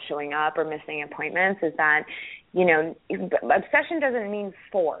out, not showing up, or missing appointments is that, obsession doesn't mean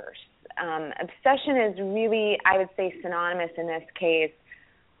force. Obsession is really, I would say, synonymous in this case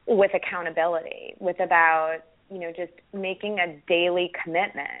with accountability, with about, just making a daily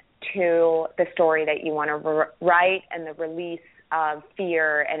commitment to the story that you want to write, and the release of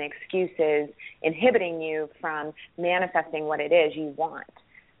fear and excuses inhibiting you from manifesting what it is you want.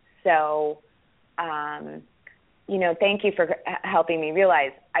 So, thank you for helping me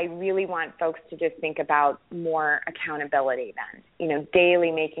realize I really want folks to just think about more accountability then,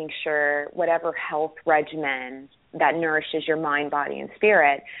 daily making sure whatever health regimen that nourishes your mind, body, and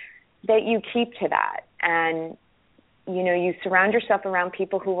spirit, that you keep to that. And you surround yourself around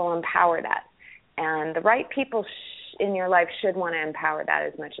people who will empower that. And the right people in your life should want to empower that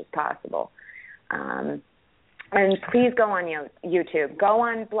as much as possible. And please go on YouTube. Go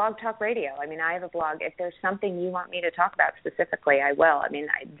on Blog Talk Radio. I mean, I have a blog. If there's something you want me to talk about specifically, I will. I mean,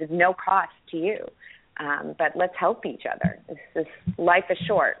 there's no cost to you. But let's help each other. Life is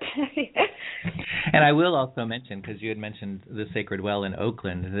short. And I will also mention, because you had mentioned the Sacred Well in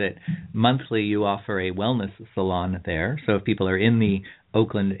Oakland, that monthly you offer a wellness salon there. So if people are in the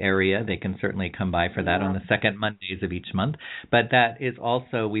Oakland area, they can certainly come by for that on the second Mondays of each month. But that is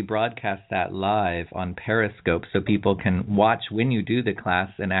also, we broadcast that live on Periscope, so people can watch when you do the class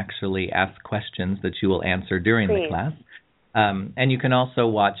and actually ask questions that you will answer during the class. And you can also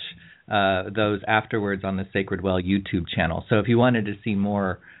watch those afterwards on the Sacred Well YouTube channel. So if you wanted to see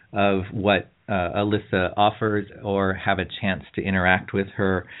more of what Alissa offers or have a chance to interact with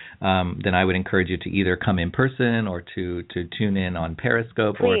her, then I would encourage you to either come in person or to tune in on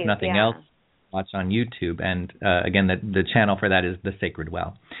Periscope. Please, or if nothing else, watch on YouTube. And again, the channel for that is The Sacred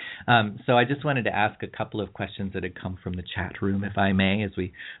Well. So I just wanted to ask a couple of questions that had come from the chat room, if I may, as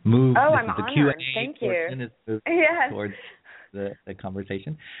we move. I'm the honored. Q&A Thank you. Towards the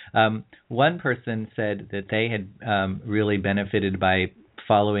conversation. One person said that they had really benefited by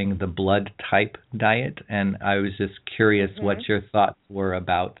following the blood type diet, and I was just curious what your thoughts were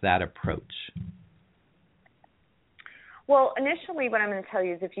about that approach. Well, initially what I'm going to tell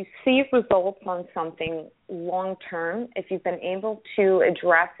you is if you see results on something long term, if you've been able to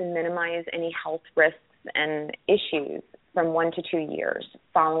address and minimize any health risks and issues from 1 to 2 years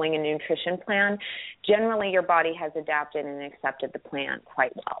following a nutrition plan, generally your body has adapted and accepted the plan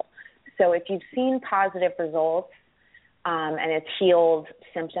quite well. So if you've seen positive results and it's healed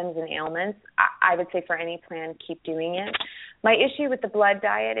symptoms and ailments, I would say for any plan, keep doing it. My issue with the blood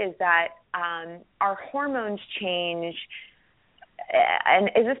diet is that our hormones change. And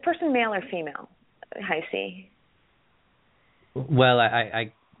is this person male or female, HiC? Well,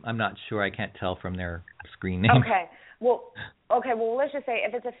 I'm not sure. I can't tell from their screen name. Okay. Well, let's just say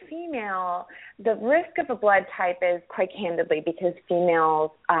if it's a female, the risk of a blood type is quite candidly because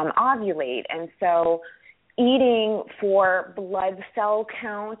females ovulate. And so eating for blood cell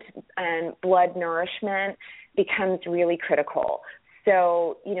count and blood nourishment becomes really critical.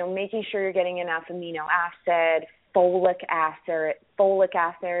 So, making sure you're getting enough amino acid, folic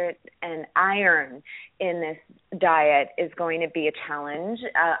acid, and iron in this diet is going to be a challenge,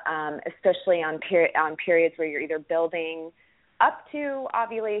 especially on periods where you're either building up to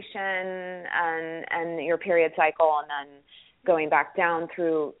ovulation and your period cycle and then going back down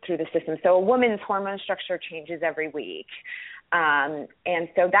through the system. So a woman's hormone structure changes every week. And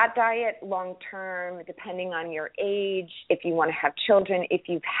so that diet long-term, depending on your age, if you want to have children, if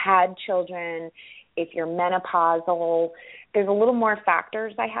you've had children, if you're menopausal, there's a little more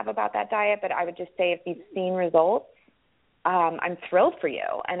factors I have about that diet, but I would just say if you've seen results, I'm thrilled for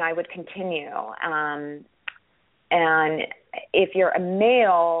you, and I would continue. And if you're a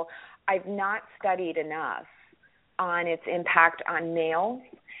male, I've not studied enough on its impact on males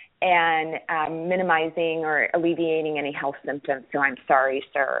and minimizing or alleviating any health symptoms. So I'm sorry,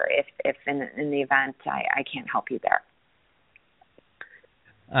 sir, if in the event I can't help you there.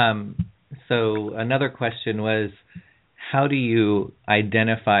 So another question was, how do you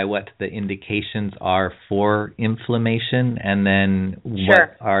identify what the indications are for inflammation, and then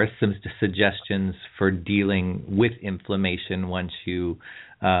what are some suggestions for dealing with inflammation once you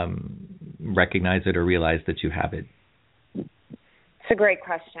recognize it or realize that you have it? It's a great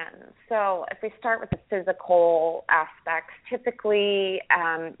question. So if we start with the physical aspects, typically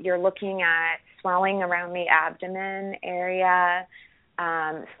you're looking at swelling around the abdomen area,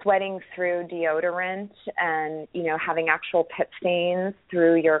 sweating through deodorant, and having actual pit stains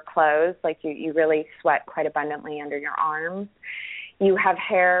through your clothes, like you really sweat quite abundantly under your arms. You have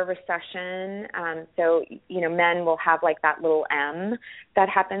hair recession, so men will have like that little M that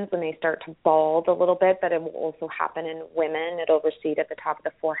happens when they start to bald a little bit, but it will also happen in women. It'll recede at the top of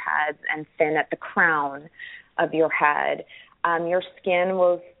the forehead and thin at the crown of your head. Your skin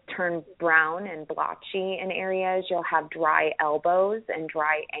will turn brown and blotchy in areas. You'll have dry elbows and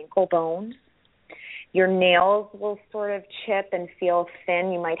dry ankle bones. Your nails will sort of chip and feel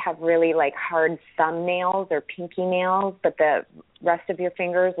thin. You might have really like hard thumbnails or pinky nails, but the rest of your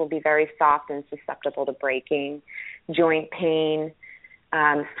fingers will be very soft and susceptible to breaking. Joint pain,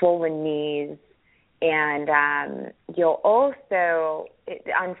 swollen knees, and you'll also,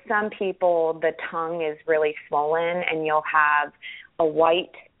 on some people, the tongue is really swollen, and you'll have a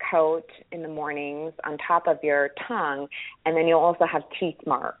white coat in the mornings on top of your tongue, and then you'll also have teeth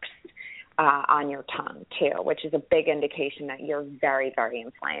marks on your tongue too, which is a big indication that you're very, very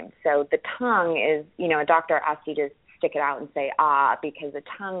inflamed. So the tongue is, a doctor asks you to stick it out and say, because the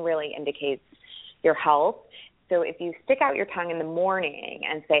tongue really indicates your health. So if you stick out your tongue in the morning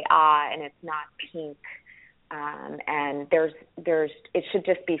and say, and it's not pink, and it should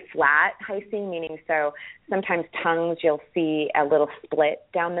just be flat, HiC, meaning so sometimes tongues you'll see a little split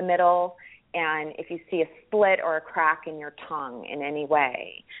down the middle, and if you see a split or a crack in your tongue in any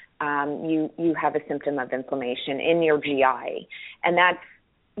way, you have a symptom of inflammation in your GI, and that's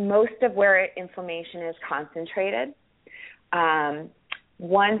most of where inflammation is concentrated.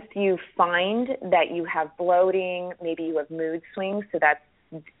 Once you find that you have bloating, maybe you have mood swings, so that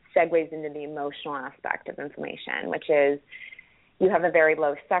segues into the emotional aspect of inflammation, which is you have a very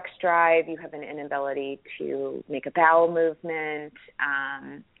low sex drive, you have an inability to make a bowel movement.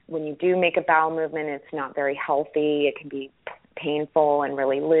 When you do make a bowel movement, it's not very healthy. It can be painful and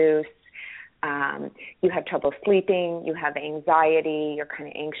really loose. You have trouble sleeping, you have anxiety, you're kind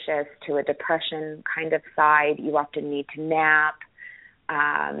of anxious to a depression kind of side. You often need to nap.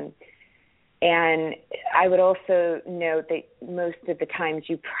 And I would also note that most of the times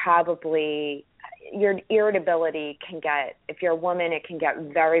your irritability can get, if you're a woman, it can get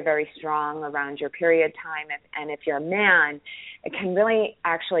very, very strong around your period time. And if you're a man, it can really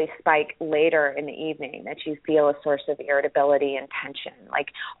actually spike later in the evening, that you feel a source of irritability and tension, like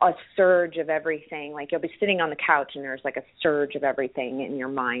a surge of everything. Like you'll be sitting on the couch and there's like a surge of everything in your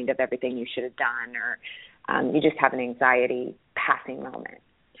mind of everything you should have done, or you just have an anxiety passing moment.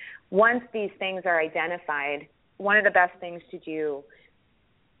 Once these things are identified, one of the best things to do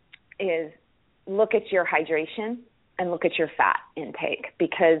is look at your hydration and look at your fat intake,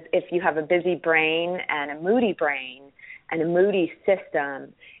 because if you have a busy brain and a moody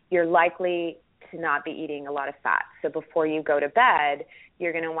system, you're likely to not be eating a lot of fat. So before you go to bed,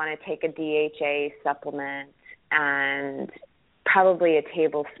 you're going to want to take a DHA supplement and probably a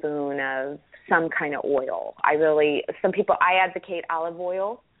tablespoon of some kind of oil. I advocate olive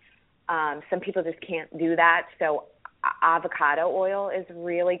oil. Some people just can't do that. So avocado oil is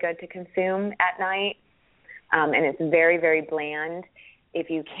really good to consume at night. And it's very, very bland. If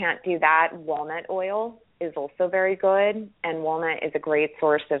you can't do that, walnut oil is also very good. And walnut is a great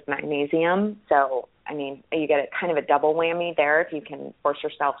source of magnesium. So, I mean, you get kind of a double whammy there if you can force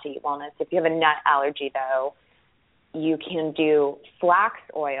yourself to eat walnuts. If you have a nut allergy, though, you can do flax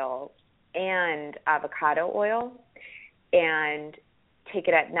oil and avocado oil and take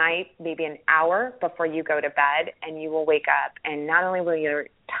it at night, maybe an hour before you go to bed, and you will wake up, and not only will your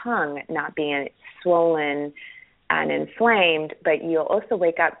tongue not be swollen and inflamed, but you'll also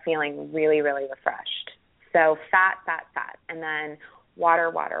wake up feeling really, really refreshed. So fat, and then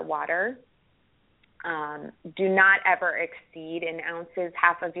water. Do not ever exceed in ounces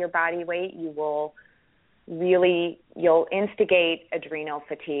half of your body weight. You'll instigate adrenal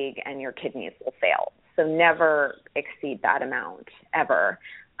fatigue and your kidneys will fail. So never exceed that amount, ever.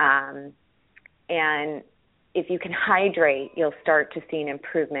 And if you can hydrate, you'll start to see an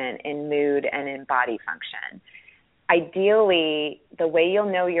improvement in mood and in body function. Ideally, the way you'll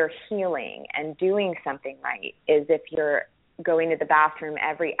know you're healing and doing something right is if you're going to the bathroom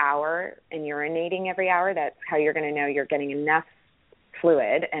every hour and urinating every hour. That's how you're going to know you're getting enough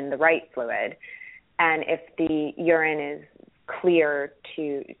fluid and the right fluid. And if the urine is clear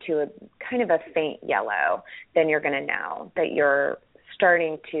to a kind of a faint yellow, then you're going to know that you're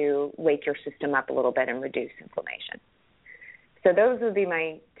starting to wake your system up a little bit and reduce inflammation. So those would be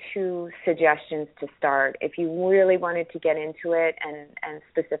my two suggestions to start. If you really wanted to get into it and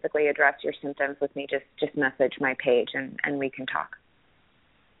specifically address your symptoms with me, just message my page and we can talk.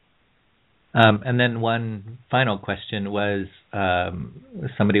 And then one final question was,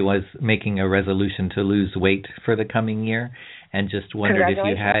 somebody was making a resolution to lose weight for the coming year, and just wondered if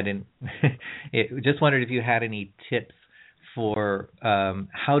you had any tips for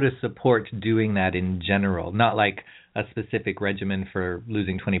how to support doing that in general, not like a specific regimen for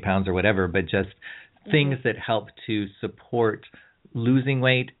losing 20 pounds or whatever, but just things that help to support losing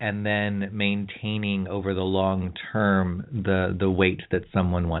weight and then maintaining over the long term the weight that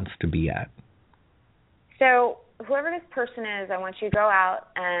someone wants to be at. So whoever this person is, I want you to go out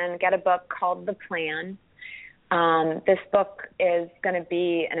and get a book called The Plan. This book is going to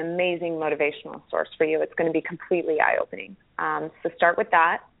be an amazing motivational source for you. It's going to be completely eye-opening. So start with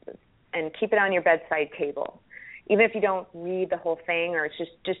that and keep it on your bedside table. Even if you don't read the whole thing, or it's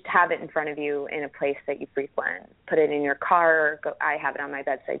just have it in front of you in a place that you frequent. Put it in your car. I have it on my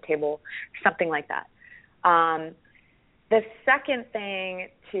bedside table, something like that. The second thing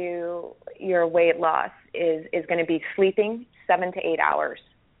to your weight loss is going to be sleeping 7 to 8 hours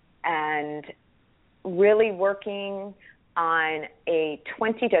and really working on a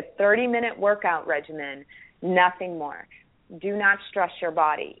 20 to 30 minute workout regimen, nothing more. do not stress your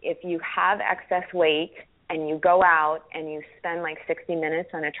body. If you have excess weight and you go out and you spend like 60 minutes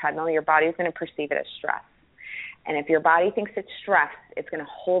on a treadmill, your body's going to perceive it as stress. And if your body thinks it's stress, it's going to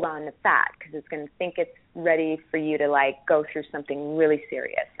hold on to fat because it's going to think it's ready for you to like go through something really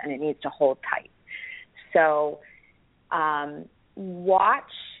serious, and it needs to hold tight. So watch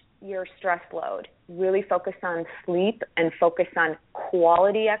your stress load. Really focus on sleep and focus on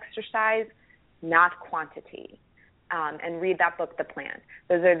quality exercise, not quantity. And read that book, The Plan.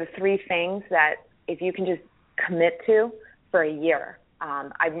 Those are the three things that if you can just commit to for a year,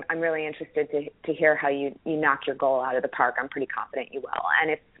 I'm really interested to hear how you knock your goal out of the park. I'm pretty confident you will.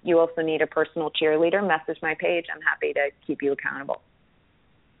 And if you also need a personal cheerleader, message my page. I'm happy to keep you accountable.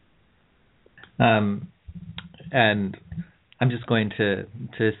 And I'm just going to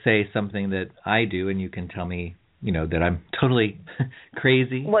say something that I do, and you can tell me, that I'm totally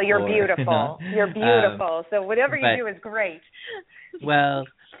crazy. Well, you're beautiful. You're beautiful. So whatever you do is great. Well,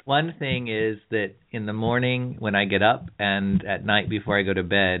 one thing is that in the morning when I get up and at night before I go to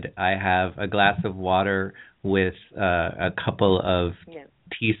bed, I have a glass of water with a couple of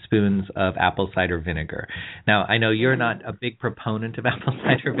teaspoons of apple cider vinegar. Now, I know you're not a big proponent of apple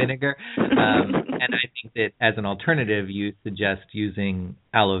cider vinegar, and I think that as an alternative, you suggest using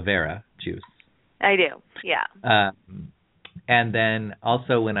aloe vera juice. I do, yeah. And then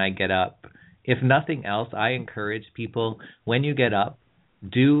also when I get up, if nothing else, I encourage people, when you get up,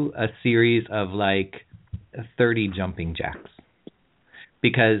 do a series of like 30 jumping jacks.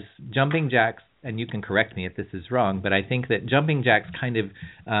 Because jumping jacks, and you can correct me if this is wrong, but I think that jumping jacks kind of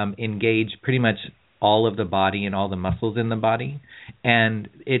engage pretty much all of the body and all the muscles in the body, and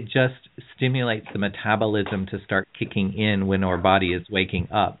it just stimulates the metabolism to start kicking in when our body is waking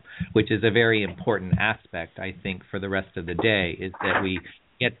up, which is a very important aspect, I think, for the rest of the day, is that we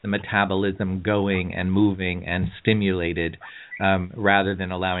get the metabolism going and moving and stimulated rather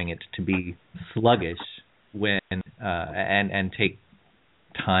than allowing it to be sluggish when and take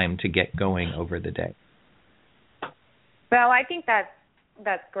time to get going over the day. Well, I think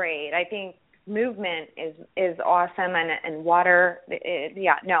that's great. I think movement is awesome, and water,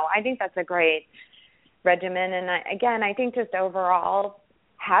 I think that's a great regimen. And I think just overall,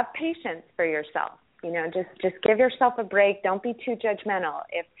 have patience for yourself. Just give yourself a break. Don't be too judgmental.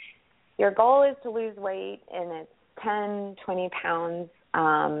 If your goal is to lose weight and it's 10, 20 pounds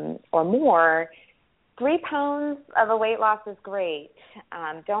or more, 3 pounds of a weight loss is great.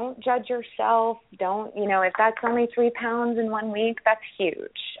 Don't judge yourself. If that's only 3 pounds in 1 week, that's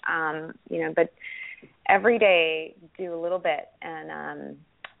huge. But every day do a little bit. And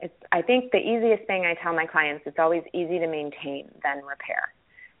I think the easiest thing I tell my clients, it's always easy to maintain than repair.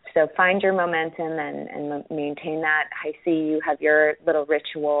 So find your momentum and maintain that. I see you have your little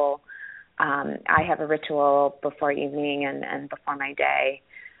ritual. I have a ritual before evening and before my day.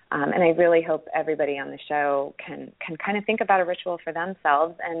 And I really hope everybody on the show can kind of think about a ritual for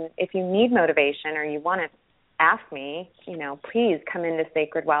themselves. And if you need motivation or you want to ask me, please come into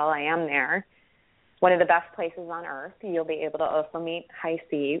Sacred Well. I am there. One of the best places on earth. You'll be able to also meet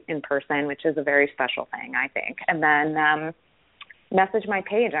HiC in person, which is a very special thing, I think. And then message my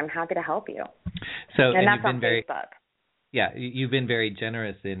page. I'm happy to help you. And that's on Facebook. Yeah, you've been very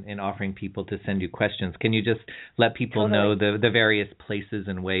generous in offering people to send you questions. Can you just let people know the various places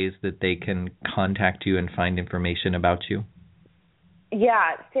and ways that they can contact you and find information about you?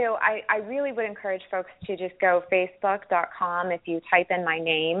 Yeah, so I really would encourage folks to just go facebook.com. If you type in my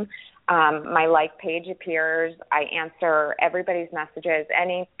name, my like page appears. I answer everybody's messages.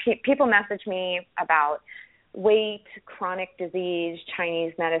 People message me about weight, chronic disease,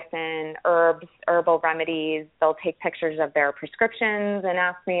 Chinese medicine, herbs, herbal remedies. They'll take pictures of their prescriptions and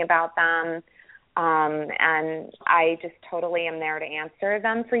ask me about them. And I just totally am there to answer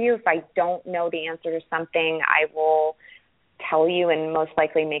them for you. If I don't know the answer to something, I will tell you and most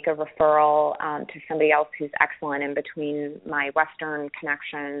likely make a referral to somebody else who's excellent. In between my Western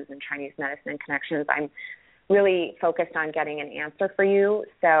connections and Chinese medicine connections, I'm really focused on getting an answer for you.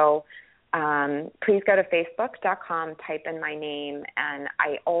 So please go to facebook.com, type in my name, and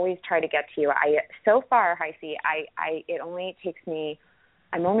I always try to get to you. So far, HiC, it only takes me,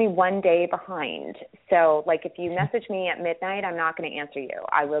 I'm only 1 day behind. So, like, if you message me at midnight, I'm not going to answer you.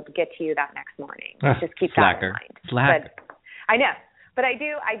 I will get to you that next morning. Just keep that in mind. Slacker. But I know. But I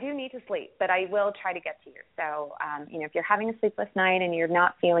do need to sleep, but I will try to get to you. So, if you're having a sleepless night and you're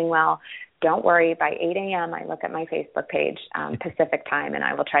not feeling well, don't worry. By 8 a.m., I look at my Facebook page, Pacific time, and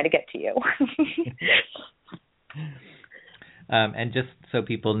I will try to get to you. And just so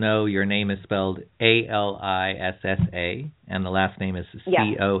people know, your name is spelled Alissa, and the last name is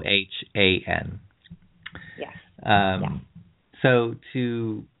Cohan. Yes. So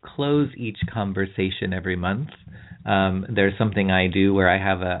to close each conversation every month, there's something I do where I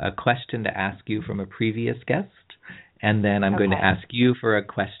have a question to ask you from a previous guest, and then I'm going to ask you for a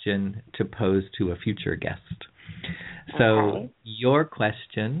question to pose to a future guest. So your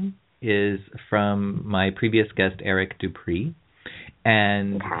question is from my previous guest, Eric Dupree,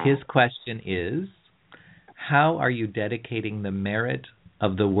 and his question is, how are you dedicating the merit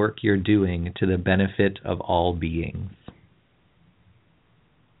of the work you're doing to the benefit of all beings?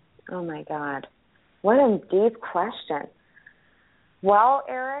 Oh, my God. What a deep question. Well,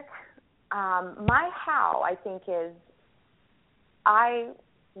 Eric, my how, I think, is I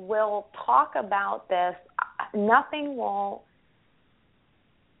will talk about this. Nothing will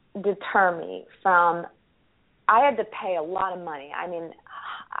deter me from, I had to pay a lot of money. I mean,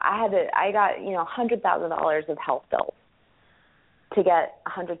 I got, $100,000 of health bills to get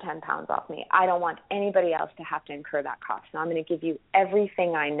 110 pounds off me. I don't want anybody else to have to incur that cost. So I'm going to give you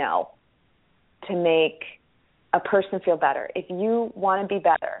everything I know to make a person feel better. If you want to be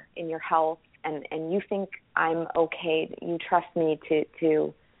better in your health and you think I'm okay, you trust me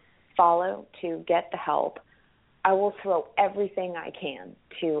to follow, to get the help, I will throw everything I can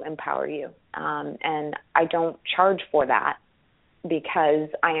to empower you. And I don't charge for that because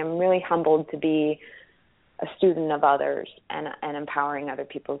I am really humbled to be a student of others and empowering other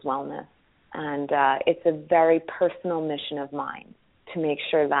people's wellness. And it's a very personal mission of mine to make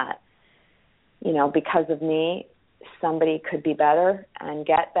sure that, because of me, somebody could be better and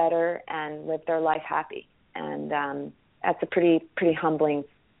get better and live their life happy. And that's a pretty humbling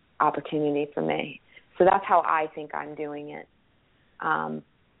opportunity for me. So that's how I think I'm doing it. And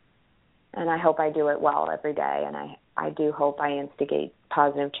I hope I do it well every day. And I do hope I instigate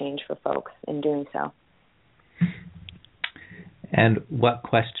positive change for folks in doing so. And what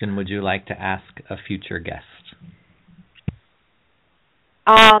question would you like to ask a future guest?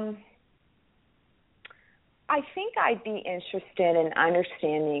 I think I'd be interested in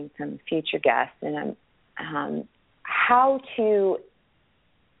understanding from future guests and how to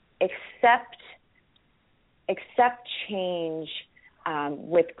accept change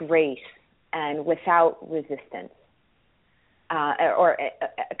with grace and without resistance. Or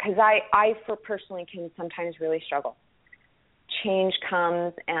because I personally can sometimes really struggle. Change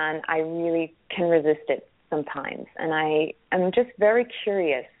comes and I really can resist it sometimes. And I'm just very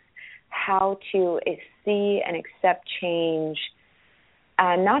curious how to see and accept change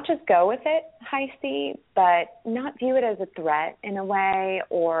and not just go with it, HiC, but not view it as a threat in a way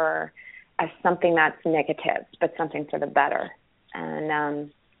or as something that's negative, but something for the better. And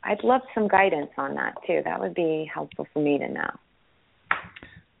I'd love some guidance on that too. That would be helpful for me to know.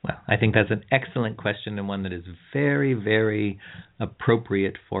 Well, I think that's an excellent question and one that is very, very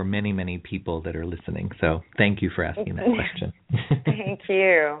appropriate for many, many people that are listening. So thank you for asking that question. Thank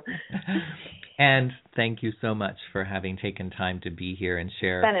you. And thank you so much for having taken time to be here and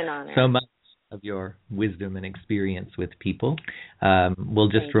share so much of your wisdom and experience with people. We'll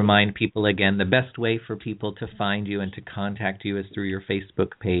just remind people again, the best way for people to find you and to contact you is through your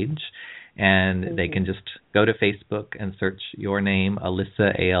Facebook page. And they can just go to Facebook and search your name,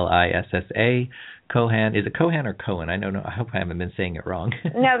 Alissa, Alissa, Cohan. Is it Cohan or Cohen? I don't know. I hope I haven't been saying it wrong.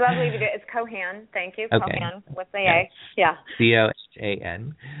 No, I believe you did. It's Cohan. Thank you. Okay. Cohan with the A. Yeah.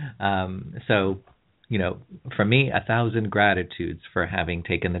 Cohan. So, from me, 1,000 gratitudes for having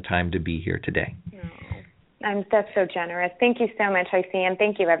taken the time to be here today. That's so generous. Thank you so much, HiC, and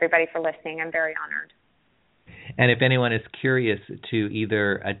thank you, everybody, for listening. I'm very honored. And if anyone is curious to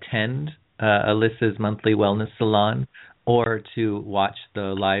either attend Alissa's monthly wellness salon or to watch the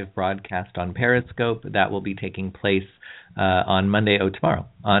live broadcast on Periscope, that will be taking place on Monday, tomorrow,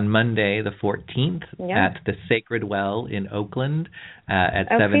 on Monday the 14th at the Sacred Well in Oakland at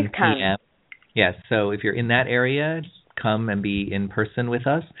 7 p.m. Yes, so if you're in that area, come and be in person with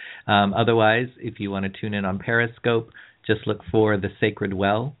us. Otherwise, if you want to tune in on Periscope, just look for the Sacred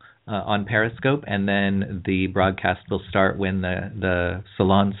Well on Periscope, and then the broadcast will start when the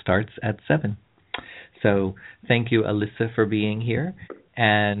salon starts at 7. So thank you, Alissa, for being here.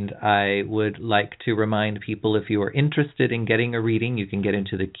 And I would like to remind people, if you are interested in getting a reading, you can get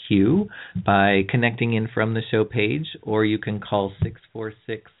into the queue by connecting in from the show page, or you can call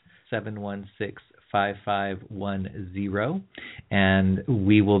 646-716-5510, and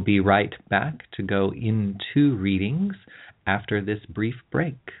we will be right back to go into readings after this brief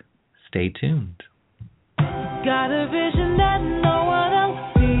break. Stay tuned. Got a vision that no one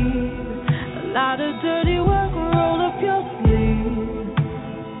else sees. A lot of dirty work, roll up your sleeves.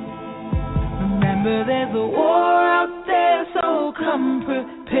 Remember, there's a war out there, so come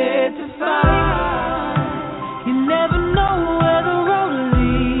prepared to fight. You never know where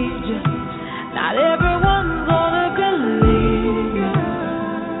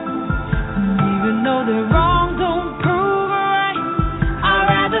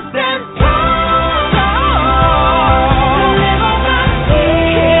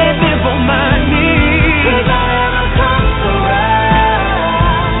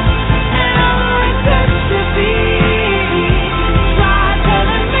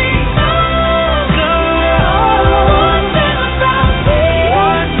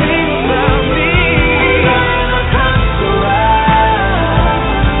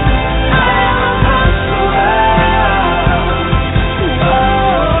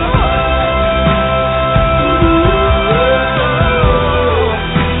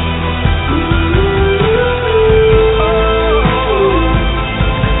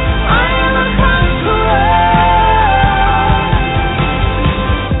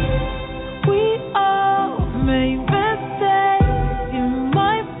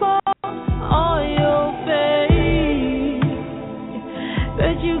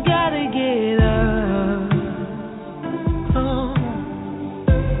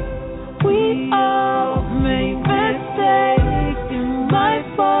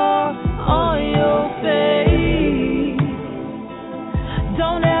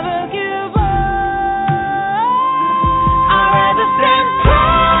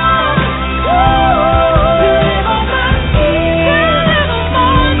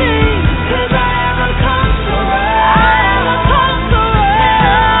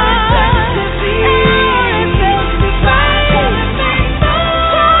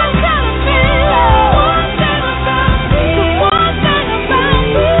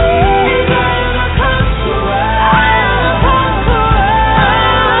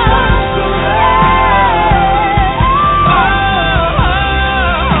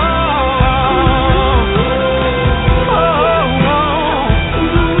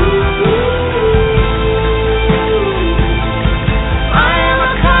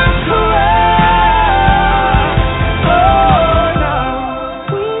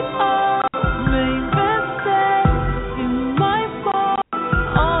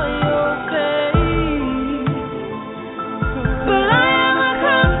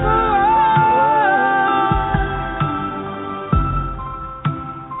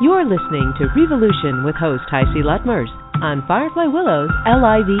You're listening to Revolution with host HiC Lutmers on Firefly Willows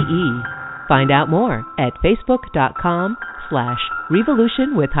LIVE. Find out more at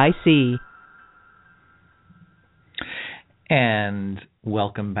facebook.com/Revolution with HiC. And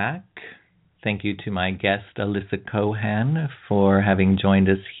welcome back. Thank you to my guest, Alissa Cohan, for having joined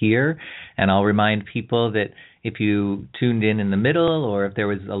us here. And I'll remind people that if you tuned in the middle, or if there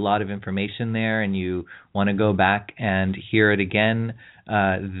was a lot of information there and you want to go back and hear it again,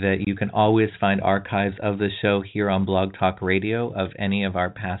 that you can always find archives of the show here on Blog Talk Radio of any of our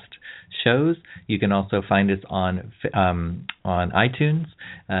past shows. You can also find us on iTunes.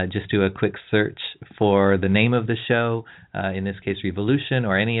 Just do a quick search for the name of the show, in this case Revolution,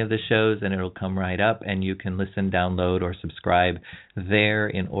 or any of the shows, and it'll come right up, and you can listen, download, or subscribe there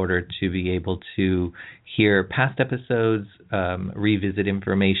in order to be able to hear past episodes, revisit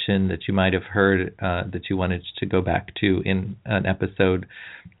information that you might have heard that you wanted to go back to in an episode.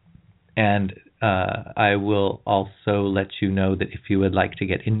 And I will also let you know that if you would like to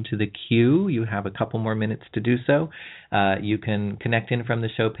get into the queue, you have a couple more minutes to do so. You can connect in from the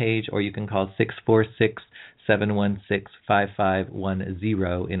show page, or you can call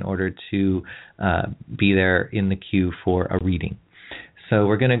 646-716-5510 in order to be there in the queue for a reading. So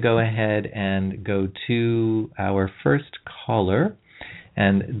we're going to go ahead and go to our first caller,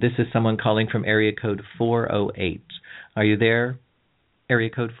 and this is someone calling from area code 408. Are you there? Area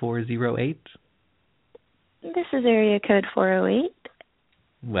code 408? This is area code 408.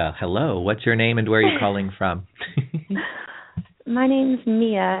 Well, hello. What's your name and where are you calling from? My name's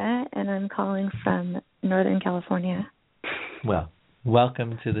Mia, and I'm calling from Northern California. Well,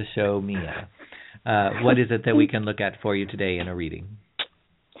 welcome to the show, Mia. What is it that we can look at for you today in a reading?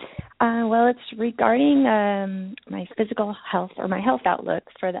 Well, it's regarding my physical health, or my health outlook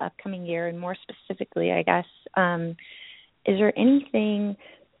for the upcoming year, and more specifically, I guess, is there anything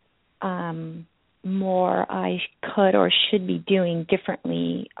more I could or should be doing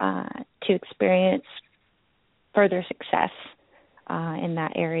differently to experience further success in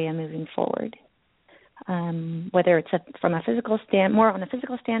that area moving forward? Whether it's from a physical more on a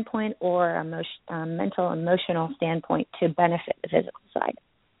physical standpoint, or a mental, emotional standpoint to benefit the physical side.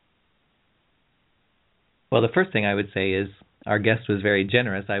 Well, the first thing I would say is our guest was very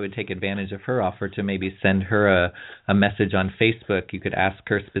generous. I would take advantage of her offer to maybe send her a message on Facebook. You could ask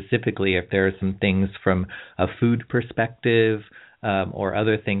her specifically if there are some things from a food perspective or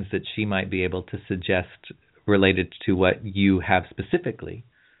other things that she might be able to suggest related to what you have specifically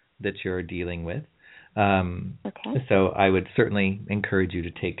that you're dealing with. Okay. So I would certainly encourage you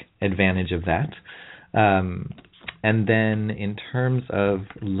to take advantage of that. And then in terms of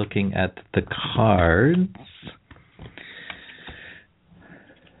looking at the cards,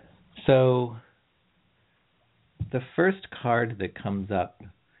 so the first card that comes up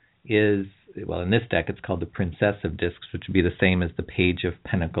is, well, in this deck it's called the Princess of Discs, which would be the same as the Page of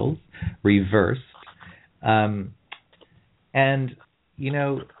Pentacles, reversed. And, you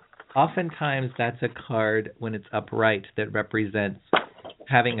know, oftentimes that's a card when it's upright that represents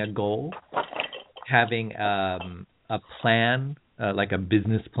having a goal, having a plan, like a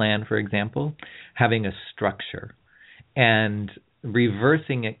business plan, for example, having a structure. And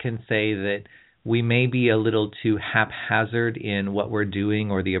reversing it can say that we may be a little too haphazard in what we're doing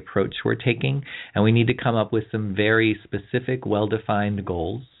or the approach we're taking, and we need to come up with some very specific, well-defined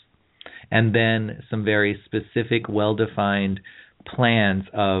goals, and then some very specific, well-defined plans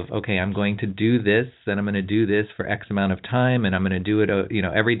of, okay, I'm going to do this, and I'm going to do this for X amount of time, and I'm going to do it,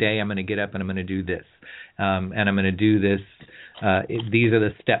 every day I'm going to get up and I'm going to do this, and I'm going to do this. These are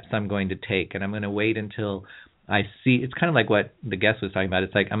the steps I'm going to take, and I'm going to wait until I see. It's kind of like what the guest was talking about.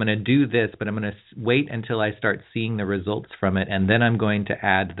 It's like, I'm going to do this, but I'm going to wait until I start seeing the results from it, and then I'm going to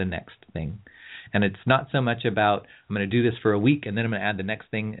add the next thing. And it's not so much about, I'm going to do this for a week, and then I'm going to add the next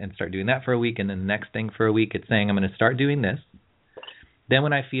thing and start doing that for a week, and then the next thing for a week. It's saying, I'm going to start doing this. Then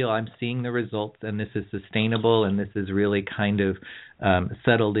when I feel I'm seeing the results and this is sustainable and this is really kind of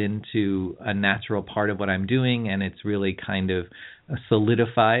settled into a natural part of what I'm doing, and it's really kind of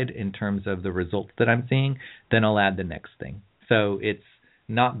solidified in terms of the results that I'm seeing, then I'll add the next thing. So it's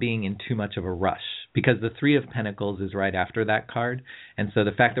not being in too much of a rush, because the Three of Pentacles is right after that card. And so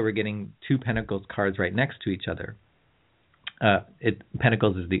the fact that we're getting two Pentacles cards right next to each other,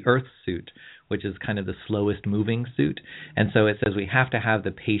 Pentacles is the Earth suit, which is kind of the slowest moving suit. And so it says we have to have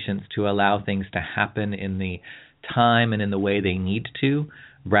the patience to allow things to happen in the time and in the way they need to,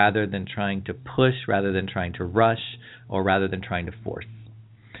 rather than trying to push, rather than trying to rush, or rather than trying to force.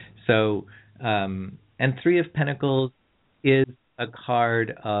 So, and Three of Pentacles is a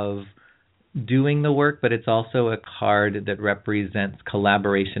card of doing the work, but it's also a card that represents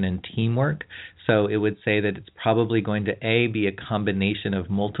collaboration and teamwork. So it would say that it's probably going to, A, be a combination of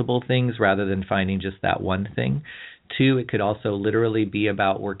multiple things rather than finding just that one thing. 2, it could also literally be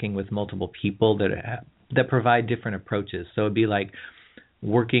about working with multiple people that provide different approaches. So it'd be like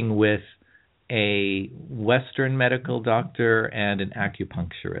working with a Western medical doctor and an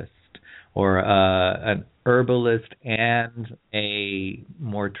acupuncturist, or an herbalist and a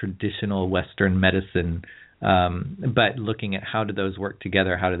more traditional Western medicine, but looking at how do those work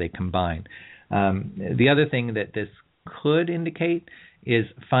together, how do they combine. The other thing that this could indicate is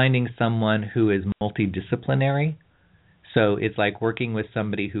finding someone who is multidisciplinary. So it's like working with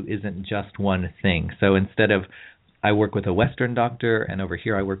somebody who isn't just one thing. So instead of I work with a Western doctor, and over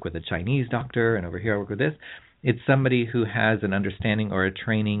here I work with a Chinese doctor, and over here I work with this, it's somebody who has an understanding or a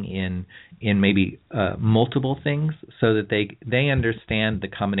training in maybe multiple things, so that they understand the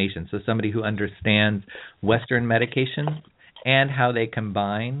combination. So somebody who understands Western medication and how they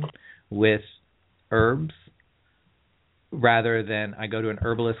combine with herbs, rather than I go to an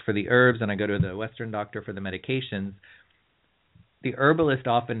herbalist for the herbs and I go to the Western doctor for the medications. The herbalist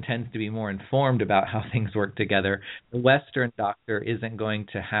often tends to be more informed about how things work together. The Western doctor isn't going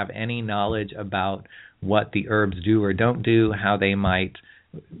to have any knowledge about what the herbs do or don't do, how they might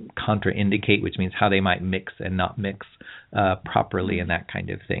contraindicate, which means how they might mix and not mix properly, and that kind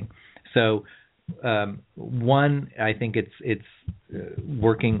of thing. So one, I think it's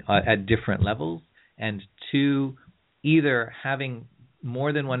working at different levels, and 2, either having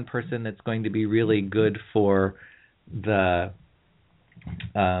more than one person that's going to be really good for the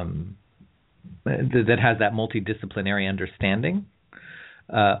that has that multidisciplinary understanding,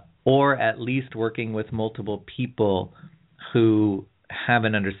 or at least working with multiple people who have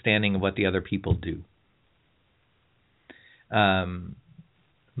an understanding of what the other people do.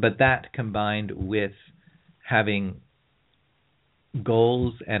 But that combined with having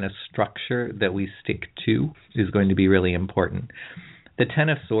goals and a structure that we stick to is going to be really important. The Ten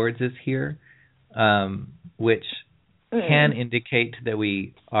of Swords is here, which can indicate that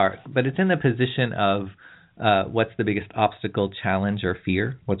we are, but it's in the position of what's the biggest obstacle, challenge, or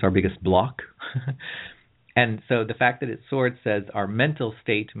fear? What's our biggest block? And so the fact that it's swords says our mental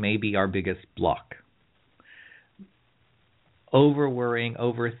state may be our biggest block. Over-worrying,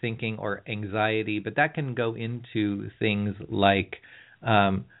 overthinking, or anxiety, but that can go into things like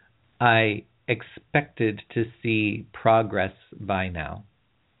I expected to see progress by now,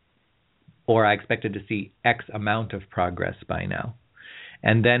 or I expected to see X amount of progress by now.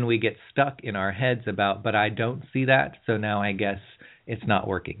 And then we get stuck in our heads about, but I don't see that, so now I guess it's not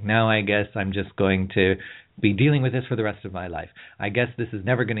working. Now I guess I'm just going to be dealing with this for the rest of my life. I guess this is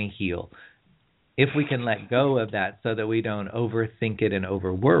never going to heal. If we can let go of that so that we don't overthink it and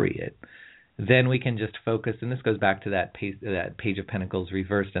overworry it, then we can just focus, and this goes back to that Page of Pentacles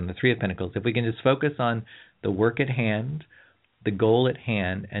reversed and the Three of Pentacles. If we can just focus on the work at hand, the goal at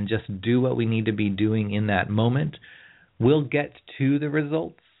hand, and just do what we need to be doing in that moment, we'll get to the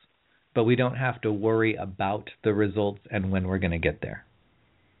results, but we don't have to worry about the results and when we're going to get there.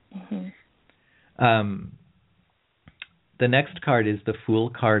 Mm-hmm. The next card is the Fool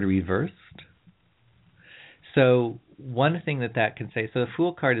card reversed. So one thing that can say, so the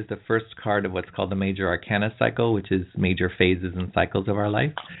Fool card is the first card of what's called the Major Arcana cycle, which is major phases and cycles of our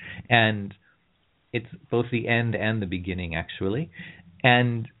life. And it's both the end and the beginning, actually.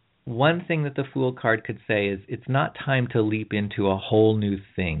 And one thing that the Fool card could say is it's not time to leap into a whole new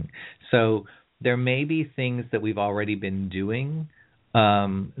thing. So there may be things that we've already been doing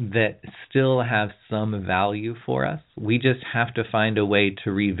that still have some value for us. We just have to find a way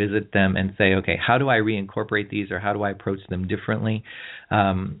to revisit them and say, okay, how do I reincorporate these, or how do I approach them differently,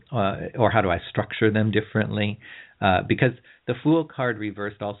 or how do I structure them differently? Because the Fool card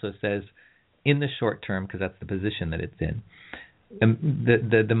reversed also says, in the short term, because that's the position that it's in,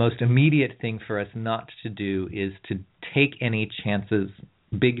 the most immediate thing for us not to do is to take any chances,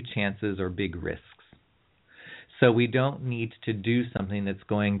 big chances or big risks. So we don't need to do something that's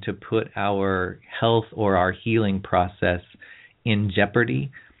going to put our health or our healing process in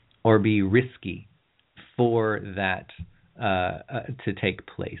jeopardy or be risky for that to take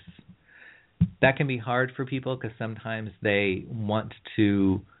place. That can be hard for people because sometimes they want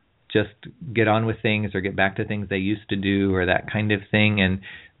to just get on with things or get back to things they used to do or that kind of thing, and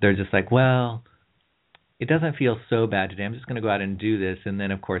they're just like, well, it doesn't feel so bad today. I'm just going to go out and do this. And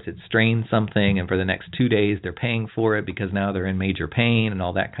then, of course, it strains something, and for the next 2 days, they're paying for it because now they're in major pain and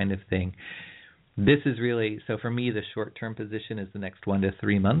all that kind of thing. This is really, so for me, the short-term position is the next 1 to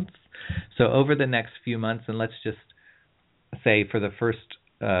 3 months. So over the next few months, and let's just say for the first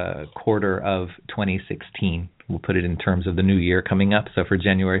quarter of 2016. We'll put it in terms of the new year coming up. So for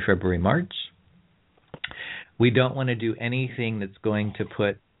January, February, March, we don't want to do anything that's going to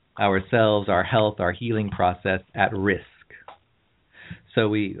put ourselves, our health, our healing process at risk. So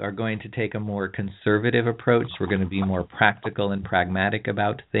we are going to take a more conservative approach. We're going to be more practical and pragmatic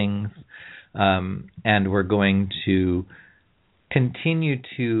about things. And we're going to continue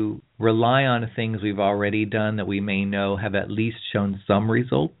to rely on things we've already done that we may know have at least shown some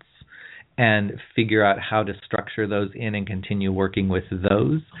results, and figure out how to structure those in and continue working with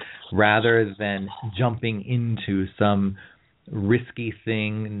those, rather than jumping into some risky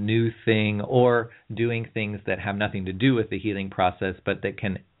thing, new thing, or doing things that have nothing to do with the healing process but that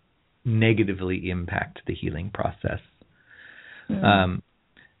can negatively impact the healing process. Mm-hmm.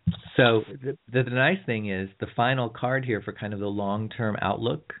 So the nice thing is the final card here for kind of the long-term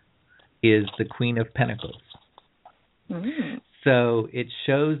outlook is the Queen of Pentacles. Mm-hmm. So it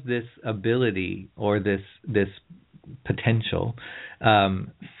shows this ability or this potential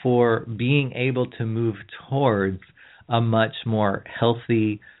for being able to move towards a much more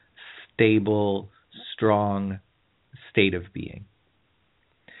healthy, stable, strong state of being.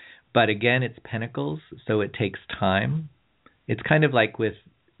 But again, it's pentacles, so it takes time. It's kind of like with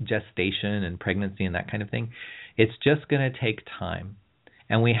gestation and pregnancy and that kind of thing. It's just going to take time.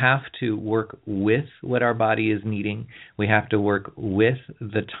 And we have to work with what our body is needing. We have to work with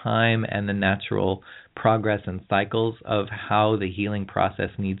the time and the natural progress and cycles of how the healing process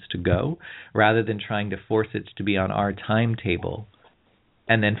needs to go, rather than trying to force it to be on our timetable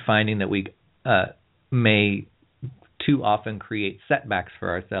and then finding that we may too often create setbacks for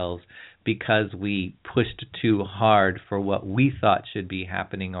ourselves because we pushed too hard for what we thought should be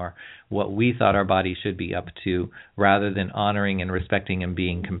happening or what we thought our body should be up to, rather than honoring and respecting and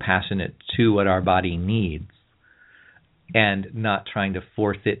being compassionate to what our body needs, and not trying to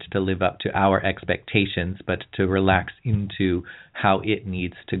force it to live up to our expectations, but to relax into how it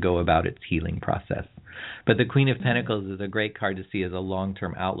needs to go about its healing process. But the Queen of Pentacles is a great card to see as a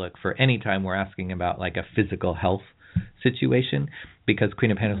long-term outlook for any time we're asking about like a physical health situation, because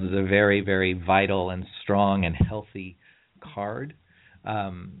Queen of Pentacles is a very, very vital and strong and healthy card.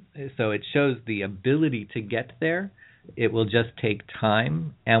 So it shows the ability to get there. It will just take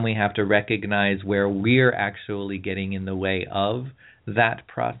time, and we have to recognize where we're actually getting in the way of that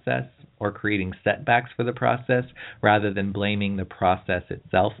process or creating setbacks for the process, rather than blaming the process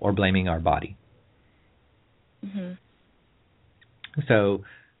itself or blaming our body. Mm-hmm. So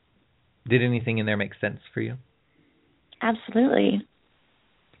did anything in there make sense for you? Absolutely.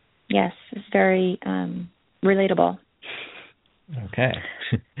 Yes, it's very relatable. Okay.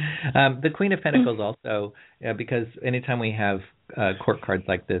 The Queen of Pentacles also, because anytime we have court cards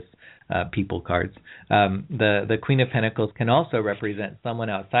like this, people cards, the Queen of Pentacles can also represent someone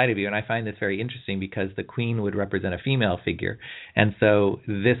outside of you. And I find this very interesting because the Queen would represent a female figure. And so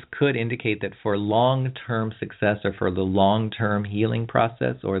this could indicate that for long-term success or for the long-term healing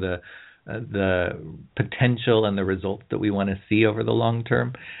process or the potential and the results that we want to see over the long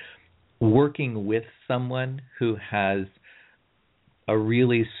term, working with someone who has a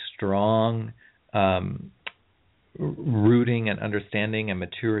really strong rooting and understanding and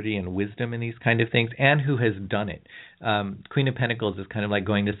maturity and wisdom in these kind of things, and who has done it. Queen of Pentacles is kind of like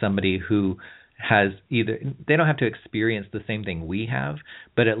going to somebody who has either, they don't have to experience the same thing we have,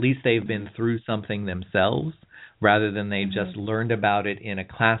 but at least they've been through something themselves, rather than they just learned about it in a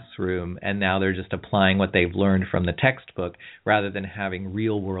classroom and now they're just applying what they've learned from the textbook, rather than having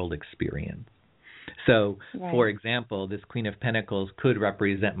real world experience. So, for example, this Queen of Pentacles could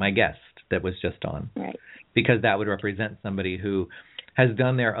represent my guest that was just on, because that would represent somebody who has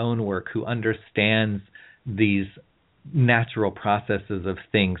done their own work, who understands these natural processes of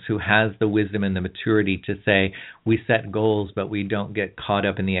things, who has the wisdom and the maturity to say, we set goals, but we don't get caught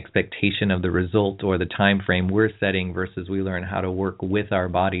up in the expectation of the result or the time frame we're setting, versus we learn how to work with our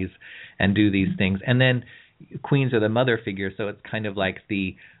bodies and do these things. And then queens are the mother figure, so it's kind of like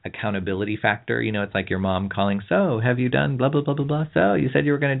the accountability factor. You know, it's like your mom calling, so have you done blah, blah, blah, blah, blah, so you said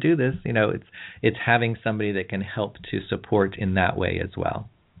you were going to do this. You know, it's having somebody that can help to support in that way as well.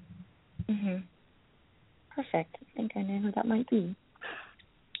 Mm-hmm. Perfect. I think I know who that might be.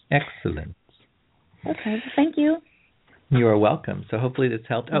 Excellent. Okay, well, thank you. You are welcome. So hopefully this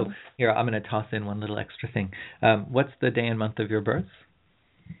helped. Oh, here, I'm going to toss in one little extra thing. What's the day and month of your birth?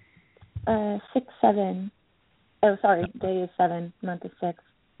 6/7. Oh, sorry. Day is 7, month is 6.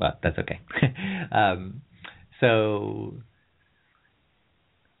 Well, that's okay. So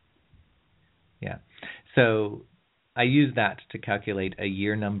I use that to calculate a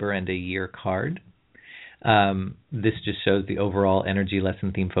year number and a year card. This just shows the overall energy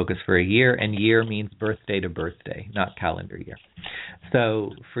lesson theme focus for a year, and year means birthday to birthday, not calendar year.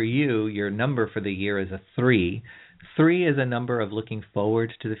 So for you, your number for the year is a 3. 3 is a number of looking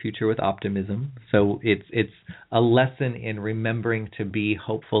forward to the future with optimism. So it's a lesson in remembering to be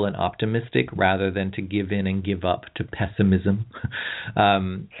hopeful and optimistic rather than to give in and give up to pessimism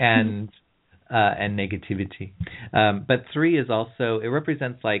and negativity. But 3 is also, it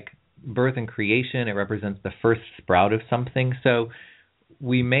represents like birth and creation. It represents the first sprout of something. So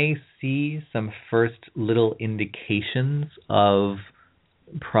we may see some first little indications of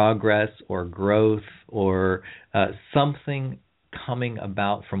progress or growth or something coming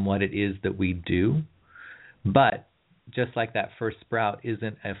about from what it is that we do. But just like that first sprout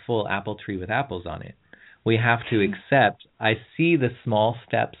isn't a full apple tree with apples on it, we have to accept, I see the small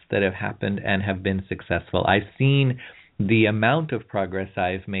steps that have happened and have been successful. I've seen the amount of progress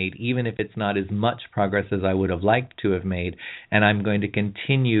I've made, even if it's not as much progress as I would have liked to have made, and I'm going to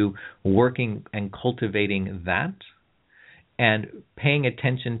continue working and cultivating that and paying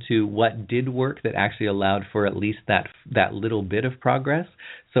attention to what did work that actually allowed for at least that little bit of progress,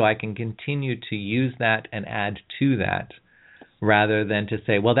 so I can continue to use that and add to that, rather than to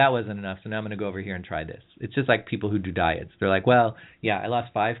say, well, that wasn't enough, so now I'm going to go over here and try this. It's just like people who do diets. They're like, well, yeah, I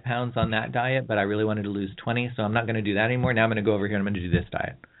lost 5 pounds on that diet, but I really wanted to lose 20, so I'm not going to do that anymore. Now I'm going to go over here and I'm going to do this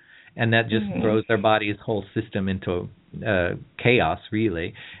diet. And that just throws their body's whole system into chaos,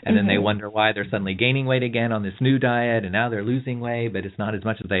 really. And then they wonder why they're suddenly gaining weight again on this new diet, and now they're losing weight, but it's not as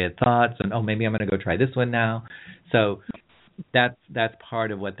much as they had thought. So, oh, maybe I'm going to go try this one now. So that's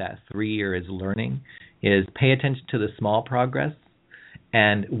part of what that 3 year is learning, is pay attention to the small progress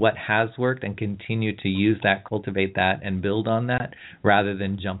and what has worked and continue to use that, cultivate that, and build on that rather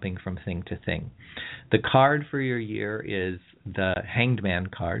than jumping from thing to thing. The card for your year is the Hanged Man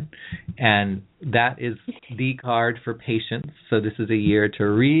card, and that is the card for patience. So this is a year to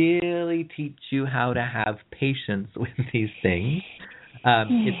really teach you how to have patience with these things.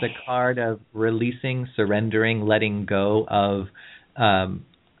 It's a card of releasing, surrendering, letting go of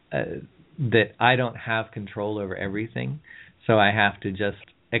that I don't have control over everything, so I have to just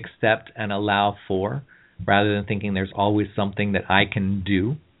accept and allow for, rather than thinking there's always something that I can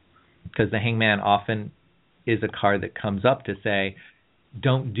do. Because the Hangman often is a card that comes up to say,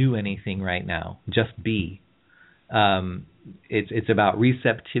 don't do anything right now, just be. It's about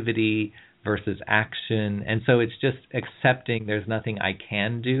receptivity versus action, and so it's just accepting there's nothing I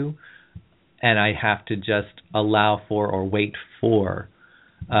can do, and I have to just allow for or wait for.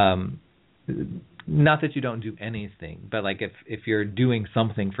 Not that you don't do anything, but like if you're doing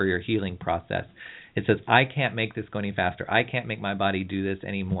something for your healing process, it says, I can't make this go any faster. I can't make my body do this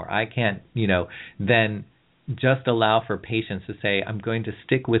anymore. I can't, then just allow for patience to say, I'm going to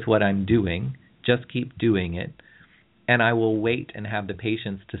stick with what I'm doing, just keep doing it, and I will wait and have the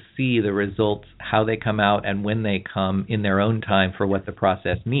patience to see the results, how they come out and when they come in their own time for what the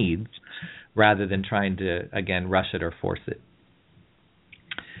process needs, rather than trying to, again, rush it or force it.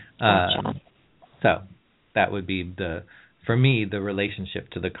 So that would be for me, the relationship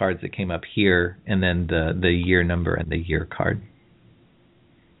to the cards that came up here, and then the year number and the year card.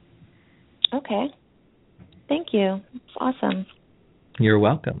 Okay. Thank you. It's awesome. You're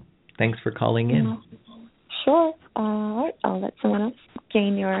welcome. Thanks for calling in. Sure. All right. I'll let someone else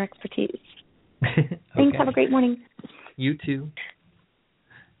gain your expertise. Okay. Thanks. Have a great morning. You too.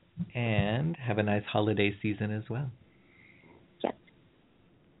 And have a nice holiday season as well. Yes.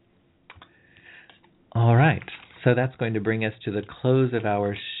 All right. So that's going to bring us to the close of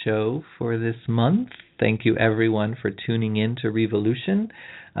our show for this month. Thank you, everyone, for tuning in to Revolution.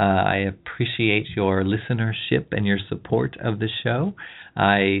 I appreciate your listenership and your support of the show.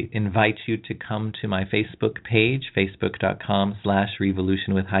 I invite you to come to my Facebook page,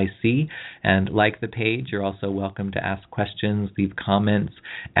 facebook.com/Revolution with HiC, and like the page. You're also welcome to ask questions, leave comments,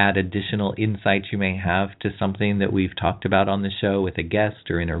 add additional insights you may have to something that we've talked about on the show with a guest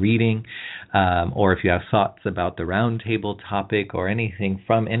or in a reading, or if you have thoughts about the roundtable topic or anything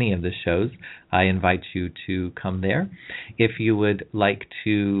from any of the shows, I invite you to come there. If you would like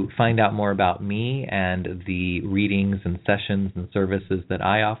to find out more about me and the readings and sessions and services that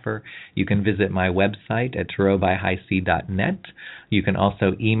I offer, you can visit my website at tarotbyhic.net. You can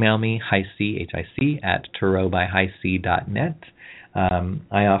also email me, HiC, H-I-C, at tarotbyhic.net.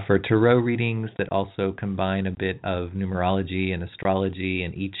 I offer tarot readings that also combine a bit of numerology and astrology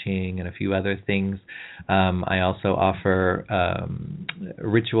and I Ching and a few other things. I also offer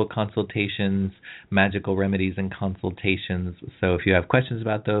ritual consultations, magical remedies and consultations. So if you have questions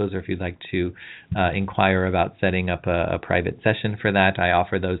about those, or if you'd like to inquire about setting up a private session for that, I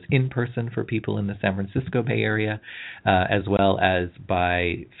offer those in person for people in the San Francisco Bay Area, as well as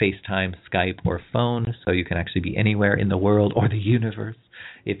by FaceTime, Skype, or phone. So you can actually be anywhere in the world or the universe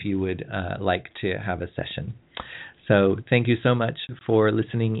if you would like to have a session. So thank you so much for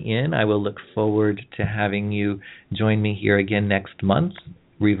listening in. I will look forward to having you join me here again next month.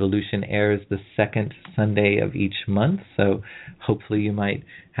 Revolution airs the second Sunday of each month, so hopefully you might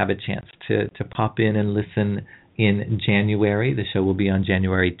have a chance to pop in and listen in January. The show will be on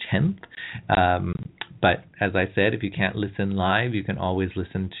January 10th. But as I said, if you can't listen live, you can always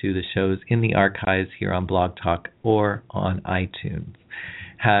listen to the shows in the archives here on Blog Talk or on iTunes.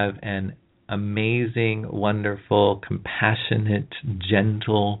 Have an amazing, wonderful, compassionate,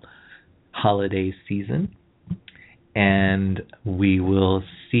 gentle holiday season. And we will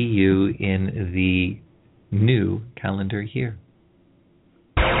see you in the new calendar year.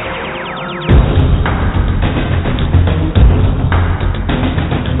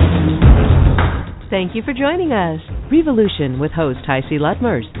 Thank you for joining us. Revolution with host HiC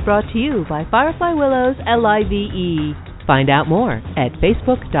Lutmers, brought to you by Firefly Willows LIVE. Find out more at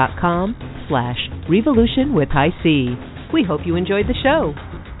facebook.com/Revolution with HiC. We hope you enjoyed the show.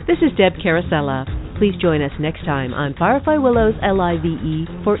 This is Deb Carosella. Please join us next time on Firefly Willows LIVE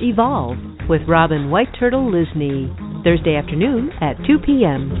for Evolve with Robin White Turtle Lisney, Thursday afternoon at 2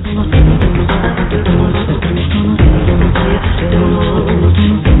 p.m.